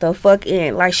walked the fuck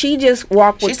in. Like she just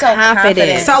walked with She's so confidence.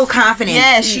 confident. So confident.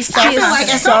 Yes, she's so I feel like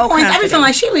at so some points, I be confident. feeling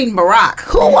like she leading Barack.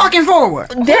 Who walking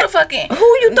forward? Who the fucking Who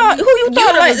you thought? Who you you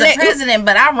thought was like the president?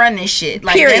 But I run this shit.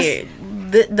 Like Period.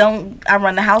 I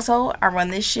run the household. I run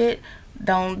this shit.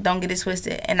 Don't get it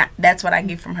twisted. And that's what I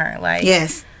get from her. Like,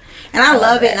 yes. And I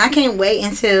love it. And I can't wait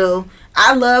until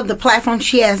I love the platform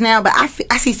she has now. But I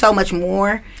see so much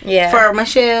more for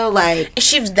Michelle. Like,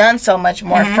 she's done so much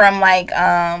more from like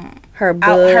her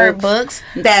books.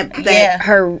 That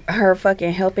her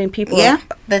fucking helping people. Yeah.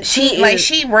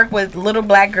 She worked with little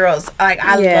black girls. Like,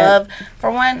 I love, for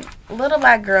one, little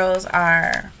black girls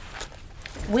are.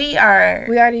 We are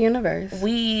the universe.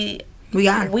 We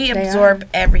absorb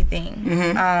everything.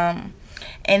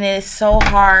 And it's so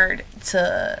hard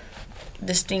to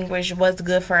distinguish what's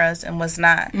good for us and what's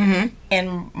not.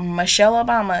 And Michelle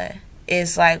Obama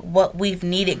is like what we've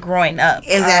needed growing up.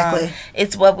 Exactly.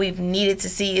 It's what we've needed to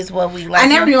see. Is what we like. I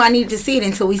never knew I needed to see it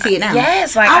until we see it now.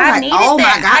 Yes, like I needed that.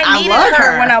 My God, I needed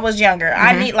her when I was younger.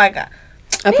 I need like a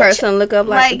person to look up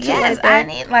like yes, like that. I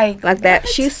need like that.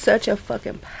 She's such a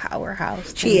fucking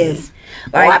powerhouse. She is.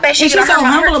 Like, I bet she's so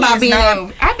humble about being.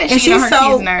 I bet she's on her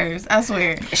kids' nerves. I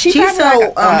swear. She's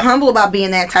so humble about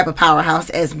being that type of powerhouse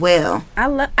as well. I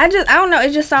don't know.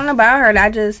 It's just something about her that I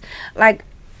just like.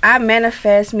 I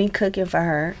manifest me cooking for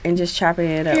her and just chopping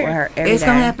it up with her every day. It's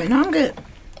gonna happen. No, I'm good.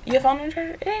 Your phone on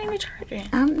charger? It ain't even charging.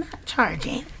 I'm not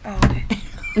charging. Oh, okay.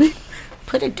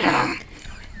 Put it down.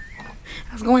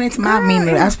 I was going into my meme.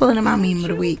 I was pulling in my meme of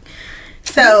the week.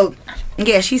 So,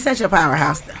 yeah, she's such a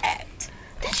powerhouse.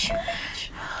 That's you.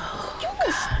 You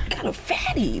got a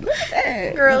fatty. Look at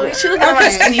that. Girl, she looking at my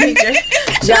skinny picture.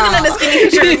 She looking at the skinny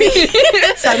picture of me.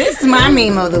 So this is my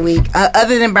meme of the week,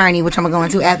 other than Bernie, which I'm going to go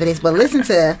into after this. But listen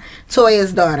to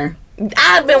Toya's daughter.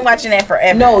 I've been watching that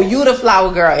forever. No, you the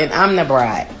flower girl and I'm the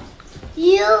bride.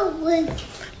 You was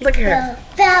Look at her. the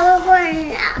flower girl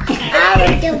and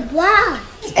I was the bride.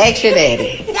 Ask your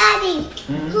daddy. Daddy,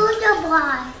 who's the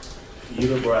bride? You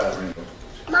the bride, Ringo.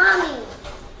 Mommy,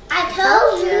 I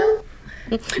told you.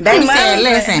 Baby said,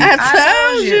 listen.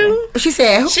 I told you. She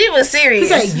said, She was serious.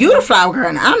 She said, you the flower girl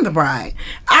and I'm the bride.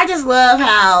 I just love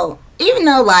how, even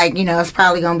though, like, you know, it's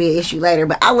probably going to be an issue later,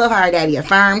 but I love how her daddy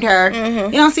affirmed her.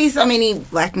 You don't see so many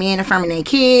black men affirming their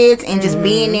kids and just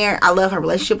being there. I love her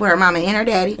relationship with her mama and her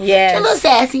daddy. Yes. She's a little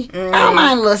sassy. I don't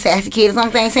mind a little sassy kid as long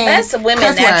as they ain't saying That's the women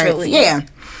cuss naturally. words. Yeah.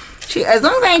 As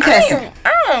long as they ain't cussing.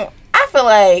 I feel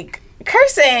like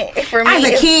cursing for me As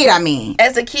a kid, I mean.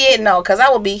 As a kid, no, because I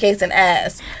will be casing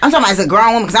ass. I'm talking about as a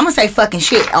grown woman because I'm going to say fucking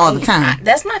shit all the time.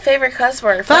 That's my favorite cuss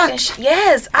word. Fuck. Fucking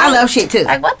yes. I love shit too.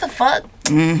 Like, what the fuck?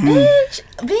 Mm-hmm. Bitch.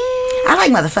 I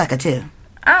like motherfucker too.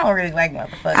 I don't really like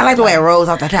motherfucker. I like the way it rolls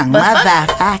off the tongue. But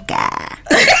Motherfucker.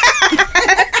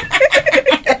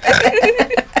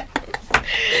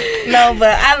 No,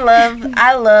 but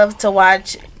I love to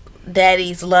watch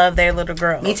daddies love their little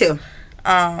girls. Me too.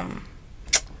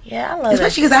 Yeah, I love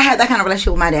Especially because I had that kind of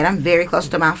relationship with my dad. I'm very close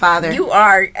to my father. You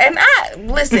are. And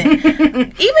listen,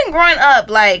 even growing up,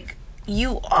 like,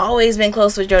 you always been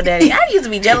close with your daddy. I used to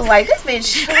be jealous, like, this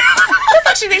bitch, what the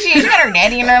fuck she think she is? She got her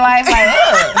daddy in her life? Like,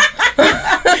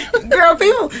 Girl,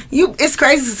 it's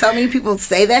crazy. So many people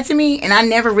say that to me, and I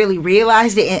never really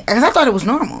realized it because I thought it was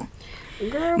normal.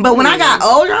 Girl, but when I got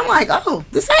older, I'm like, oh,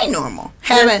 this ain't normal.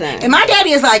 And my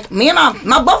daddy is like, me and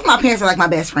both of my parents are like my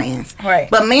best friends. Right.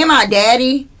 But me and my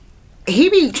daddy, he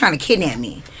be trying to kidnap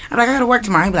me. I'm like, I gotta work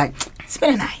tomorrow. He be like,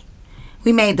 spend a night.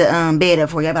 We made the bed up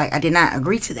for you. I be like, I did not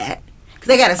agree to that. Because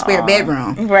they got a spare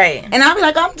bedroom. Right. And I'll be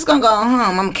like, I'm just gonna go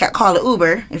home. I'm gonna call an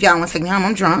Uber. If y'all want to take me home,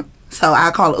 I'm drunk. So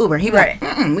I'll call an Uber. He be like,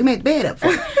 we made the bed up for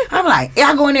you. I'm like,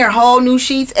 I go in there, whole new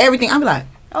sheets, everything. I be like,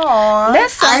 oh,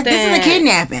 that's something. This is a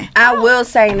kidnapping. I will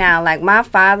say now, like my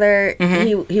father,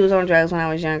 he was on drugs when I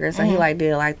was younger, so he like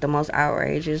did like the most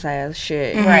outrageous ass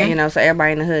shit, right? You know, so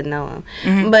everybody in the hood know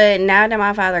him. But now that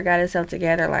my father got himself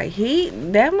together, like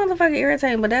that motherfucker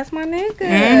irritating, but that's my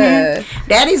nigga.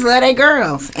 Daddies love their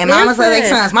girls, and mamas love their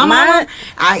sons. My mama,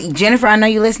 Jennifer, I know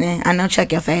you listening. I know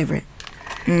Chuck your favorite.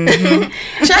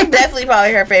 Chuck definitely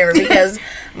probably her favorite because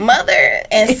mother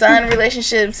and son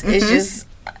relationships is just.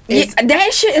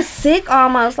 That shit is sick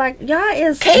almost. Like, y'all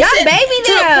baby to the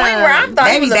point where I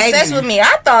thought he was obsessed with me.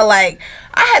 I thought, like,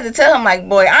 I had to tell him, like,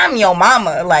 boy, I'm your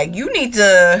mama. Like, you need to.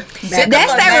 That's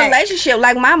that relationship.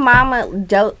 Like, my mama,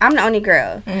 I'm the only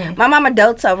girl. My mama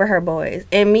dotes over her boys.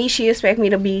 And me, she expect me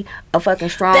to be a fucking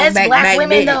strong back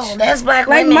women, bitch. though. That's black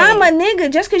like, women. mama, nigga,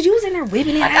 just because you was in there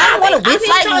whipping it, I don't want to whip it.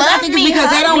 I think it's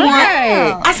because they don't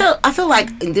want. I feel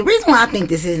like the reason why I think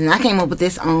this is, and I came up with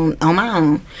this on my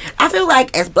own. I feel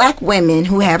like as black women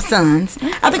who have sons,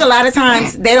 I think a lot of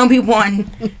times they don't be wanting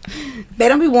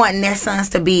their sons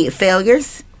to be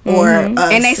failures or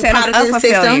and they set them up for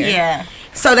failure. Yeah.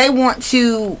 So they want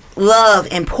to love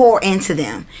and pour into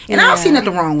them. And I don't see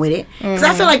nothing wrong with it. Because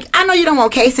I feel like, I know you don't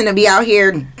want Kason to be out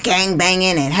here gang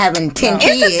banging and having 10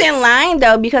 kids. It's a thin line,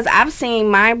 though, because I've seen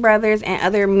my brothers and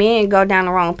other men go down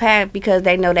the wrong path because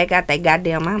they know they got their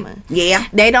goddamn mama. Yeah.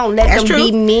 They don't let them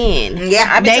be men.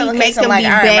 Yeah. I be They telling make Kason, them like, be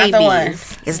all right, I'm not the one.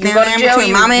 babies. It's You down go to there jail,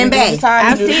 between mama and bae.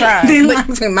 I've seen it.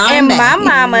 Between mama And and my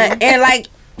bae. mama, and like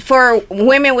for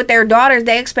women with their daughters,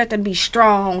 they expect them to be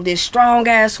strong, this strong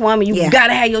ass woman. You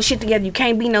gotta have your shit together. You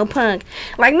can't be no punk.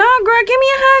 Like, no, girl, give me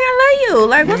a hug. I love you.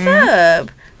 Like, what's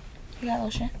up? You got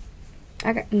lotion? I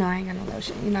ain't got no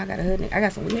lotion. You know, I got a hood. I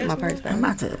got some weed in my purse. I'm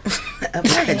about to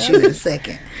uppercut you in a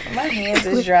second. My hands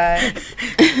is dry.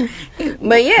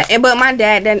 But yeah, but my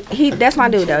dad, that's my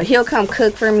dude though. He'll come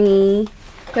cook for me.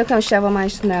 He'll come shovel my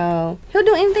snow. He'll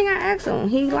do anything I ask him.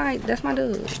 That's my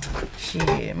dude.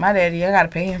 Shit, my daddy, I gotta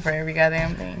pay him for every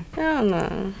goddamn thing. Hell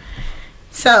no.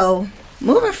 So,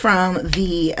 moving from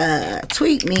the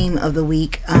tweet meme of the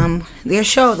week, their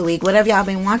show of the week, what have y'all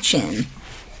been watching?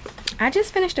 I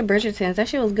just finished the Bridgertons. That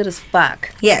shit was good as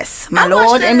fuck. Yes, my I lord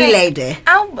watched and it. me lady.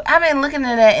 I've been looking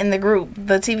at that in the group,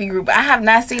 the TV group. I have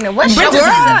not seen it. What show is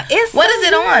Bridgerton. it? What is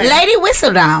it on? Lady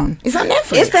Whistledown. It's on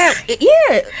Netflix. It's that,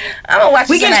 yeah. I'm gonna watch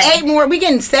We it getting tonight. 8 more. We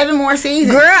getting 7 more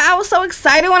seasons. Girl, I was so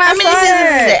excited when I How many saw seasons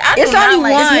it. is it? I do It's not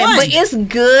only like- one, It's one. but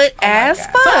it's good as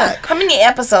fuck. How many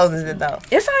episodes is it though?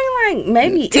 It's only like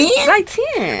maybe 10? It's like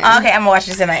 10. Okay, I'm gonna watch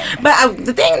it tonight. But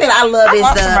the thing that I love I'm is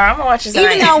off tomorrow. I'm gonna watch it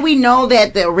tonight. even though we know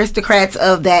that the aristocrats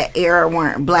of that era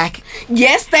weren't black.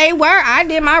 Yes, they were. I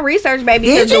did my research, baby.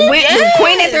 Did Because the, you? the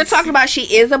queen that they're talking about, she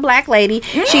is a black lady.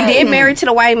 She did marry to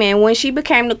the white man. When she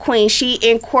became the queen, she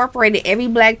incorporated every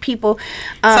black people. So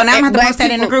now I'm gonna have to black post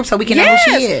that in the people- group so we can know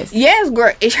who she is. Yes,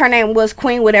 girl. Her name was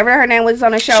Queen, whatever her name was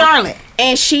on the show. Charlotte.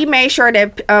 And she made sure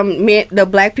that the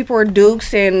black people were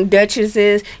dukes and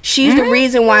duchesses. She's the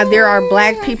reason why there are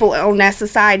black people on that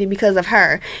society because of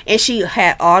her. And she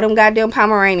had all them goddamn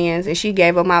Pomeranians, and she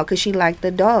gave them out because she liked the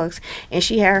dogs. And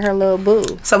she had her little boo.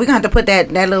 So we're gonna have to put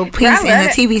that little piece I in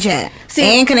love the it. TV chat.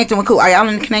 See- and Connecting with Cool. Are y'all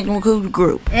in the Connecting with Cool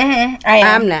group? I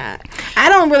am. I'm not. I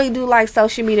don't really do like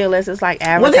social media unless it's like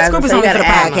advertising. Well, this group is so you only for the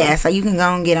gotta add them. podcast, so you can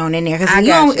go and get on in there because I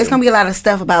got you. it's gonna be a lot of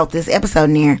stuff about this episode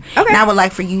in there. Okay. And I would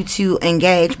like for you to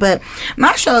engage. But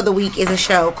my show of the week is a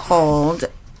show called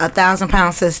 1,000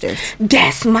 Pound Sisters.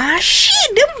 That's my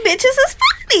shit. Them bitches is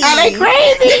funny. Are they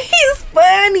crazy? He's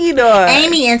funny though.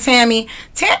 Amy and Tammy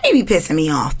be pissing me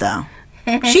off though.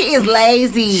 She is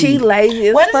lazy. She lazy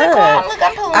as What is fuck. it called? Look,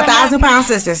 I'm pulling 1,000 Pound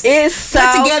Sisters. It's so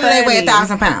Put together they weigh funny.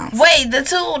 1,000 pounds. Wait, the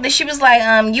two that she was like,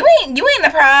 you ain't the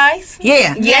prize.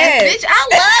 Yeah. Yes, bitch. I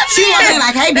love She it. walking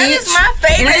like, hey, bitch. That is my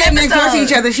favorite And they live next door to episode.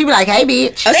 each other. She be like, hey,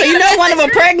 bitch. Oh, so you know one of them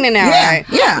pregnant now, Yeah, right?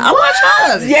 yeah. I watch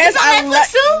all of it. Yes, It's on I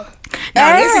Netflix too.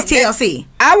 No, this is TLC.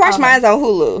 I watch mine on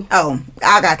Hulu. Oh,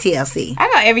 I got TLC. I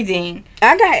got everything.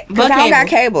 I don't got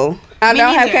cable. I Me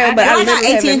don't have neither. cable, but But I I got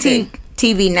literally have AT&T everything.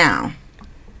 TV now.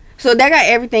 So they got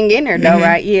everything in there though,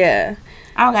 right? Yeah.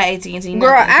 I don't got AT&T.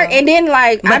 Girl, and then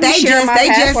like I But be they sharing just, my they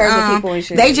just, passwords with people and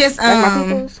shit. they just, Like my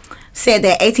peoples. said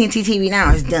that AT&T TV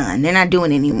now is done. They're not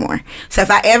doing it anymore. So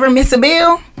if I ever miss a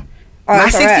bill, my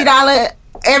that's a wrap. $60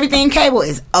 everything cable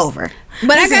is over.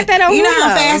 But I got that on You know how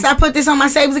Hulu. fast I put this on my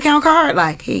savings account card?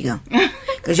 Like, here you go.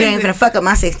 Because you ain't finna fuck up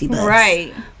my $60.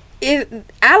 right.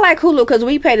 I like Hulu because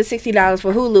we pay the $60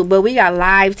 for Hulu, but we got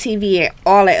live TV and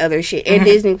all that other shit, and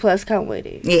Disney Plus come with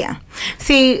it. Yeah.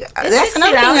 See, that's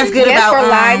another thing that's good Yes, about for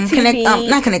live TV.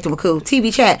 not connecting with Cool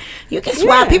TV chat. You can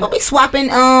swap. Yeah. People be swapping.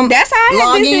 That's how I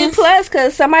had Disney logins. Plus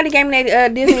because somebody gave me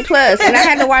that Disney Plus, and I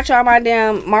had to watch all my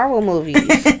damn Marvel movies.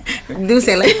 Dude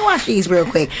said, let me watch these real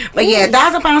quick. But yeah,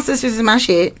 1,000 Pound Sisters is my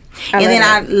shit. And love then it.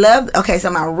 I love, okay,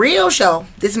 so my real show,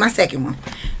 this is my second one.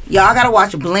 Y'all gotta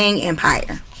watch Bling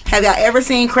Empire. Have y'all ever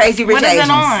seen Crazy Rich What is Asians?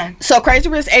 it on? So Crazy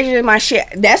Rich Asians is my shit.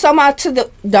 That's on my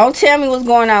don't tell me what's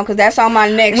going on because that's on my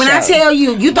next When show. I tell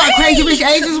you, you thought Crazy Rich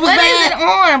Asians was What is it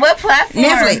bad? on? What platform?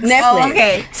 Netflix. Oh,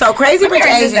 okay. So Crazy Let me Rich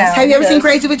write this Asians. down Have you ever seen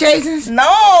because- Crazy Rich Asians?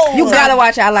 No. You gotta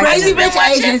watch it. I like Crazy it. Rich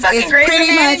Asians is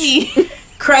pretty much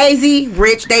crazy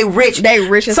rich. They rich. They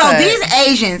rich as So fuck. these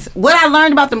Asians, what I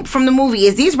learned about them from the movie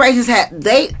is these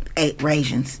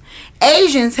Asians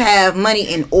Asians have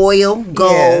money in oil,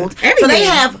 gold. Yeah, so they everything.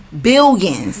 have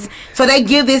billions. So they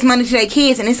give this money to their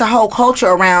kids, and it's a whole culture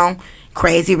around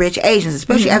Crazy Rich Asians,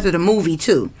 especially after the movie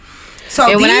too. So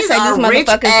And these when I say are these rich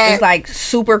motherfuckers ass- is like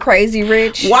super crazy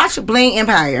rich. watch Bling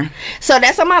Empire. So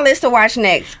that's on my list to watch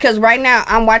next. Cause right now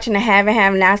I'm watching the Have and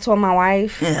Have Nots with my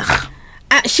wife. Ugh.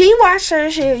 She watched her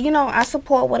shit. You know, I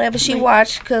support whatever she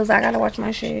watched because I gotta watch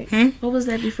my shit. What was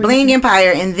that before? Bling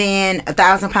Empire and then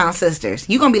 1,000 Pound Sisters.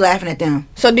 You gonna be laughing at them.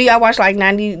 So do y'all watch like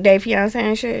 90 Day Fiance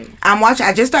and shit? I'm watching.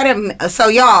 I just started. So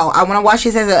y'all, I want to watch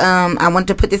this as a. I want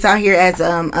to put this out here as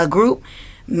a group.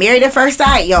 Married at First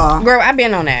Sight, y'all. Girl, I've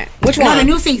been on that. Which No, one? the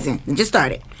new season. It just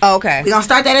started. Oh, okay. We're gonna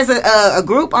start that as a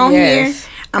group on Yes.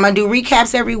 here. I'm gonna do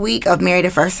recaps every week of Married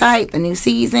at First Sight, the new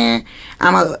season.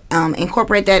 I'm gonna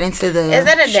incorporate that into the. Is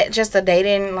that just a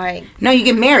dating like? No, you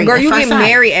get married. Girl, at you first get sight.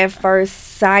 married at first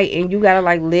sight and you gotta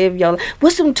like live your life.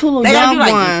 What's them two little They gotta young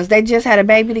do, like- ones? They just had a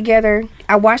baby together.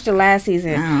 I watched the last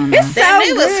season. I don't know. It's so Damn,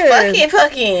 it was good.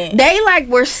 fucking. They like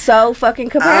were so fucking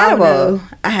compatible.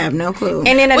 I have no clue.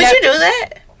 And then Would you do that?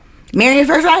 Married at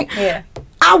First Sight? Yeah.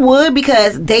 I would,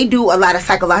 because they do a lot of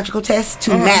psychological tests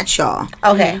to match y'all.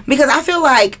 Okay. Because I feel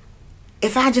like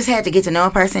if I just had to get to know a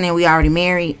person and we already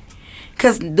married,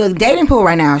 because the dating pool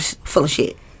right now is full of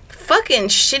shit. Fucking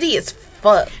shitty as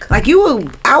fuck. Like you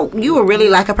would really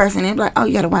like a person and be like, oh,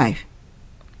 you got a wife.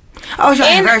 Oh, it's your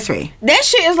And- anniversary. That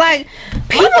shit is like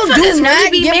people Motherfuckers do not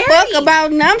really be give married. fuck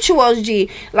about nuptials. G,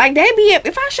 like they be.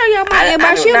 If I show y'all my I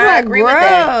inbox, do she not like, agree with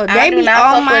that. girl, I they do be not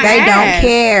on fuck my with They that. ass. don't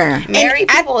care. Married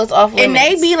people is off limits. And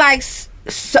they be like,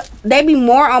 they be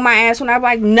more on my ass when I'm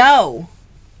like, no,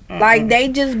 like they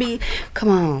just be, come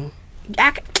on,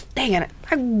 dang it,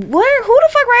 like where? Who the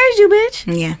fuck raised you,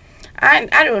 bitch? Yeah.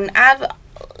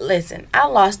 Listen, I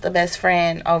lost a best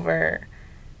friend over.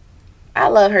 I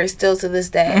love her still to this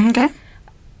day. Okay.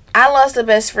 I lost a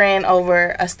best friend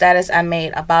over a status I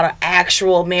made about an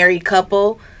actual married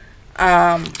couple. She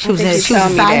was a you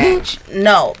told me side that. bitch.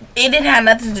 No, it didn't have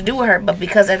nothing to do with her, but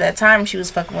because at that time she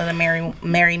was fucking with a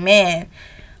married man.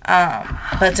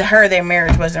 But to her, their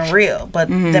marriage wasn't real. But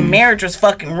the marriage was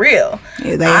fucking real.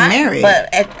 Yeah, they were married.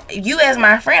 But you as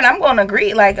my friend, I'm gonna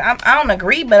agree. Like I don't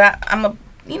agree, but I'm gonna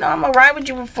ride with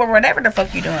you for whatever the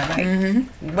fuck you doing.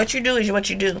 Like what you do is what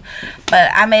you do.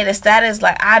 But I made a status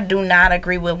like I do not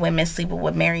agree with women sleeping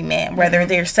with married men, whether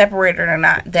they're separated or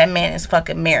not. That man is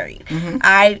fucking married.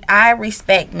 I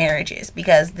respect marriages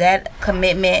because that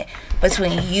commitment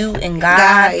between you and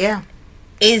God yeah.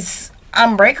 is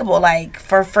unbreakable. Like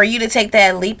for you to take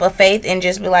that leap of faith and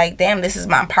just be like, damn, this is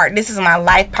my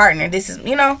life partner, this is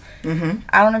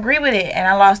I don't agree with it. And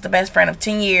I lost the best friend of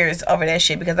 10 years over that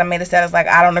shit because I made a status like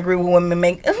I don't agree with women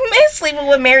men sleeping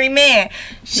with married men.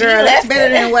 Girl, that's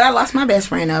better than what I lost my best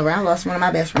friend over. I lost one of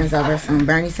my best friends over some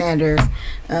Bernie Sanders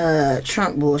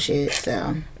Trump bullshit.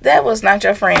 So that was not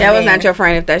your friend. That was not your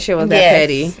friend if that shit was that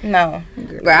petty. No,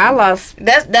 girl, I lost.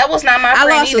 That was not my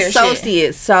friend. I lost either,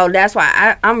 associates, so that's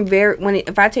why I'm very.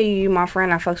 If I tell you my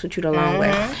friend, I fucks with you the long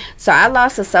way. So I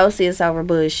lost associates over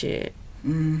bullshit.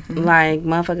 Like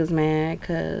motherfuckers mad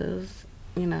because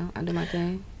I do my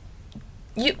thing.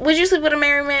 Would you sleep with a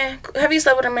married man? Have you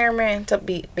slept with a married man? To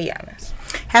be honest,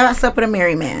 have I slept with a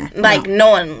married man? Like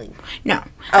knowingly? No, Okay.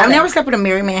 I've never slept with a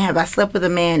married man. Have I slept with a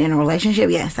man in a relationship?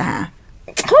 Yes, I have.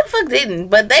 Who the fuck didn't?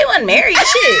 But they wasn't married.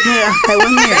 Shit. Yeah, they weren't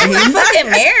They married. wasn't fucking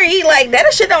married. Like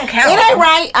that shit don't count. It ain't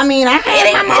right. I mean, I It had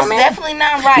ain't. my It's moment. definitely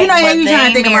not right. You know, but you they trying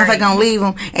to think a ain't motherfucker gonna leave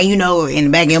them, and in the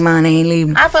back of your mind, they ain't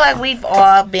leaving. I feel like we've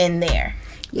all been there.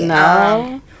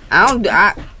 No, I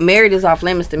don't. Married is off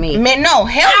limits to me. No,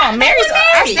 hell no. Married.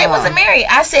 I still wasn't married.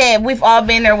 I said we've all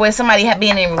been there with somebody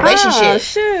being in a relationship. Oh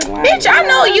shit, Bitch, I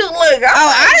know you. Look.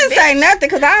 I didn't say nothing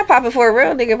because I'll pop it for a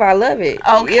real nigga if I love it.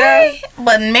 Okay,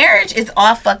 but marriage is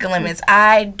off fucking limits.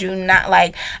 I do not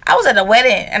like. I was at a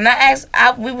wedding and I asked.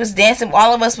 We was dancing.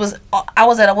 All of us was. I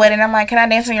was at a wedding. I'm like, can I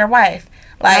dance on your wife?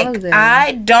 Like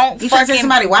I don't. You trying to say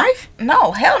somebody's wife?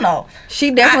 No, hell no.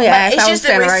 She definitely asked. It's I was just the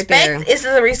standing respect. right there. It's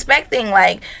the respect thing.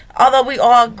 Like, although we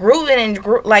all grooving and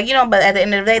but at the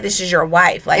end of the day, this is your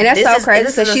wife. Like, And that's this so is, crazy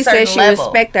this because is a she certain said she level.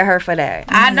 respected her for that.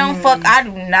 I don't fuck. I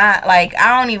do not like.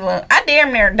 I don't even. I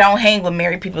damn near don't hang with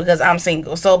married people because I'm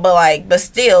single. So, but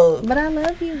still. But I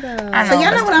love you though. I So know,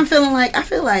 y'all but know what I'm feeling like? I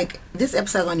feel like this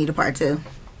episode gonna need a part 2.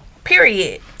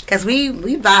 Period. Cause we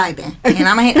vibing, and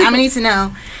I'm gonna need to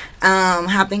know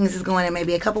how things is going in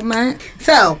maybe a couple months.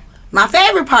 So my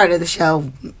favorite part of the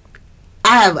show,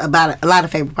 I have about a lot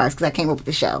of favorite parts because I came up with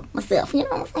the show myself. You know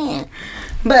what I'm saying?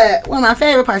 But one of my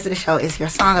favorite parts of the show is your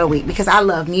song of the week because I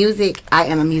love music. I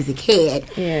am a music head.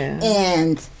 Yeah.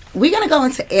 And we're gonna go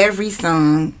into every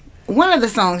song. One of the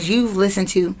songs you've listened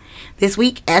to this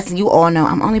week, as you all know,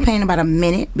 I'm only playing about a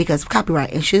minute because of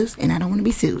copyright issues and I don't want to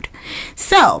be sued.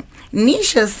 So,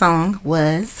 Nisha's song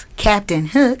was Captain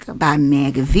Hook by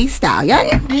Meg Thee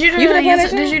Stallion. Did you do?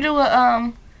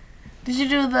 Did you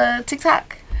do the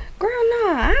TikTok? Girl,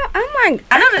 no. I'm like,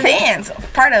 I know the dance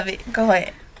part of it. Go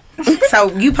ahead.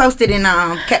 So, you posted in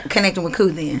Connecting with Koo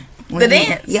then. The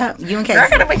dance. Yep, you and Girl, I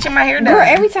Casey. gotta picture my hair done. Girl,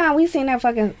 every time we seen that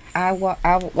fucking I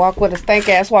walk with a stank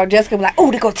ass walk, Jessica be like,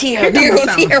 oh, they go Tierra. Here There come go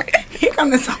the song. Tierra. Here come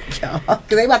the song, y'all.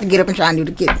 Because they about to get up and try and do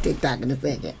the kid TikTok in a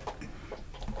second.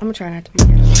 I'm gonna try not to be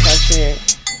that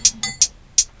shit.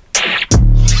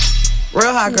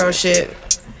 Real hot girl shit.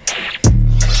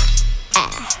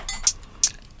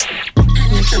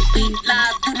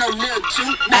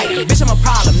 Hey, bitch, I'm a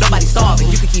problem, nobody solving.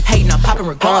 You can keep hating, I'm popping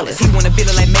regardless. He wanna build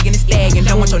it like Megan Thee Stallion.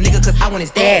 Don't want your nigga cause I want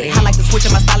his daddy. I like to switch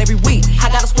up my style every week. I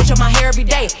gotta switch up my hair every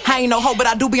day. I ain't no hoe, but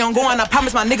I do be on going. I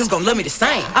promise my niggas gon' love me the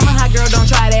same. I'm a hot girl, don't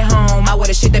try it at home. I wear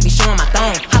the shit that be showing my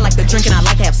thong. I like to drink and I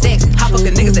like to have sex. I fuck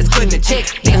the niggas that's cutting the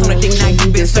checks. Dance on the dick, now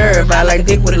you been served. I like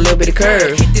dick with a little bit of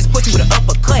curve. Hit this pussy with an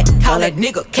uppercut. Call that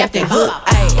nigga Captain Hook.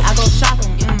 Ayy, I go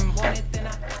shopping. Want it, then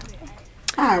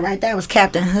I All right, that was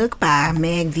Captain Hook by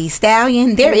Meg Thee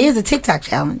Stallion. There is a TikTok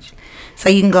challenge, so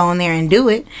you can go on there and do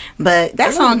it. But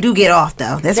that song do get off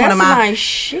though. That's one of my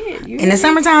shit. in the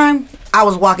summertime. I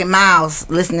was walking miles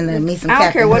listening to me some I don't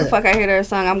Captain care what the Hook. fuck I hear that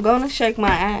song. I'm gonna shake my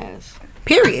ass.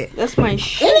 Period. That's my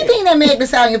shit. Anything that Meg Thee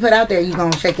Stallion put out there, you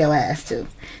gonna shake your ass to.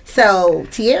 So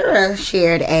Tierra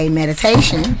shared a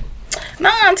meditation. No,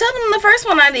 I'm telling them the first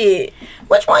one I did.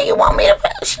 Which one you want me to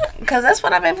post? Because that's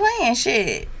what I've been playing.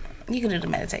 Shit. You can do the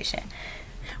meditation.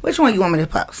 Which one you want me to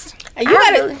post? You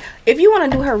gotta, if you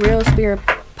want to do her real spirit,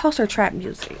 post her trap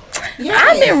music.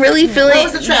 I've been really feeling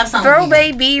What was the trap song Throw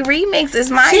again? Baby remix is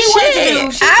my She wanted shit.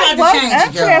 to- she tried to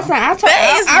change it, y'all.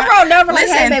 I wrote over like,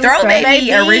 listen, hey, baby, Throw Throw Baby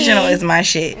Baby. original is my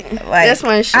shit. Like, That's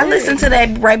my shit. I listen to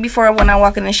that right before when I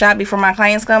walk in the shop before my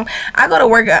clients come. I go to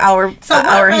work an hour. So an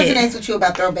what hour resonates ahead. with you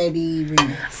about Throw Baby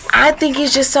remix? I think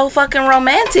it's just so fucking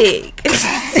romantic.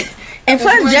 And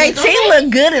plus, you wanna JT do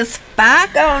look good as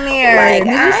fuck on there. Like,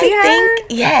 Did you I see her? think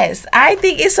yes, I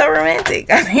think it's so romantic.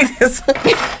 I think it's. Where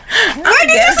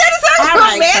did you say the All song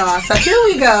right, romantic? y'all. So here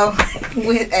we go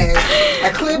with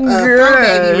a clip of Girl. Throw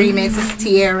Baby remix. This is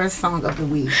Tierra's song of the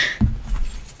week.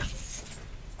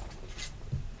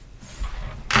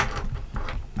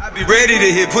 I be ready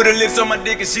to hit, put her lips on my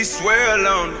dick and she swirl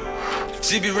on it.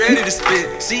 She be ready to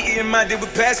spit. She eating my dick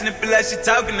with passion and feel like she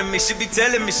talking to me. She be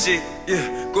telling me shit.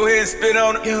 Yeah, go ahead and spit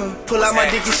on it. Yeah, pull out my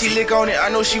dick and she lick on it. I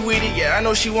know she with it, yeah, I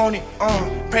know she want it.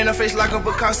 Paint her face like a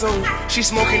Picasso. She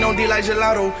smoking on D like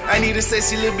gelato. I need a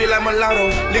sexy little bit like mulatto.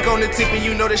 Lick on the tip and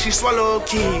you know that she swallow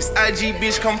keys. IG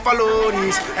bitch, come follow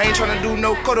this. I ain't tryna do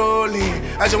no cuddling.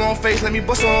 I just want face, let me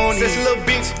bust on it. Sexy little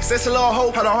bitch, sexy little hoe.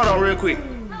 Hold on, real quick.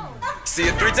 See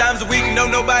her 3 times a week, no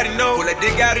nobody know. Pull that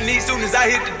dick out and eat soon as I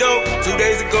hit the door. 2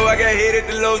 days ago, I got hit at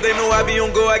the Lowe's. They know I be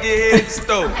on go, I get hit at the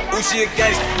store. Ooh, she a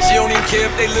gangster. She don't even care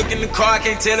if they look in the car. I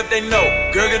can't tell if they know.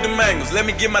 Girl, get the mangoes. Let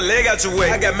me get my leg out your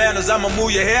way. I got manners, I'ma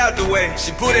move your hair out the way.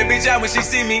 She pull that bitch out when she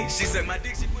see me. She suck my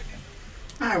dick, she put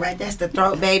All right, that's the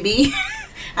Throw Baby.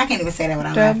 I can't even say that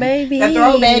without Throw laughing. Baby. The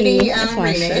Throw Baby That's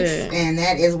my remix. shit. And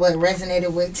that is what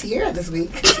resonated with Tierra this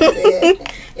week. She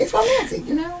said, it's romantic,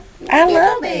 you know? I Yeah,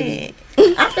 love baby.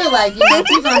 it. I feel like, you know, if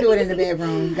you're going to do it in the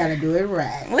bedroom, you got to do it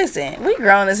right. Listen, we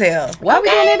grown as hell. Why we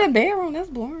doing it in the bedroom? That's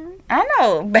boring. I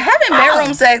know, but having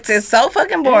bedroom sex is so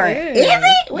fucking boring. It Is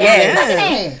it? Where Yes. you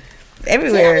looking at?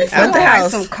 Everywhere. Tell me Out the Like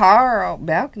house. some car or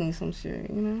balcony, some shit,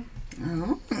 you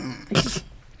know?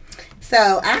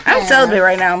 So I'm celibate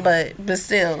right now, but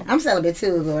still. I'm celibate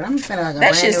too, but I'm feeling like a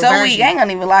That brand shit's new so virgin. weak. I ain't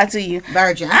gonna even lie to you.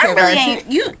 Virgin. I said really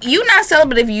virgin. ain't. You not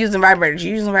celibate if you using vibrators.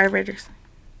 You using vibrators?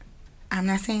 I'm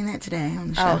not saying that today on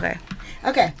the show. Oh, okay.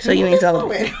 Okay. So you ain't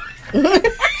celibate.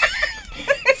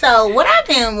 So what I've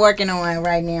been working on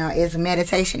right now is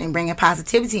meditation and bringing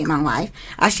positivity in my life.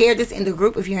 I shared this in the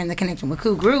group. If you're in the Connection with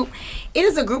Cool group, it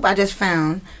is a group I just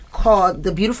found called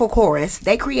The Beautiful Chorus.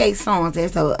 They create songs.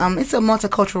 It's a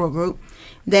multicultural group.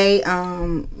 They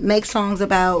make songs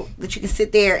about that you can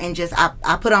sit there and just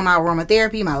I put on my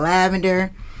aromatherapy, my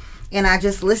lavender, and I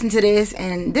just listen to this.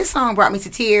 And this song brought me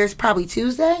to tears probably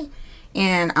Tuesday,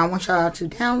 and I want y'all to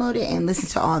download it and listen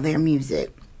to all their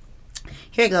music.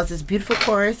 Here it goes. This beautiful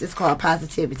chorus. It's called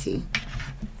Positivity.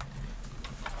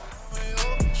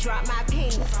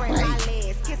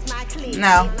 Wait.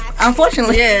 No,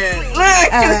 unfortunately,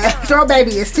 Throw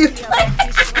Baby is too.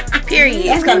 Period.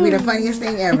 That's gotta be the funniest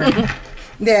thing ever.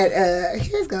 That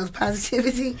here goes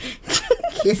Positivity.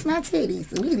 Kiss my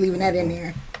titties. We leaving that in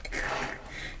there.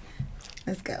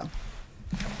 Let's go.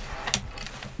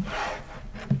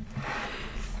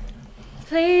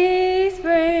 Please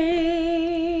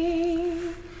bring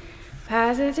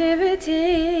positivity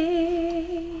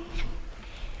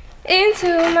into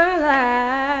my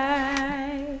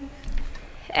life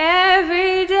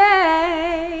every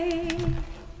day.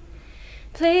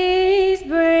 Please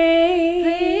bring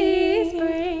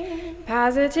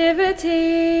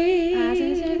positivity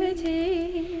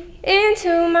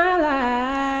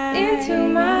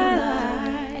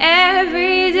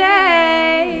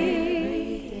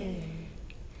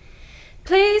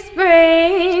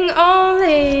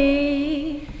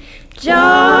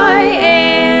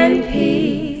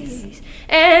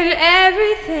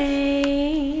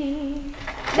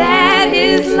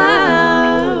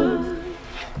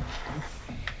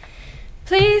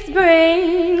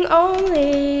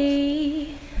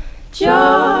only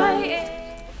joy.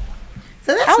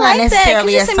 So that's I not like that.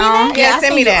 necessarily Can you a send me song. that? Yeah, I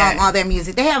send me you, that. all their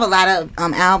music. They have a lot of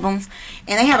albums,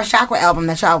 and they have a chakra album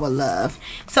that y'all would love.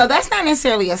 So that's not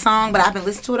necessarily a song, but I've been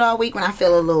listening to it all week when I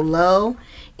feel a little low,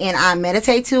 and I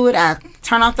meditate to it. I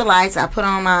turn off the lights. I put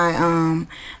on my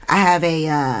I have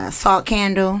a salt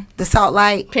candle, the salt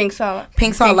light, pink salt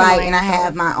light, and I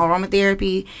have my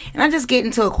aromatherapy, and I just get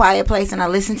into a quiet place and I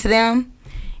listen to them.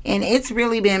 And it's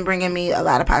really been bringing me a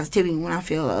lot of positivity when I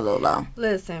feel a little low.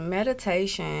 Listen,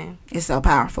 meditation is so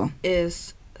powerful.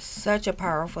 Is such a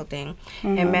powerful thing.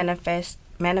 And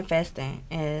manifesting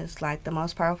is like the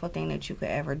most powerful thing that you could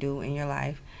ever do in your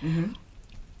life. Mm-hmm.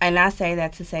 And I say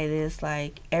that to say this,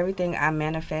 like, everything I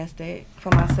manifested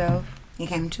for myself, you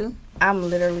came to? I'm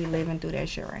literally living through that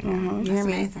shit right now. You hear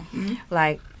me? Amazing. Mm-hmm.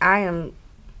 Like, I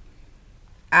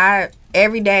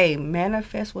every day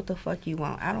manifest what the fuck you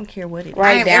want. I don't care what it is.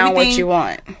 Write down what you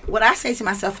want. What I say to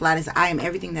myself a lot is, I am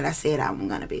everything that I said I'm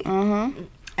gonna be. Mm-hmm.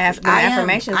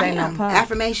 Affirmations ain't no pun.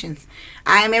 Affirmations.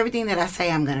 I am everything that I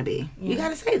say I'm gonna be. You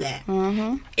gotta say that.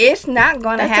 Mm-hmm. It's not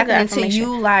gonna happen until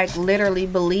you like literally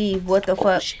believe what the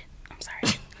fuck. Shit. I'm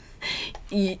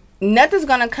sorry. Nothing's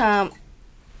gonna come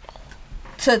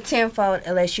to tenfold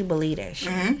unless you believe that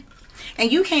shit. Mm-hmm.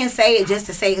 And you can't say it just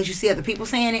to say because you see other people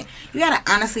saying it. You gotta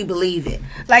honestly believe it.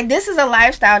 Like, this is a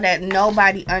lifestyle that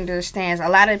nobody understands. A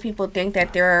lot of people think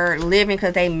that they're living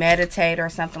because they meditate or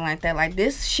something like that. Like,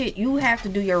 this shit, you have to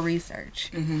do your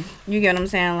research. Mm-hmm. You get what I'm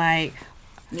saying? Like,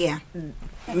 yeah.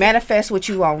 Manifest what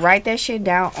you want. Write that shit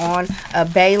down on a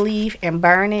bay leaf and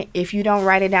burn it. If you don't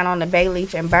write it down on the bay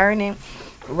leaf and burn it,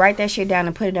 write that shit down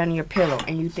and put it under your pillow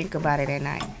and you think about it at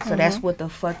night. So that's what the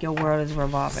fuck your world is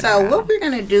revolving around. So what we're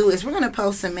going to do is we're going to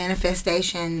post some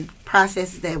manifestation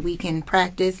processes that we can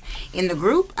practice in the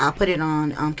group. I'll put it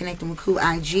on Connecting with Cool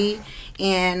IG.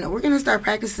 And we're going to start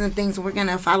practicing some things. We're going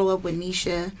to follow up with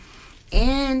Nisha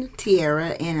and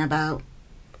Tiara in about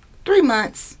 3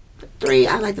 months. 3,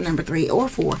 I like the number 3 or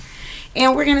 4.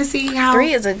 And we're going to see how...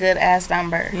 3 is a good ass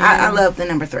number. I love the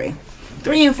number 3.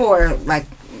 3 and 4 are like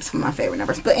some of my favorite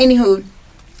numbers. But anywho,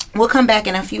 we'll come back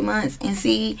in a few months and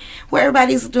see what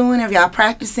everybody's doing. If y'all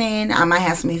practicing, I might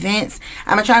have some events.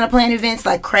 I'm trying to plan events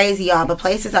like crazy, y'all, but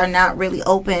places are not really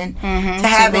open to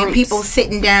having people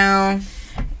sitting down.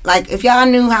 Like, if y'all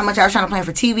knew how much I was trying to plan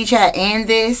for TV chat and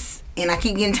this, and I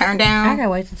keep getting turned down. I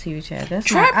can't wait to TV chat. That's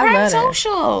Try Prime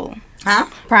Social. Huh?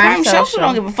 Prime Social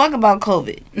don't give a fuck about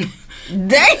COVID.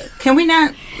 Dang. Can we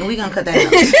not? We gonna cut that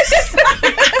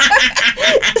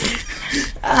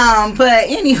out. But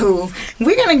anywho,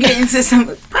 we're gonna get into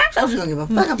some. Prime Social don't give a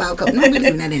fuck about COVID. No, we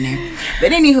do that in there.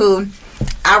 But anywho,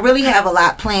 I really have a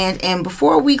lot planned. And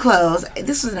before we close,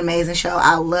 this was an amazing show.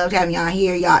 I loved having y'all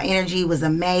here. Y'all energy was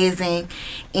amazing.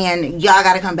 And y'all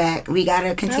got to come back. We got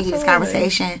to continue this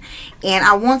conversation. And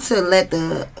I want to let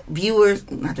the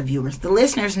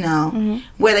listeners know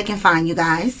where they can find you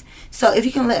guys. So if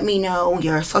you can let me know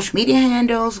your social media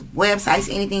handles,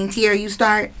 websites, anything. Tiara, you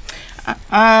start.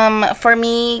 For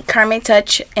me, Karmic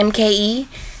Touch MKE,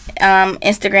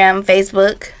 Instagram,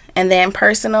 Facebook. And then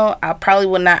personal, I probably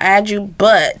will not add you,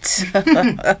 but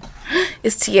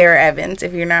it's Tiara Evans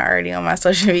if you're not already on my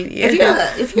social media.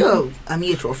 If you're a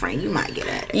mutual friend, you might get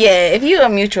at it. Yeah, if you're a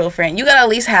mutual friend, you gotta at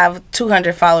least have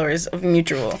 200 followers of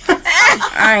mutual.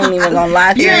 I ain't even gonna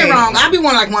lie to you. You ain't wrong. I'll be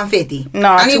one like 150. No,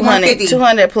 I need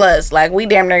 200 plus. Like, we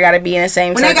damn near gotta be in the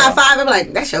same When circle. they got 5, I'm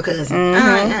like, that's your cousin.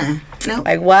 Nope.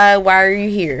 Like, why are you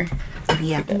here?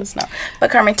 Yeah. No.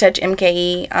 But Karmic Touch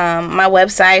MKE, my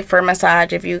website for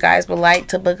massage, if you guys would like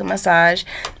to book a massage.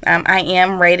 I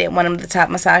am rated one of the top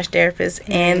massage therapists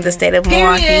in the state of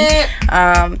Milwaukee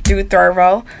through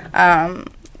Thorough.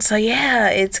 So yeah,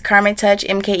 it's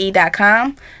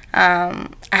karmictouchmke.com.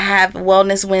 I have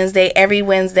Wellness Wednesday every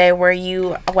Wednesday where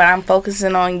I'm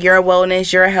focusing on your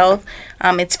wellness, your health.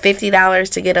 It's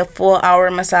 $50 to get a full hour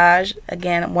massage.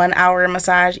 Again, 1 hour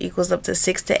massage equals up to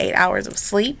 6 to 8 hours of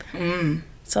sleep.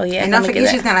 So yeah, and don't forget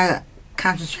she's gonna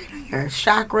concentrate on your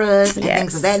chakras and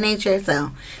things of that nature.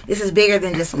 So this is bigger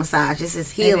than just a massage. This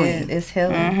is healing. It's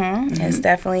healing. It's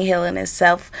definitely healing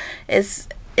itself. It's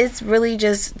really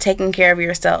just taking care of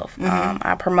yourself.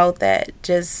 I promote that,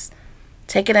 just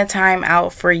taking a time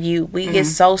out for you. We get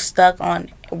so stuck on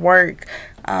work,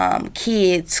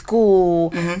 kids,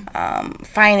 school,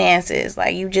 finances.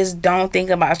 Like, you just don't think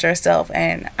about yourself.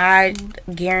 And I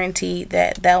guarantee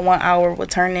that 1 hour will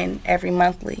turn in every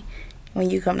monthly when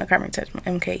you come to Karmic Touch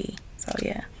MKE. So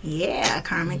yeah. Yeah,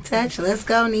 Karmic Touch. Let's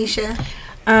go, Nisha.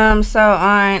 So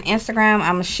on Instagram,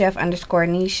 I'm a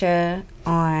chef_Nisha.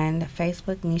 On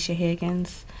Facebook, Nisha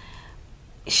Higgins.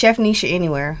 Chef Nisha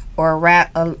anywhere, or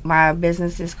my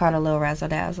business is called A Little Razzle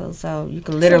Dazzle. So you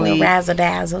can literally razzle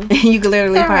dazzle. You can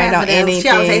literally find out anything. She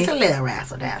always say it's a little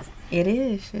razzle dazzle. It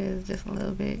is. It's just a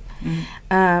little bit.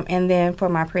 And then for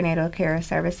my prenatal care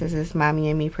services, it's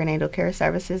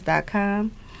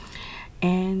mommyandme.prenatalecareservices.com.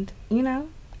 And, you know,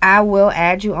 I will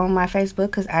add you on my Facebook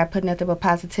because I put nothing but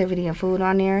positivity and food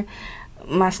on there.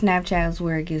 My Snapchat is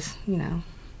where it gets, you know,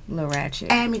 a little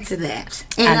ratchet. Add me to that.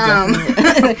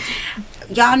 And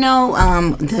y'all know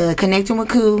the Connecting with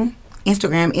Cool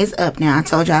Instagram is up now. I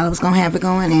told y'all I was going to have it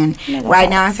going, and right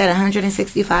now it's at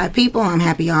 165 people. I'm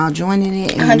happy y'all joining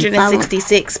it.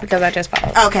 166 because I just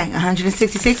followed. Okay,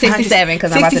 166. 67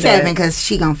 because I'm about to do it. 67 because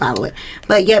she going to follow it.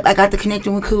 But, yep, I got the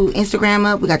Connecting with Cool Instagram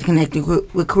up. We got the Connecting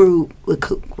with Crew.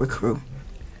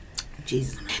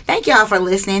 Jesus. Thank y'all for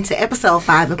listening to episode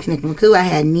 5 of Connecting with Cool. I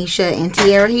had Nisha and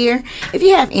Tiara here. If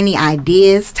you have any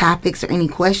ideas, topics, or any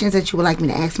questions that you would like me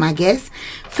to ask my guests,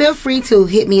 feel free to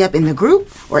hit me up in the group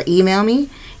or email me.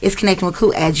 It's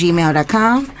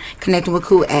connectingwithcool@gmail.com,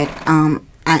 connectingwithcool at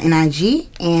IG,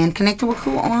 and Connecting with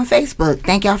Cool on Facebook.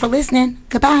 Thank y'all for listening.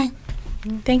 Goodbye.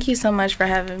 Thank you so much for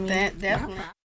having me. Definitely.